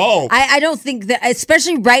 I hope. I don't think that,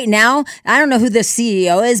 especially right now, I don't know who the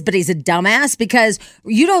CEO is, but he's a dumbass because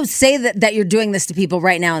you don't say that you're doing this to people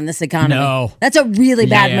right now in this economy. No. That's a really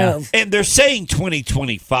bad move. And they're saying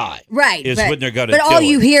 2025. Right. Is when they're going to do it. But all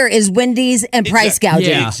you hear is Wendy's and price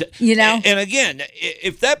gouging. Yeah. You know? And again,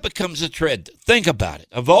 if that becomes a trend, think about it.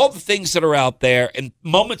 Of all the things that are out there and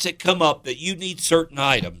moments that come up that you need certain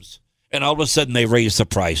items, and all of a sudden they raise the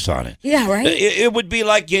price on it. Yeah, right. It would be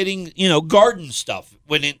like getting, garden stuff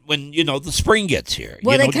when the spring gets here.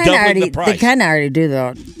 Well, they kind of already do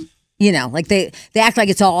though. Like they act like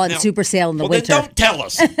it's all on super sale in the winter. Then don't tell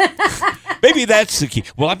us. Maybe that's the key.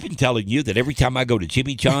 Well, I've been telling you that every time I go to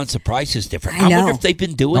Jimmy John's, the price is different. I wonder if they've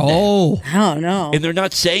been doing that. I don't know. And they're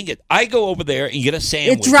not saying it. I go over there and get a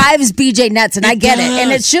sandwich. It drives BJ nuts, and I get it,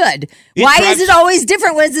 and it should. Why is it always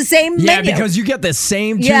different when it's the same menu? Yeah, because you get the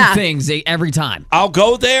same two things every time. I'll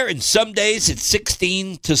go there, and some days it's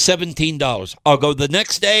 $16 to $17. I'll go the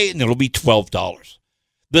next day, and it'll be $12.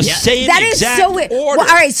 The same that is exact so weird. order. Well,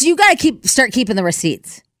 all right, so you got to start keeping the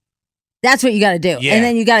receipts. That's what you got to do. Yeah. And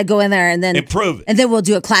then you got to go in there and then improve it. And then we'll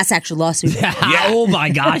do a class action lawsuit. Yeah. Oh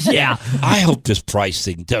my gosh, yeah. I hope this price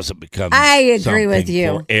thing doesn't become I agree with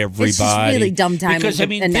you. For everybody. It's just really dumb timing. Because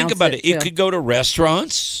think about it. It could go to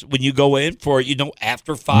restaurants when you go in for,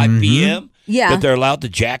 after 5 p.m. Yeah. That they're allowed to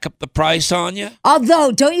jack up the price on you.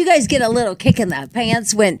 Although, don't you guys get a little kick in the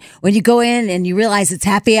pants when you go in and you realize it's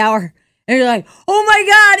happy hour? And you're like, oh my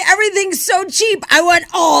God, everything's so cheap. I want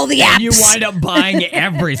all the apps. And you wind up buying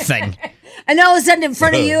everything. And all of a sudden in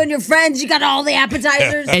front of you and your friends, you got all the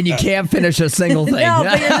appetizers. And you can't finish a single thing. No,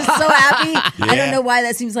 but you're just so happy. I don't know why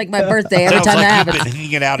that seems like my birthday every time that happens. You've been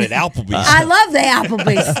hanging out at Applebee's. I love the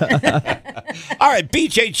Applebee's. All right,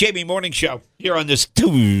 BJ Jamie Morning Show here on this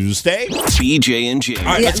Tuesday. BJ and Jamie. All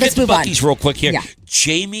right, let's get to Bucky's real quick here. Yeah.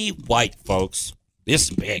 Jamie White, folks. This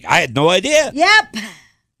is big. I had no idea. Yep.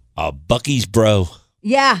 Bucky's bro.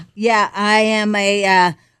 Yeah. I am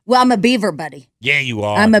I'm a Beaver Buddy. Yeah, you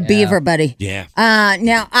are. I'm a Beaver Buddy. Yeah.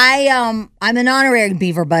 Now I'm an honorary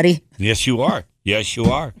Beaver Buddy. Yes, you are. Yes, you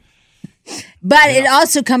are. But it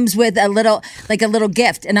also comes with a little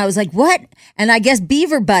gift. And I was like, what? And I guess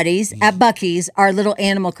Beaver Buddies at Bucky's are little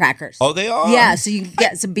animal crackers. Oh, they are? Yeah, so you can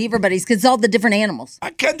get some Beaver Buddies because it's all the different animals.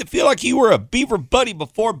 I kind of feel like you were a Beaver Buddy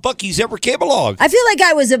before Bucky's ever came along. I feel like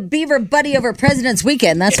I was a Beaver Buddy over President's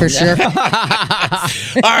Weekend, that's for sure.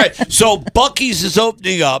 All right, so Bucky's is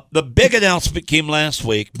opening up. The big announcement came last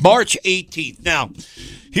week, March 18th. Now,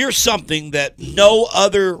 here's something that no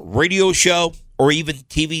other radio show or even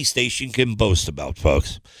TV station can boast about,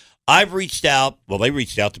 folks. I've reached out. Well, they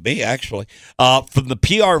reached out to me, actually, from the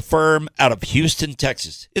PR firm out of Houston,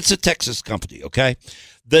 Texas. It's a Texas company, okay?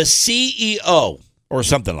 The CEO, or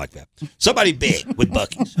something like that. Somebody big with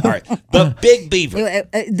Buc-ee's. All right. The Big Beaver.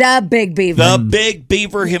 The Big Beaver. The Big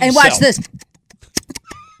Beaver himself. And watch this.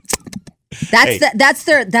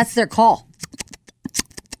 That's their call.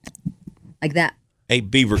 Like that. Hey,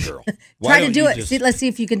 Beaver girl. Try to do it. See, let's see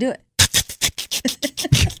if you can do it.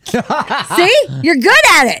 See? You're good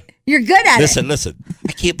at it. You're good at it. Listen.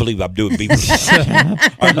 I can't believe I'm doing Beaver. All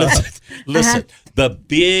right, listen. The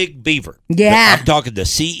Big Beaver. Yeah. I'm talking the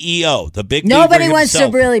CEO, the Big Nobody Beaver wants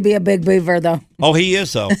himself. to really be a Big Beaver, though. Oh, he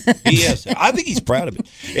is, though. He is. I think he's proud of it.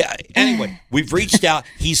 Yeah. Anyway, we've reached out.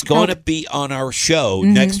 He's going to be on our show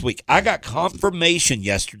next week. I got confirmation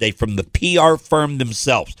yesterday from the PR firm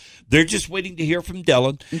themselves. They're just waiting to hear from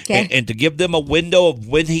Dylan and to give them a window of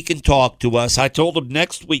when he can talk to us. I told him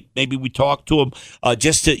next week maybe we talk to him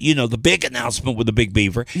just to, the big announcement with the Big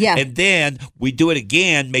Beaver. Yeah. And then we do it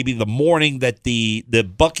again maybe the morning that the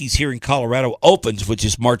Buc-ee's here in Colorado opens, which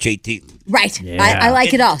is March 18th. Right. Yeah. I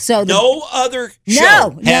like it all. So no other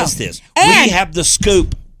show has this. And we have the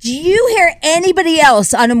scoop. Do you hear anybody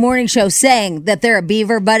else on a morning show saying that they're a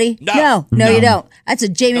Beaver Buddy? No, you don't. That's a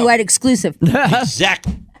Jamie White exclusive.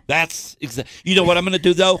 Exactly. That's exactly. You know what I'm going to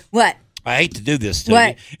do though? What? I hate to do this to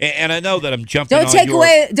you, and I know that I'm jumping.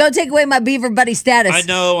 Don't take away my Beaver Buddy status. I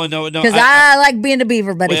know. Because I like being a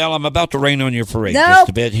Beaver Buddy. Well, I'm about to rain on your parade just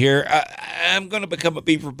a bit here. I'm going to become a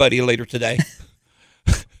Beaver Buddy later today.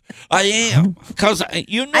 I am, because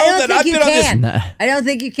you know that I've been on this. I don't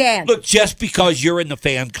think you can. Look, just because you're in the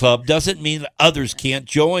fan club doesn't mean that others can't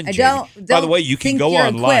join. By the way, you can go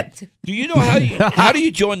online. Equipped. Do you know how do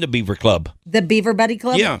you join the Beaver Club? The Beaver Buddy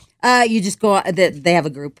Club? Yeah. You just go. They have a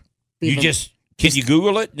group. Beaver. Can you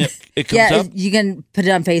Google it? It comes up. You can put it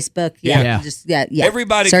on Facebook. Yeah.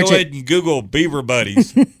 Everybody Search go ahead and Google Beaver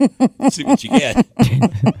Buddies. See what you get.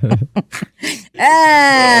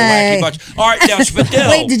 Wacky bunch. All right, now Spadil.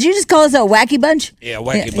 Wait, did you just call us a wacky bunch? Yeah,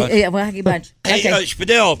 wacky bunch. Yeah, wacky bunch. Hey,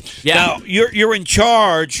 Spadil. Yeah. Now you're in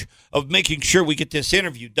charge of making sure we get this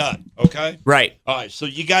interview done. Okay. Right. All right. So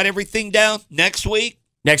you got everything down next week.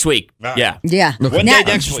 Next week. Right. Yeah. Yeah. One day next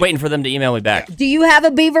week. Just waiting for them to email me back. Do you have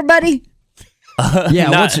a Beaver Buddy?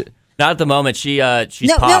 Not at the moment. She's No.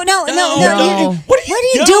 What are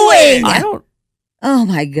you doing? I don't. Oh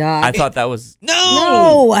my God. I thought that was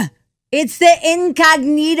no. It's the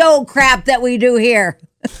incognito crap that we do here.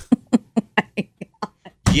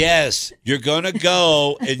 Yes, you're going to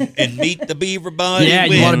go and meet the Beaver Buddy. Yeah,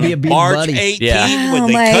 you want to be a Beaver March Buddy. 18th when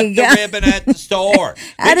they cut the ribbon at the store.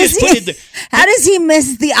 How does he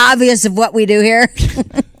miss the obvious of what we do here?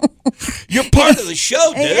 You're part of the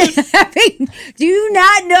show, dude. I mean, do you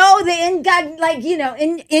not know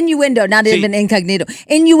the innuendo? Not even incognito.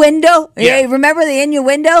 Innuendo? Yeah. Remember the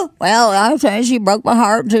innuendo? Well, I'm saying she broke my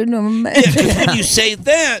heart too. Yeah, because when you say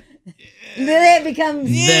that, then it becomes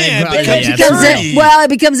it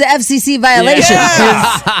becomes an FCC violation.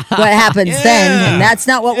 Yeah. What happens then? And that's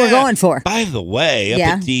not what we're going for. By the way, up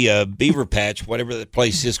at the Beaver Patch, whatever the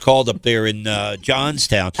place is called up there in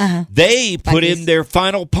Johnstown, they put in their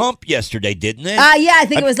final pump yesterday, didn't they? Yeah, I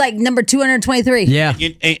think it was like number 223. Yeah.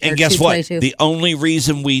 And guess what? The only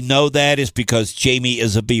reason we know that is because Jamie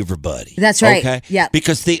is a Beaver Buddy. That's right. Okay? Yeah.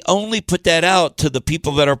 Because they only put that out to the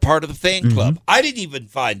people that are part of the fan club. I didn't even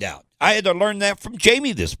find out. I had to learn that from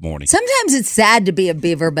Jamie this morning. Sometimes it's sad to be a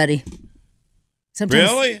Beaver Buddy.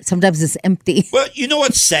 Really? Sometimes it's empty. Well, you know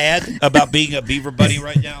what's sad about being a Beaver Buddy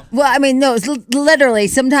right now? Well, I mean, no, it's literally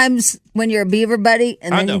sometimes when you're a Beaver Buddy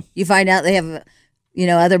and then you find out they have,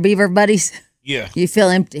 other Beaver Buddies. Yeah. You feel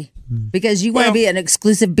empty because you want to be an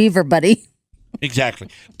exclusive Beaver Buddy. Exactly.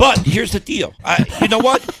 But here's the deal. You know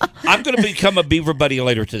what? I'm going to become a Beaver Buddy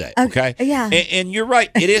later today. Okay? Yeah. And you're right.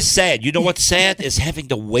 It is sad. You know what's sad is having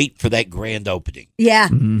to wait for that grand opening. Yeah.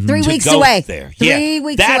 3 weeks away. There. 3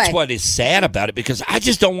 weeks away. That's what is sad about it because I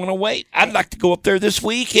just don't want to wait. I'd like to go up there this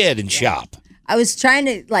weekend and shop. I was trying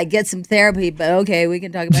to get some therapy, but okay, we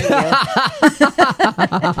can talk about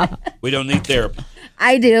it. We don't need therapy.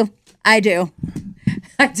 I do.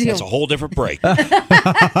 That's a whole different break. Trust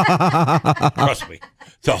me.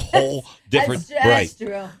 It's a whole different break. That's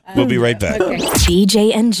true. We'll be right back. Okay.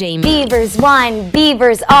 BJ and Jamie. Beavers 1,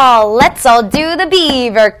 Beavers all. Let's all do the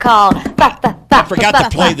Beaver call. I forgot to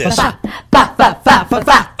play this.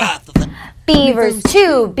 Beavers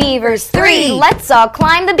 2, Beavers 3. Let's all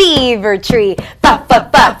climb the beaver tree.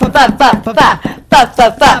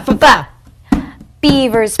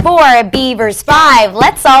 Beavers 4, Beavers 5.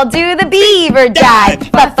 Let's all do the beaver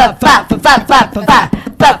dive.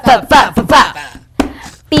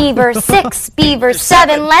 Beaver 6, Beaver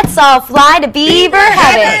 7, let's all fly to Beaver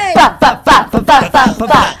Heaven. Fa, fa, fa, fa, fa, fa, fa,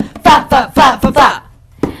 fa, fa, fa, fa, fa.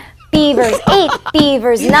 Beavers 8,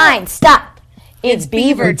 Beavers 9, stop. It's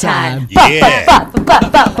Beaver time. Yeah.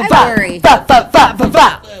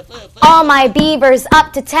 All my beavers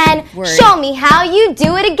up to 10. Show me how you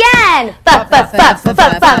do it again.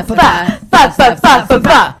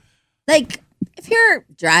 Like, if you're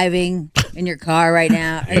driving in your car right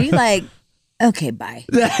now, are you like, okay, bye.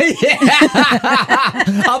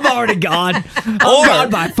 I'm already gone. I'm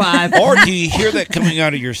gone by 5. Or do you hear that coming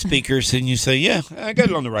out of your speakers and you say, yeah, I got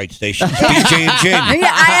it on the right station. It's BJ and Jamie.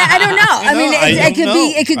 Yeah, I don't know. I mean,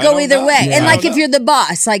 it could go either way. Yeah, and like if you're the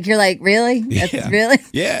boss, like you're like, really? That's really?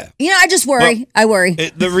 Yeah. You know, I just worry. Well, I worry.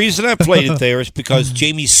 The reason I played it there is because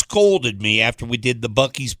Jamie scolded me after we did the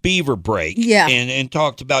Bucky's Beaver break. Yeah. And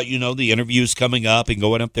talked about, the interviews coming up and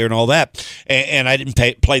going up there and all that. And I didn't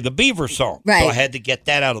play the Beaver song. Right. So I had to get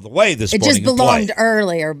that out of the way this It morning. just belonged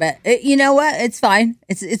earlier, but you know what? It's fine.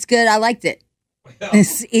 It's good. I liked it.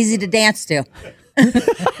 It's easy to dance to.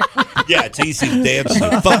 Yeah, it's easy to dance to.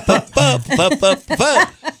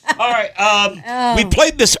 All right. We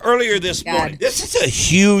played this earlier this morning. This is a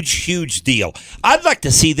huge, huge deal. I'd like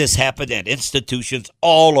to see this happen at institutions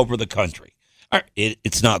all over the country.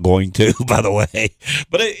 It's not going to, by the way,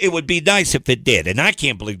 but it would be nice if it did. And I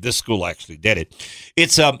can't believe this school actually did it.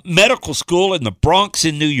 It's a medical school in the Bronx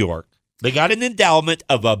in New York. They got an endowment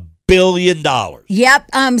of $1 billion.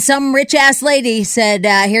 Yep. Some rich ass lady said,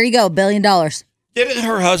 "Here you go, $1 billion." Didn't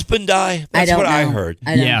her husband die? That's what I heard.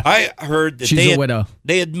 I heard that She's a widow.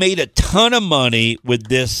 They had made a ton of money with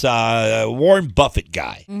this Warren Buffett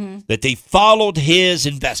guy. That they followed his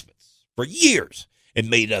investments for years and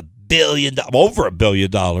made over $1 billion.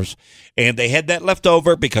 And they had that left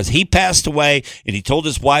over because he passed away and he told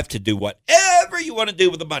his wife to do whatever you want to do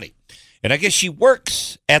with the money. And I guess she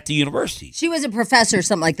works at the university. She was a professor or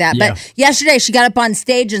something like that. Yeah. But yesterday she got up on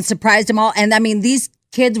stage and surprised them all. And I mean, these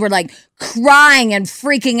kids were like crying and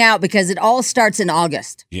freaking out because it all starts in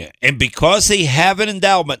August. Yeah. And because they have an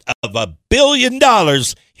endowment of $1 billion,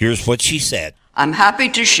 here's what she said. I'm happy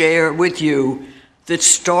to share with you that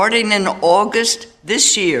starting in August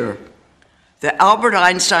this year, the Albert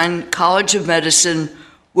Einstein College of Medicine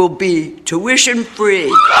will be tuition free.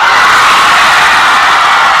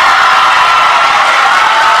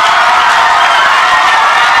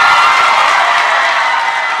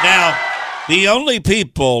 Now, the only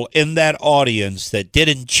people in that audience that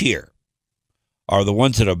didn't cheer are the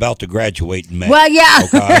ones that are about to graduate in May. Well, yeah.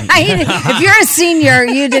 Okay? Right? If you're a senior,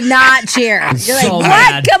 you did not cheer. You're like, what?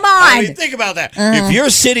 mad. Come on. I mean, think about that. If you're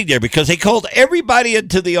sitting there, because they called everybody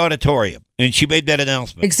into the auditorium, and she made that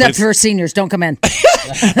announcement. Except for seniors, don't come in.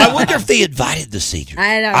 I wonder if they invited the seniors.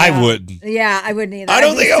 I don't know. I wouldn't. Yeah, I wouldn't either. I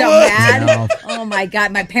don't think I so would. Mad. No. Oh, my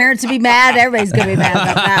God. My parents would be mad. Everybody's going to be mad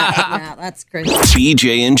about that. Yeah, that's crazy.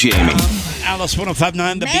 BJ and Jamie. Alice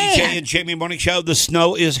 105.9, the BJ and Jamie Morning Show. The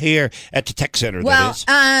snow is here at the Tech Center. Well,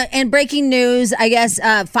 that is. and breaking news, I guess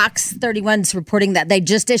Fox 31's reporting that they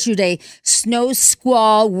just issued a snow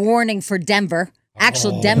squall warning for Denver.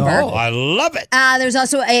 Denver. Oh, I love it. There's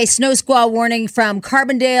also a snow squall warning from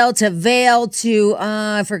Carbondale to Vail to,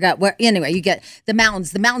 I forgot where. Anyway, you get the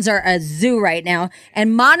mountains. The mountains are a zoo right now.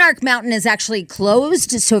 And Monarch Mountain is actually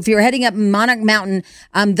closed. So if you're heading up Monarch Mountain,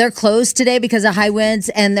 they're closed today because of high winds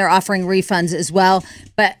and they're offering refunds as well.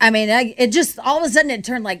 But I mean, it just all of a sudden it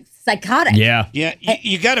turned like psychotic. Yeah.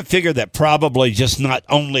 You got to figure that probably just not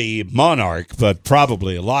only Monarch, but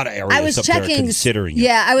probably a lot of areas up there are considering it.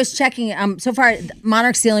 Yeah, I was checking. So far,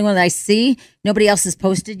 Monarch's the only one that I see. Nobody else has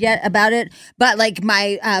posted yet about it. But like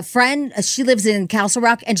my friend, she lives in Castle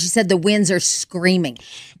Rock, and she said the winds are screaming.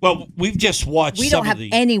 Well, we've just watched We don't have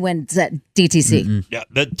any winds at DTC. Yeah,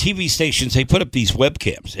 the TV stations, they put up these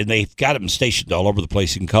webcams, and they've got them stationed all over the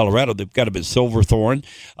place in Colorado. They've got them at Silverthorne.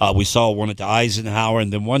 We saw one at the Eisenhower,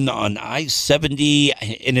 and then one on I-70,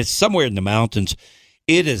 and it's somewhere in the mountains.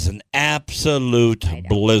 It is an absolute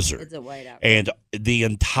blizzard. It's a whiteout. And the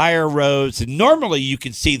entire roads, and normally you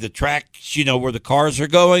can see the tracks, where the cars are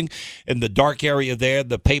going, and the dark area there,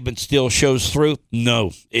 the pavement still shows through.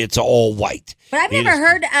 No, it's all white. But I've never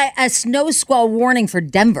heard a snow squall warning for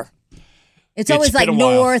Denver. It's always like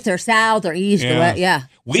north or south or east or west. Yeah.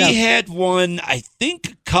 We had one, I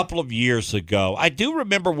think, a couple of years ago. I do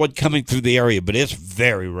remember one coming through the area, but it's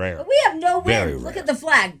very rare. But we have no wind. Look at the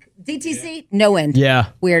flag. DTC, no wind. Yeah.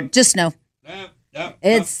 Weird. Just snow.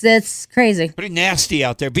 It's crazy. Pretty nasty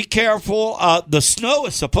out there. Be careful. The snow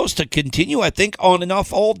is supposed to continue, I think, on and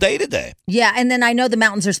off all day today. Yeah, and then I know the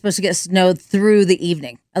mountains are supposed to get snow through the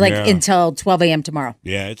evening, until 12 a.m. tomorrow.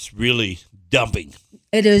 Yeah, it's really dumping.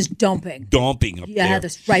 It is dumping. Dumping up there. Yeah,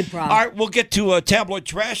 that's right, bro. All right, we'll get to tabloid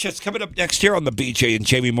trash. That's coming up next here on the BJ and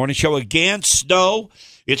Jamie Morning Show. Again, snow.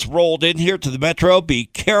 It's rolled in here to the metro. Be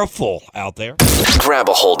careful out there. Grab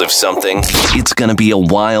a hold of something. It's going to be a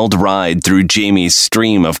wild ride through Jamie's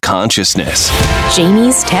stream of consciousness.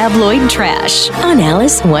 Jamie's tabloid trash on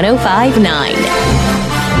Alice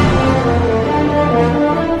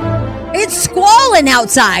 105.9. It's squalling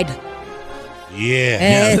outside.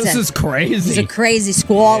 Yeah. This is crazy. It's a crazy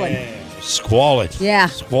squalling. Squalling. Yeah.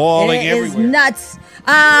 Squalling It everywhere. is nuts.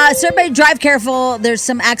 So everybody drive careful. There's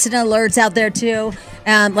some accident alerts out there too.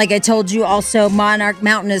 Like I told you, also Monarch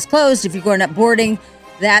Mountain is closed. If you're going up boarding,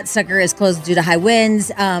 that sucker is closed due to high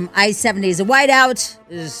winds. I-70 is a whiteout.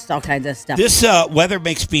 There's all kinds of stuff. This weather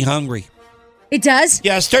makes me hungry. It does?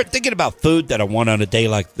 Yeah, I start thinking about food that I want on a day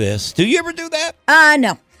like this. Do you ever do that?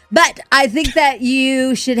 No. But I think that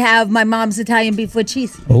you should have my mom's Italian beef with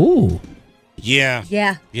cheese. Oh. Yeah.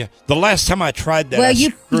 Yeah. Yeah. The last time I tried that, I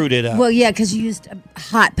screwed it up. Well, yeah, because you used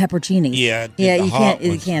hot pepperoncinis. Yeah. Yeah, the you hot can't. You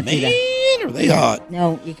ones. can't do Man, that. are they hot?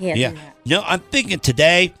 No, you can't. Yeah. Do that. No, I'm thinking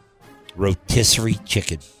today, rotisserie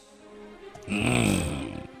chicken. Do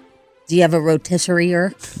you have a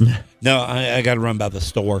rotisserie? No, I got to run by the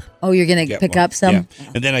store. Oh, you're gonna Get pick one. up some? Yeah.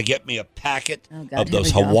 And then I get me a packet God, of here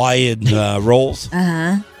those we go. Hawaiian rolls. Uh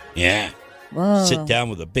huh. Yeah. Whoa. Sit down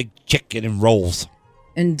with a big chicken and rolls.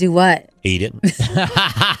 And do what? Eat it.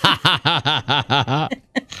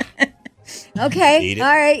 Okay. Eat it.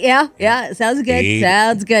 All right. Yeah. Yeah. Sounds good. Eat it.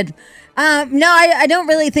 Sounds good. No, I don't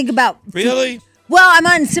really think about. Really? Well, I'm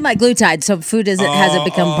on semi-glutide, so food hasn't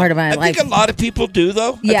become part of my I life. think a lot of people do,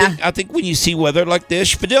 though. Yeah. I think when you see weather like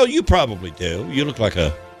this, Fidel, you probably do. You look like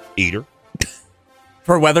a eater.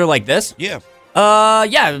 For weather like this? Yeah.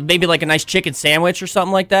 Yeah, maybe like a nice chicken sandwich or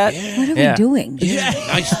something like that. What are we doing? Yeah,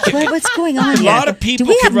 nice chicken. What's going on A here? lot of people Do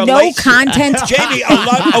we can have no relate. content? Jamie, a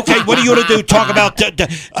lot. Okay, what are you going to do? Talk about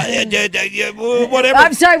whatever.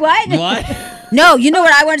 I'm sorry, what? What? No, you know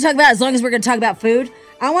what I want to talk about? As long as we're going to talk about food,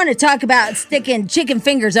 I want to talk about sticking chicken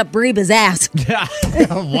fingers up Reba's ass.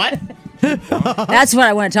 What? That's what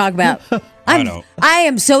I want to talk about. I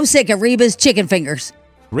am so sick of Reba's chicken fingers.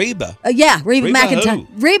 Reba. Yeah, Reba McEntire.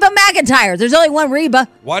 Reba McEntire. There's only one Reba.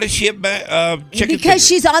 Why does she have chicken Because fingers?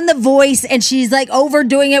 she's on The Voice and she's like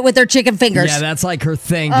overdoing it with her chicken fingers. Yeah, that's like her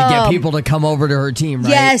thing to get people to come over to her team,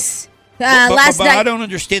 right? Yes. But Last I night. don't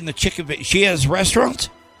understand the chicken. She has restaurants?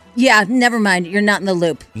 Yeah, never mind. You're not in the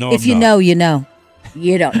loop. No, if I'm you not. know, you know.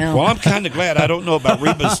 You don't know. Well, I'm kind of glad I don't know about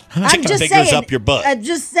Reba's chicken fingers saying, up your butt. I'm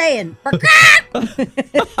just saying.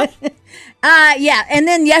 Yeah, and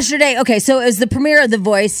then yesterday, okay, so it was the premiere of The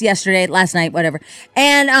Voice yesterday, last night, whatever.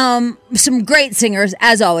 And some great singers,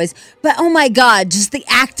 as always. But oh my God, just the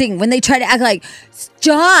acting when they try to act like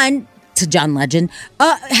John Legend.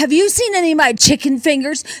 Have you seen any of my chicken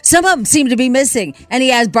fingers? Some of them seem to be missing. And he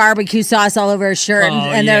has barbecue sauce all over his shirt.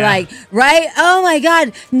 And they're like, right? Oh my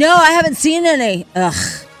God, no, I haven't seen any. Ugh,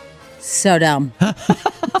 so dumb.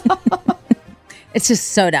 It's just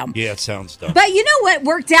so dumb. Yeah, it sounds dumb. But you know what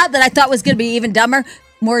worked out that I thought was going to be even dumber,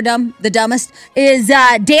 more dumb, the dumbest, is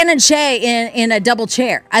Dan and Shay in a double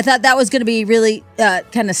chair. I thought that was going to be really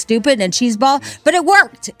kind of stupid and cheeseball, but it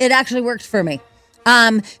worked. It actually worked for me.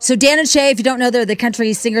 So Dan and Shay, if you don't know, they're the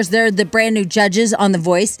country singers. They're the brand new judges on The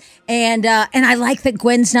Voice. And I like that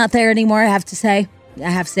Gwen's not there anymore, I have to say.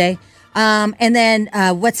 And then,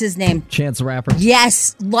 what's his name? Chance the Rapper.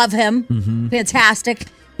 Yes, love him. Mm-hmm. Fantastic.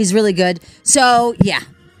 He's really good. So, yeah,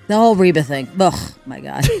 the whole Reba thing. Ugh, my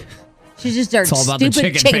God. She's just our It's all about the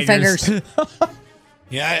stupid chicken fingers.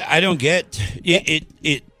 Yeah, I don't get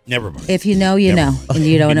it. Never mind. If you know, you know. And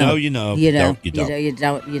you don't know. You know. You know. You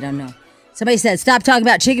don't. You don't know. Somebody said, stop talking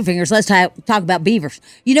about chicken fingers. Let's talk about beavers.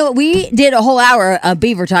 You know what? We did a whole hour of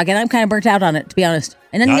beaver talk, and I'm kind of burnt out on it, to be honest.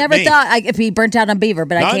 And I Not never me. thought I'd be burnt out on beaver,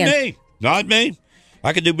 but I can. Not me.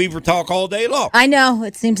 I could do beaver talk all day long. I know.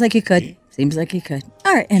 It seems like you could.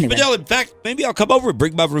 All right, anyway. Fidel, in fact, maybe I'll come over and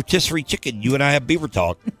bring my rotisserie chicken. You and I have beaver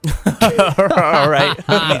talk. All right.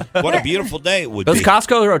 What a beautiful day it would Those be.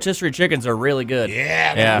 Costco rotisserie chickens are really good.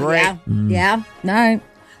 Yeah, they're great. Yeah. All right.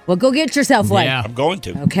 Well, go get yourself one. Yeah, I'm going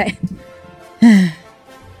to. Okay. I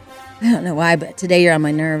don't know why, but today you're on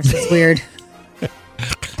my nerves. It's weird.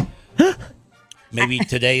 Maybe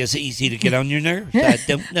today is easy to get on your nerves. I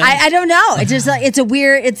don't know. I don't know. It's just like it's a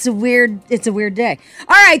weird day.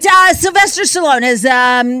 All right, Sylvester Stallone has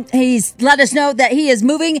he's let us know that he is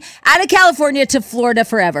moving out of California to Florida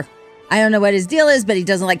forever. I don't know what his deal is, but he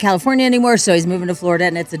doesn't like California anymore, so he's moving to Florida,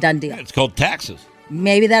 and it's a done deal. It's called taxes.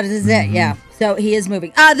 Maybe that is it, yeah. So he is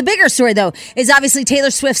moving. The bigger story, though, is obviously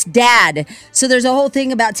Taylor Swift's dad. So there's a whole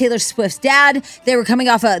thing about Taylor Swift's dad. They were coming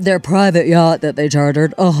off their private yacht that they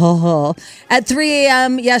chartered at 3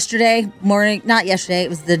 a.m. yesterday morning. Not yesterday, it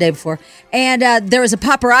was the day before. And there was a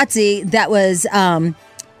paparazzi that was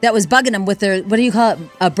bugging them with their, what do you call it,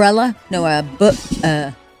 umbrella? No,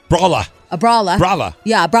 Brala. A brala. Brala.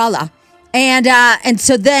 Yeah, a brala. And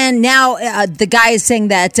so then now the guy is saying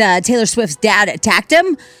that Taylor Swift's dad attacked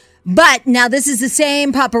him. But now this is the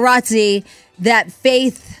same paparazzi that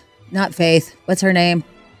what's her name?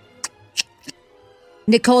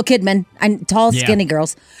 Nicole Kidman, tall, skinny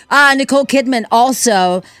girls. Nicole Kidman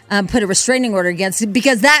also put a restraining order against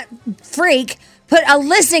because that freak put a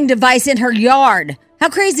listening device in her yard. How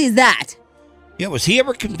crazy is that? Yeah, was he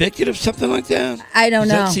ever convicted of something like that? I don't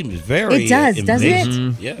know. That seems very It does, doesn't it?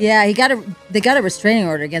 invasive. Yeah, they got a restraining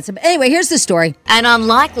order against him. Anyway, here's the story. An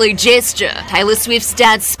unlikely gesture. Taylor Swift's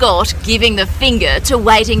dad, Scott, giving the finger to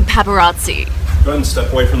waiting paparazzi. Go ahead and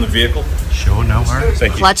step away from the vehicle. Sure, no worries.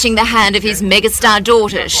 Thank you. Clutching the hand of his megastar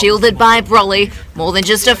daughter, shielded by a brolly, more than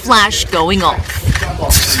just a flash going off.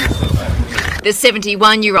 The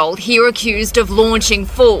 71-year-old here accused of launching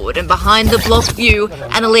forward and behind the block view,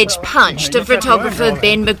 an alleged punch to photographer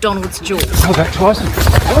Ben McDonald's jewel. Oh, that's Carson.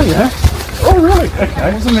 Oh, yeah. Oh, really?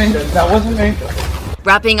 Okay, that wasn't me.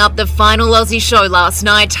 Wrapping up the final Aussie show last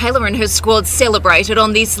night, Taylor and her squad celebrated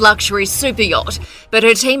on this luxury super yacht. But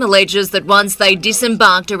her team alleges that once they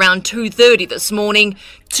disembarked around 2:30 this morning,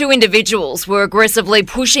 two individuals were aggressively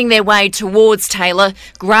pushing their way towards Taylor,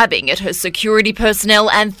 grabbing at her security personnel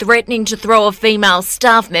and threatening to throw a female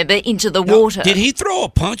staff member into the water. Did he throw a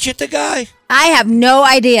punch at the guy? I have no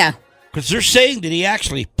idea. Because they're saying that he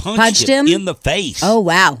actually punched him in the face. Oh,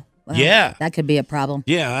 wow. Well, yeah. That could be a problem.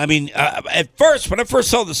 Yeah, I mean, at first, when I first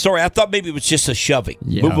saw the story, I thought maybe it was just a shoving.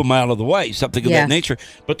 Move him out of the way, something of that nature.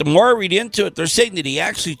 But the more I read into it, they're saying that he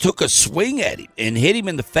actually took a swing at him and hit him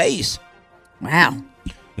in the face. Wow.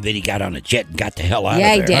 And then he got on a jet and got the hell out of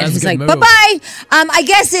Yeah, there. he did. He's like, bye-bye. I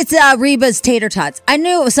guess it's Reba's tater tots. I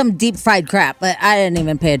knew it was some deep-fried crap, but I didn't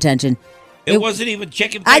even pay attention. It wasn't even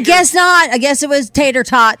chicken fingers? I guess not. I guess it was tater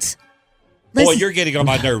tots. Boy, you're getting on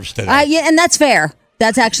my nerves today. Yeah, and that's fair.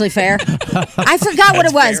 That's actually fair. I forgot what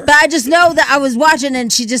it was, but I just know that I was watching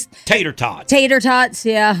and she just... Tater tots. Tater tots,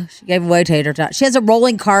 yeah. She gave away tater tots. She has a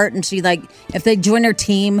rolling cart and she, like, if they join her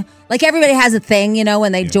team, like everybody has a thing, you know,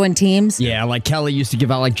 when they join teams. Yeah, like Kelly used to give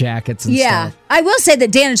out, like, jackets and stuff. I will say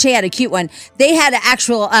that Dan and Shay had a cute one. They had an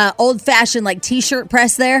actual old-fashioned, like, T-shirt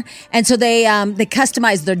press there, and so they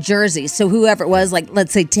customized their jerseys. So whoever it was, like,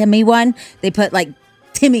 let's say Timmy won, they put, like,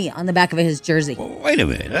 Timmy on the back of his jersey. Well, wait a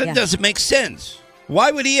minute. That doesn't make sense. Why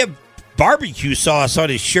would he have barbecue sauce on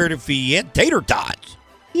his shirt if he had tater tots?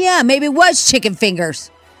 Yeah, maybe it was chicken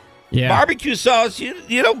fingers. Yeah. Barbecue sauce,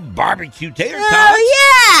 you know, barbecue tater tots.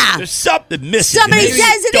 Oh, yeah. There's something missing. Somebody says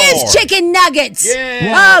it is chicken nuggets.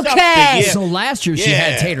 Yeah. Okay. So last year she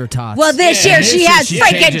had tater tots. Well, this year she has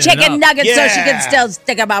freaking chicken nuggets so she Yeah. can still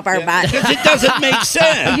stick them up her butt. Because it doesn't make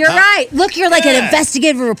sense. You're right. Look, you're like an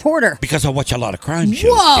investigative reporter. Because I watch a lot of crime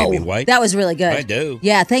shows, Jamie White. That was really good. I do.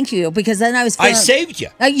 Yeah, thank you. Because then I was feeling... I saved you.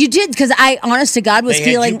 You did, because I, honest to God, was They had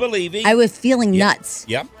feeling... you believing. I was feeling nuts.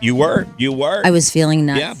 Yep, you were. I was feeling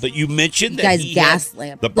nuts. Yeah, but you mentioned You that guys he gas had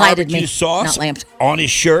lamp the lighted barbecue me, sauce not lamped. on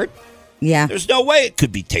his shirt. Yeah. There's no way it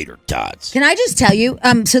could be tater tots. Can I just tell you?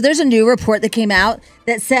 So there's a new report that came out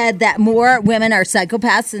that said that more women are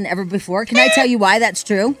psychopaths than ever before. Can I tell you why that's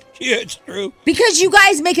true? Yeah, it's true. Because you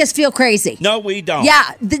guys make us feel crazy. No, we don't.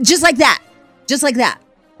 Yeah, just like that. Just like that.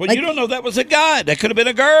 Well, Like- you don't know that was a guy. That could have been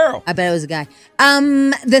a girl. I bet it was a guy.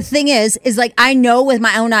 The thing is like I know with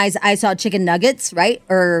my own eyes I saw chicken nuggets, right?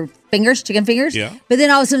 Or chicken fingers. Yeah. But then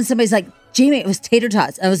all of a sudden somebody's like, Jamie, it was tater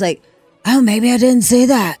tots. I was like, oh, maybe I didn't see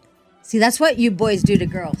that. See, that's what you boys do to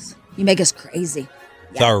girls. You make us crazy.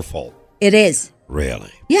 It's our fault. It is.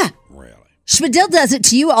 Really? Yeah. Really? Schmidl does it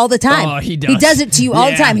to you all the time. Oh, he does. He does it to you all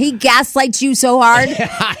the Yeah. time. He gaslights you so hard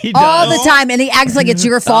He all does. the time, and he acts like it's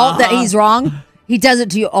your fault that he's wrong. He does it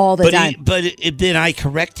to you all the time. Then I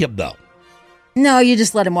correct him, though. No, you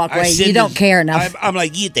just let him walk I away. send You don't his- care enough. I'm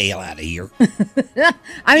like, get the hell out of here.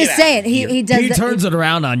 I'm just Get saying, out of here. he does He that turns it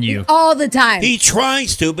around on you. all the time. He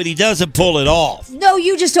tries to, but he doesn't pull it off. No,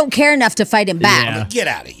 you just don't care enough to fight him back. Yeah. Get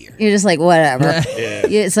out of here. You're just like, whatever. Yeah.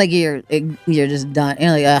 It's like you're just done.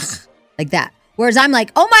 You're like, ugh, like that. Whereas I'm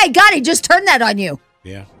like, oh my God, he just turned that on you.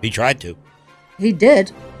 Yeah, he tried to. He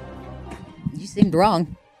did. You seemed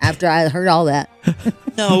wrong after I heard all that.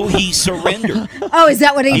 No, he surrendered. Oh, is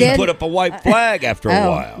that what he did? He put up a white flag after a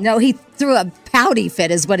while. No, he threw a pouty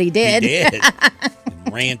fit is what he did. He did.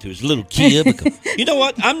 ran to his little cubicle. You know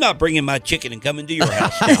what? I'm not bringing my chicken and coming to your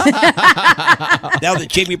house now. Now that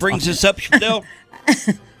Jamie brings this up, Chanel.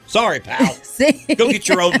 Sorry, pal. See? Go get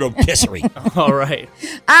your own rotisserie. All right.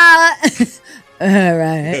 All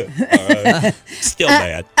right. Still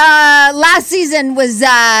bad. Last season was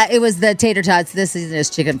the tater tots. This season is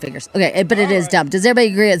chicken fingers. Okay, but it is dumb. Does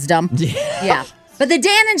everybody agree it's dumb? Yeah. But the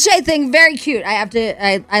Dan and Shay thing, very cute.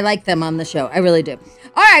 I like them on the show. I really do.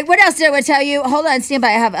 All right, what else did I want to tell you? Hold on, stand by.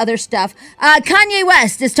 I have other stuff. Kanye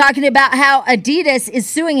West is talking about how Adidas is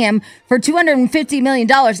suing him for $250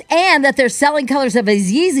 million and that they're selling colors of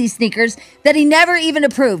his Yeezy sneakers that he never even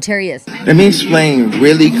approved. Here he is. Let me explain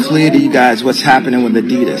really clear to you guys what's happening with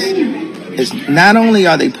Adidas. It's not only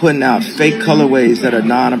are they putting out fake colorways that are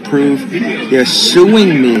non-approved, they're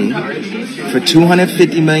suing me for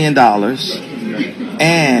 $250 million,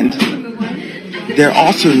 and they're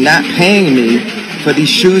also not paying me for these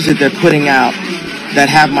shoes that they're putting out that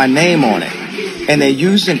have my name on it. And they're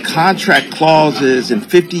using contract clauses and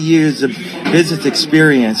 50 years of business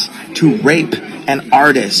experience to rape an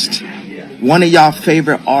artist, one of y'all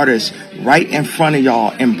favorite artists, right in front of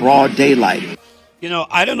y'all in broad daylight. You know,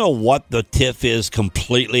 I don't know what the tiff is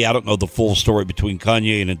completely. I don't know the full story between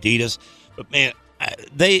Kanye and Adidas. But, man,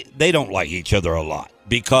 they don't like each other a lot.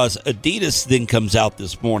 Because Adidas then comes out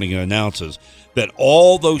this morning and announces that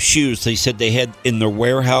all those shoes they said they had in their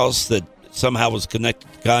warehouse that somehow was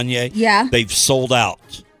connected to Kanye, they've sold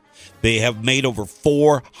out. They have made over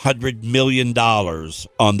 $400 million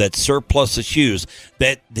on that surplus of shoes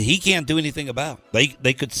that he can't do anything about.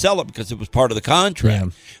 They could sell it because it was part of the contract.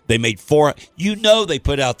 Yeah. They made they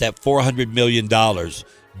put out that $400 million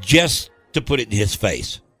just to put it in his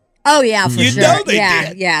face. Oh, yeah, for sure. You know they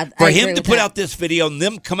did. Yeah, for him to put out this video and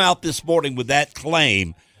them come out this morning with that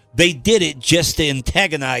claim, they did it just to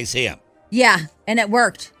antagonize him. Yeah, and it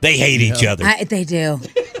worked. They hate each other. They do.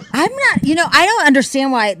 I'm not, I don't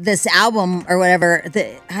understand why this album or whatever,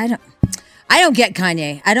 I don't get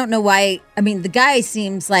Kanye. I don't know why. I mean, the guy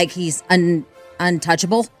seems like he's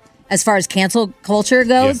untouchable as far as cancel culture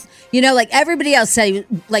goes. Yeah. Like everybody else say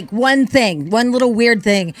like one little weird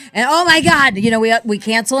thing, and oh my God, we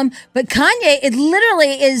cancel him. But Kanye, it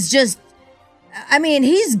literally is just, I mean,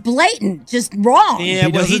 he's blatant, just wrong. Yeah,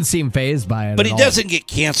 he doesn't seem fazed by it. But he doesn't get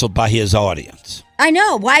canceled by his audience. I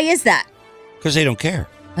know. Why is that? Because they don't care.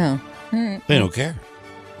 Oh. They don't care.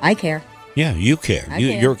 I care. Yeah, you care.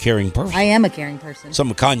 You're a caring person. I am a caring person. Some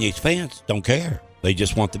of Kanye's fans don't care. They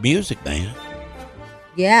just want the music, man.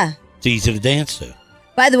 Yeah. It's easy to dance to.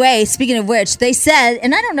 By the way, speaking of which, they said,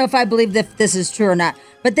 and I don't know if I believe that this is true or not,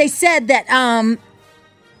 but they said that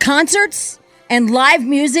concerts and live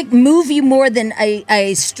music move you more than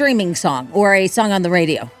a streaming song or a song on the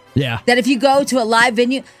radio. Yeah. That if you go to a live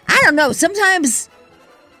venue, I don't know, sometimes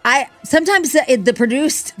the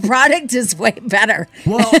produced product is way better.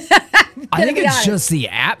 Well, I think it's just the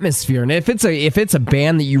atmosphere, and if it's a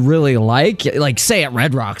band that you really like say at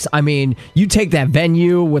Red Rocks, I mean, you take that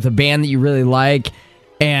venue with a band that you really like,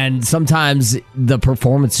 and sometimes the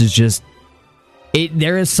performance is just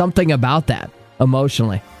there is something about that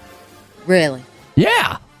emotionally. Really?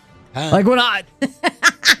 Yeah. Like when I.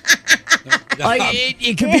 Like it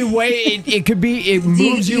could be it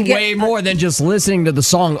moves you way more than just listening to the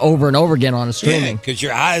song over and over again on a streaming. Because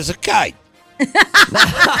your eye is a kite. Yeah,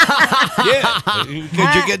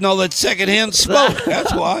 because you're getting all that secondhand smoke.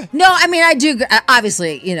 That's why. No, I mean, I do.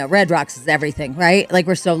 Obviously, Red Rocks is everything, right? Like,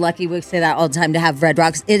 we're so lucky. We say that all the time to have Red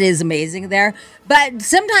Rocks. It is amazing there. But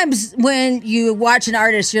sometimes when you watch an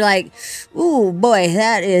artist, you're like, ooh, boy,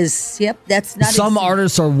 that's not. Some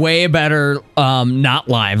artists are way better not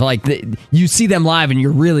live. Like, you see them live and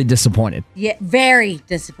you're really disappointed. Yeah, very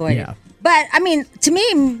disappointed. Yeah. But, I mean, to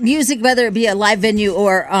me, music, whether it be a live venue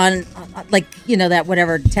or on, that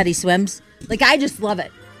whatever, Teddy Swims, I just love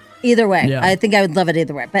it. Either way. Yeah. I think I would love it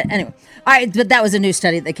either way. But anyway. All right, but that was a new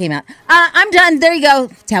study that came out. I'm done. There you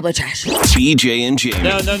go. Tablet trash. BJ and Jamie.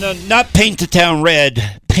 No. Not paint the town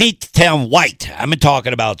red. Paint the town white. I'm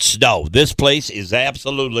talking about snow. This place is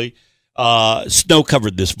absolutely snow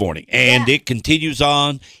covered this morning, and it continues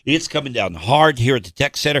on. It's coming down hard here at the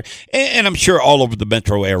Tech Center, and I'm sure all over the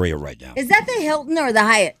metro area right now. Is that the Hilton or the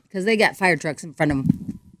Hyatt? Because they got fire trucks in front of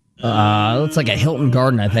them. Looks like a Hilton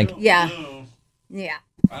Garden, I think. Yeah.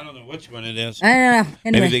 I don't know which one it is. I don't know.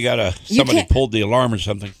 Anyway, maybe they got somebody pulled the alarm or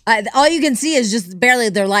something. All you can see is just barely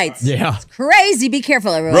their lights. Yeah. It's crazy. Be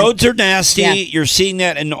careful, everyone. Roads are nasty. Yeah. You're seeing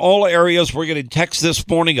that in all areas. We're getting text this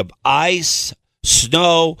morning of ice,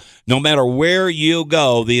 snow. No matter where you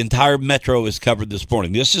go, the entire metro is covered this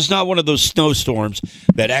morning. This is not one of those snowstorms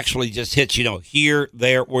that actually just hits, here,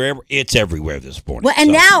 there, wherever. It's everywhere this morning. Well,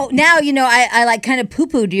 and now, I like kind of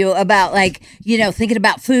poo-pooed you about thinking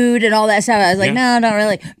about food and all that stuff. I was like, no, not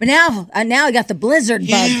really. But now I got the blizzard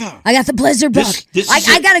bug. I got the blizzard bug.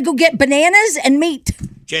 I got to go get bananas and meat.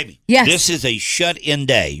 Jamie, yes. This is a shut-in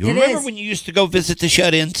day. You remember when you used to go visit the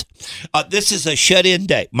shut-ins? This is a shut-in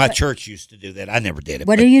day. My church used to do that. I never did it.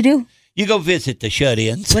 What do you do? You go visit the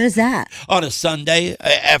shut-ins. What is that? On a Sunday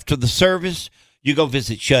after the service, you go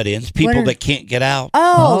visit shut-ins, people that can't get out.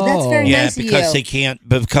 Oh, that's very nice of you. Because they can't,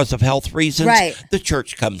 because of health reasons. Right. The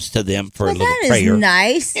church comes to them for a little prayer. That is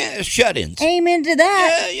nice. Yeah, shut-ins. Amen to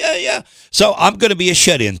that. Yeah. So I'm going to be a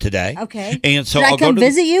shut-in today. Okay. And so Should I'll I come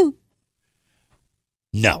visit you?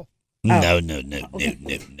 No. Oh. No.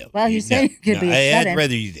 Well, you said you could be a shut-in. I'd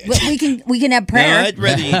rather you did. We can have prayer. No, I'd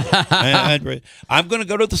rather you. I'm going to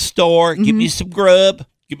go to the store, give me some grub,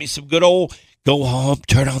 give me some good old, go home,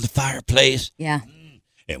 turn on the fireplace. Yeah.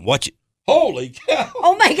 And watch it. Holy cow.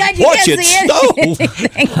 Oh, my God, you watch can't it see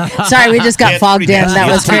anything. Sorry, we just got fogged in.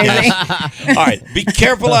 That was crazy. All right, be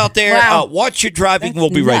careful out there. Wow. Watch your driving. We'll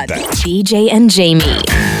be right back. BJ and Jamie.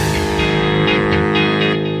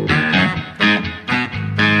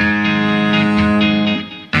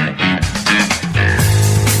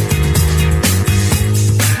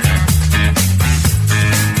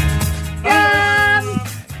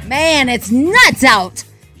 Man, it's nuts out.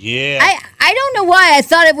 Yeah. I don't know why. I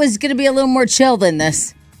thought it was going to be a little more chill than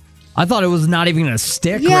this. I thought it was not even going to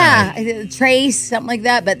stick. Yeah, really. trace, something like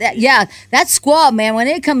that. But that squall, man, when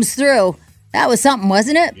it comes through, that was something,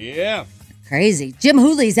 wasn't it? Yeah. Crazy. Jim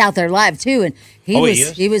Hooley's out there live, too, and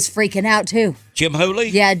he was freaking out, too. Jim Hooley?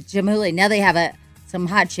 Yeah, Jim Hooley. Now they have some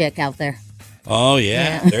hot chick out there. Oh,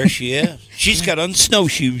 yeah. There she is. She's got on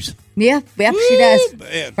snowshoes. Yep, she does.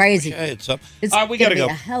 Man, crazy. It's all right, we got to go. A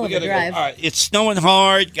hell of a drive. All right, it's snowing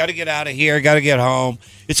hard. Got to get out of here. Got to get home.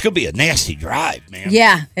 It's going to be a nasty drive, man.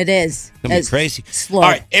 Yeah, it is. It's going to be crazy. Slow. All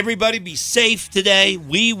right, everybody be safe today.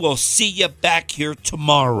 We will see you back here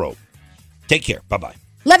tomorrow. Take care. Bye-bye.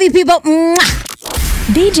 Love you, people. Mwah.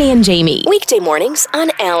 BJ and Jamie, weekday mornings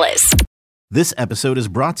on Alice. This episode is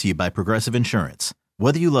brought to you by Progressive Insurance.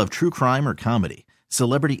 Whether you love true crime or comedy,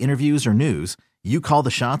 celebrity interviews or news, you call the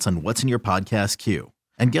shots on what's in your podcast queue.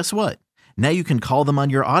 And guess what? Now you can call them on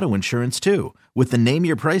your auto insurance too with the Name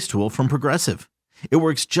Your Price tool from Progressive. It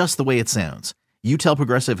works just the way it sounds. You tell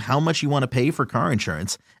Progressive how much you want to pay for car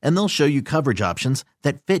insurance, and they'll show you coverage options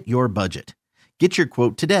that fit your budget. Get your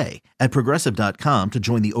quote today at Progressive.com to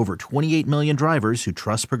join the over 28 million drivers who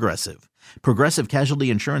trust Progressive. Progressive Casualty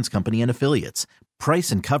Insurance Company and Affiliates. Price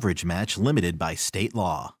and coverage match limited by state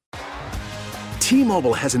law.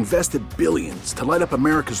 T-Mobile has invested billions to light up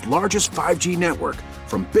America's largest 5G network,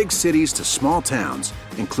 from big cities to small towns,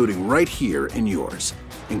 including right here in yours.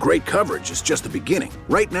 And great coverage is just the beginning.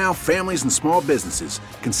 Right now, families and small businesses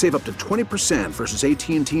can save up to 20% versus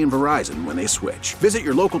AT&T and Verizon when they switch. Visit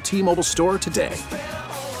your local T-Mobile store today.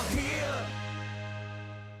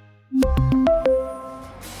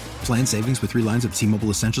 Plan savings with 3 lines of T-Mobile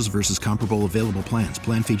Essentials versus comparable available plans.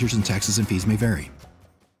 Plan features and taxes and fees may vary.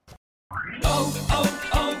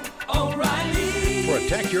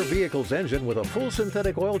 Protect your vehicle's engine with a full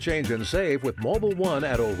synthetic oil change and save with Mobile One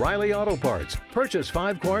at O'Reilly Auto Parts. Purchase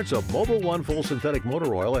 5 quarts of Mobile One full synthetic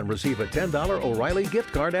motor oil and receive a $10 O'Reilly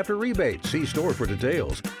gift card after rebate. See store for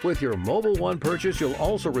details. With your Mobile One purchase, you'll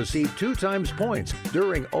also receive 2 times points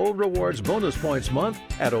during O Rewards Bonus Points Month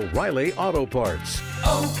at O'Reilly Auto Parts.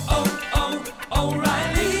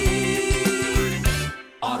 O'Reilly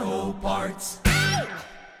Auto Parts.